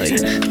you.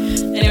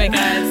 Anyway,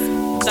 guys,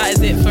 that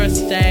is it for us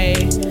today.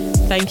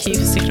 Thank you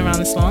for sticking around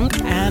this long,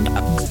 and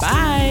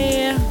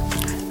bye.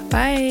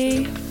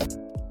 Bye.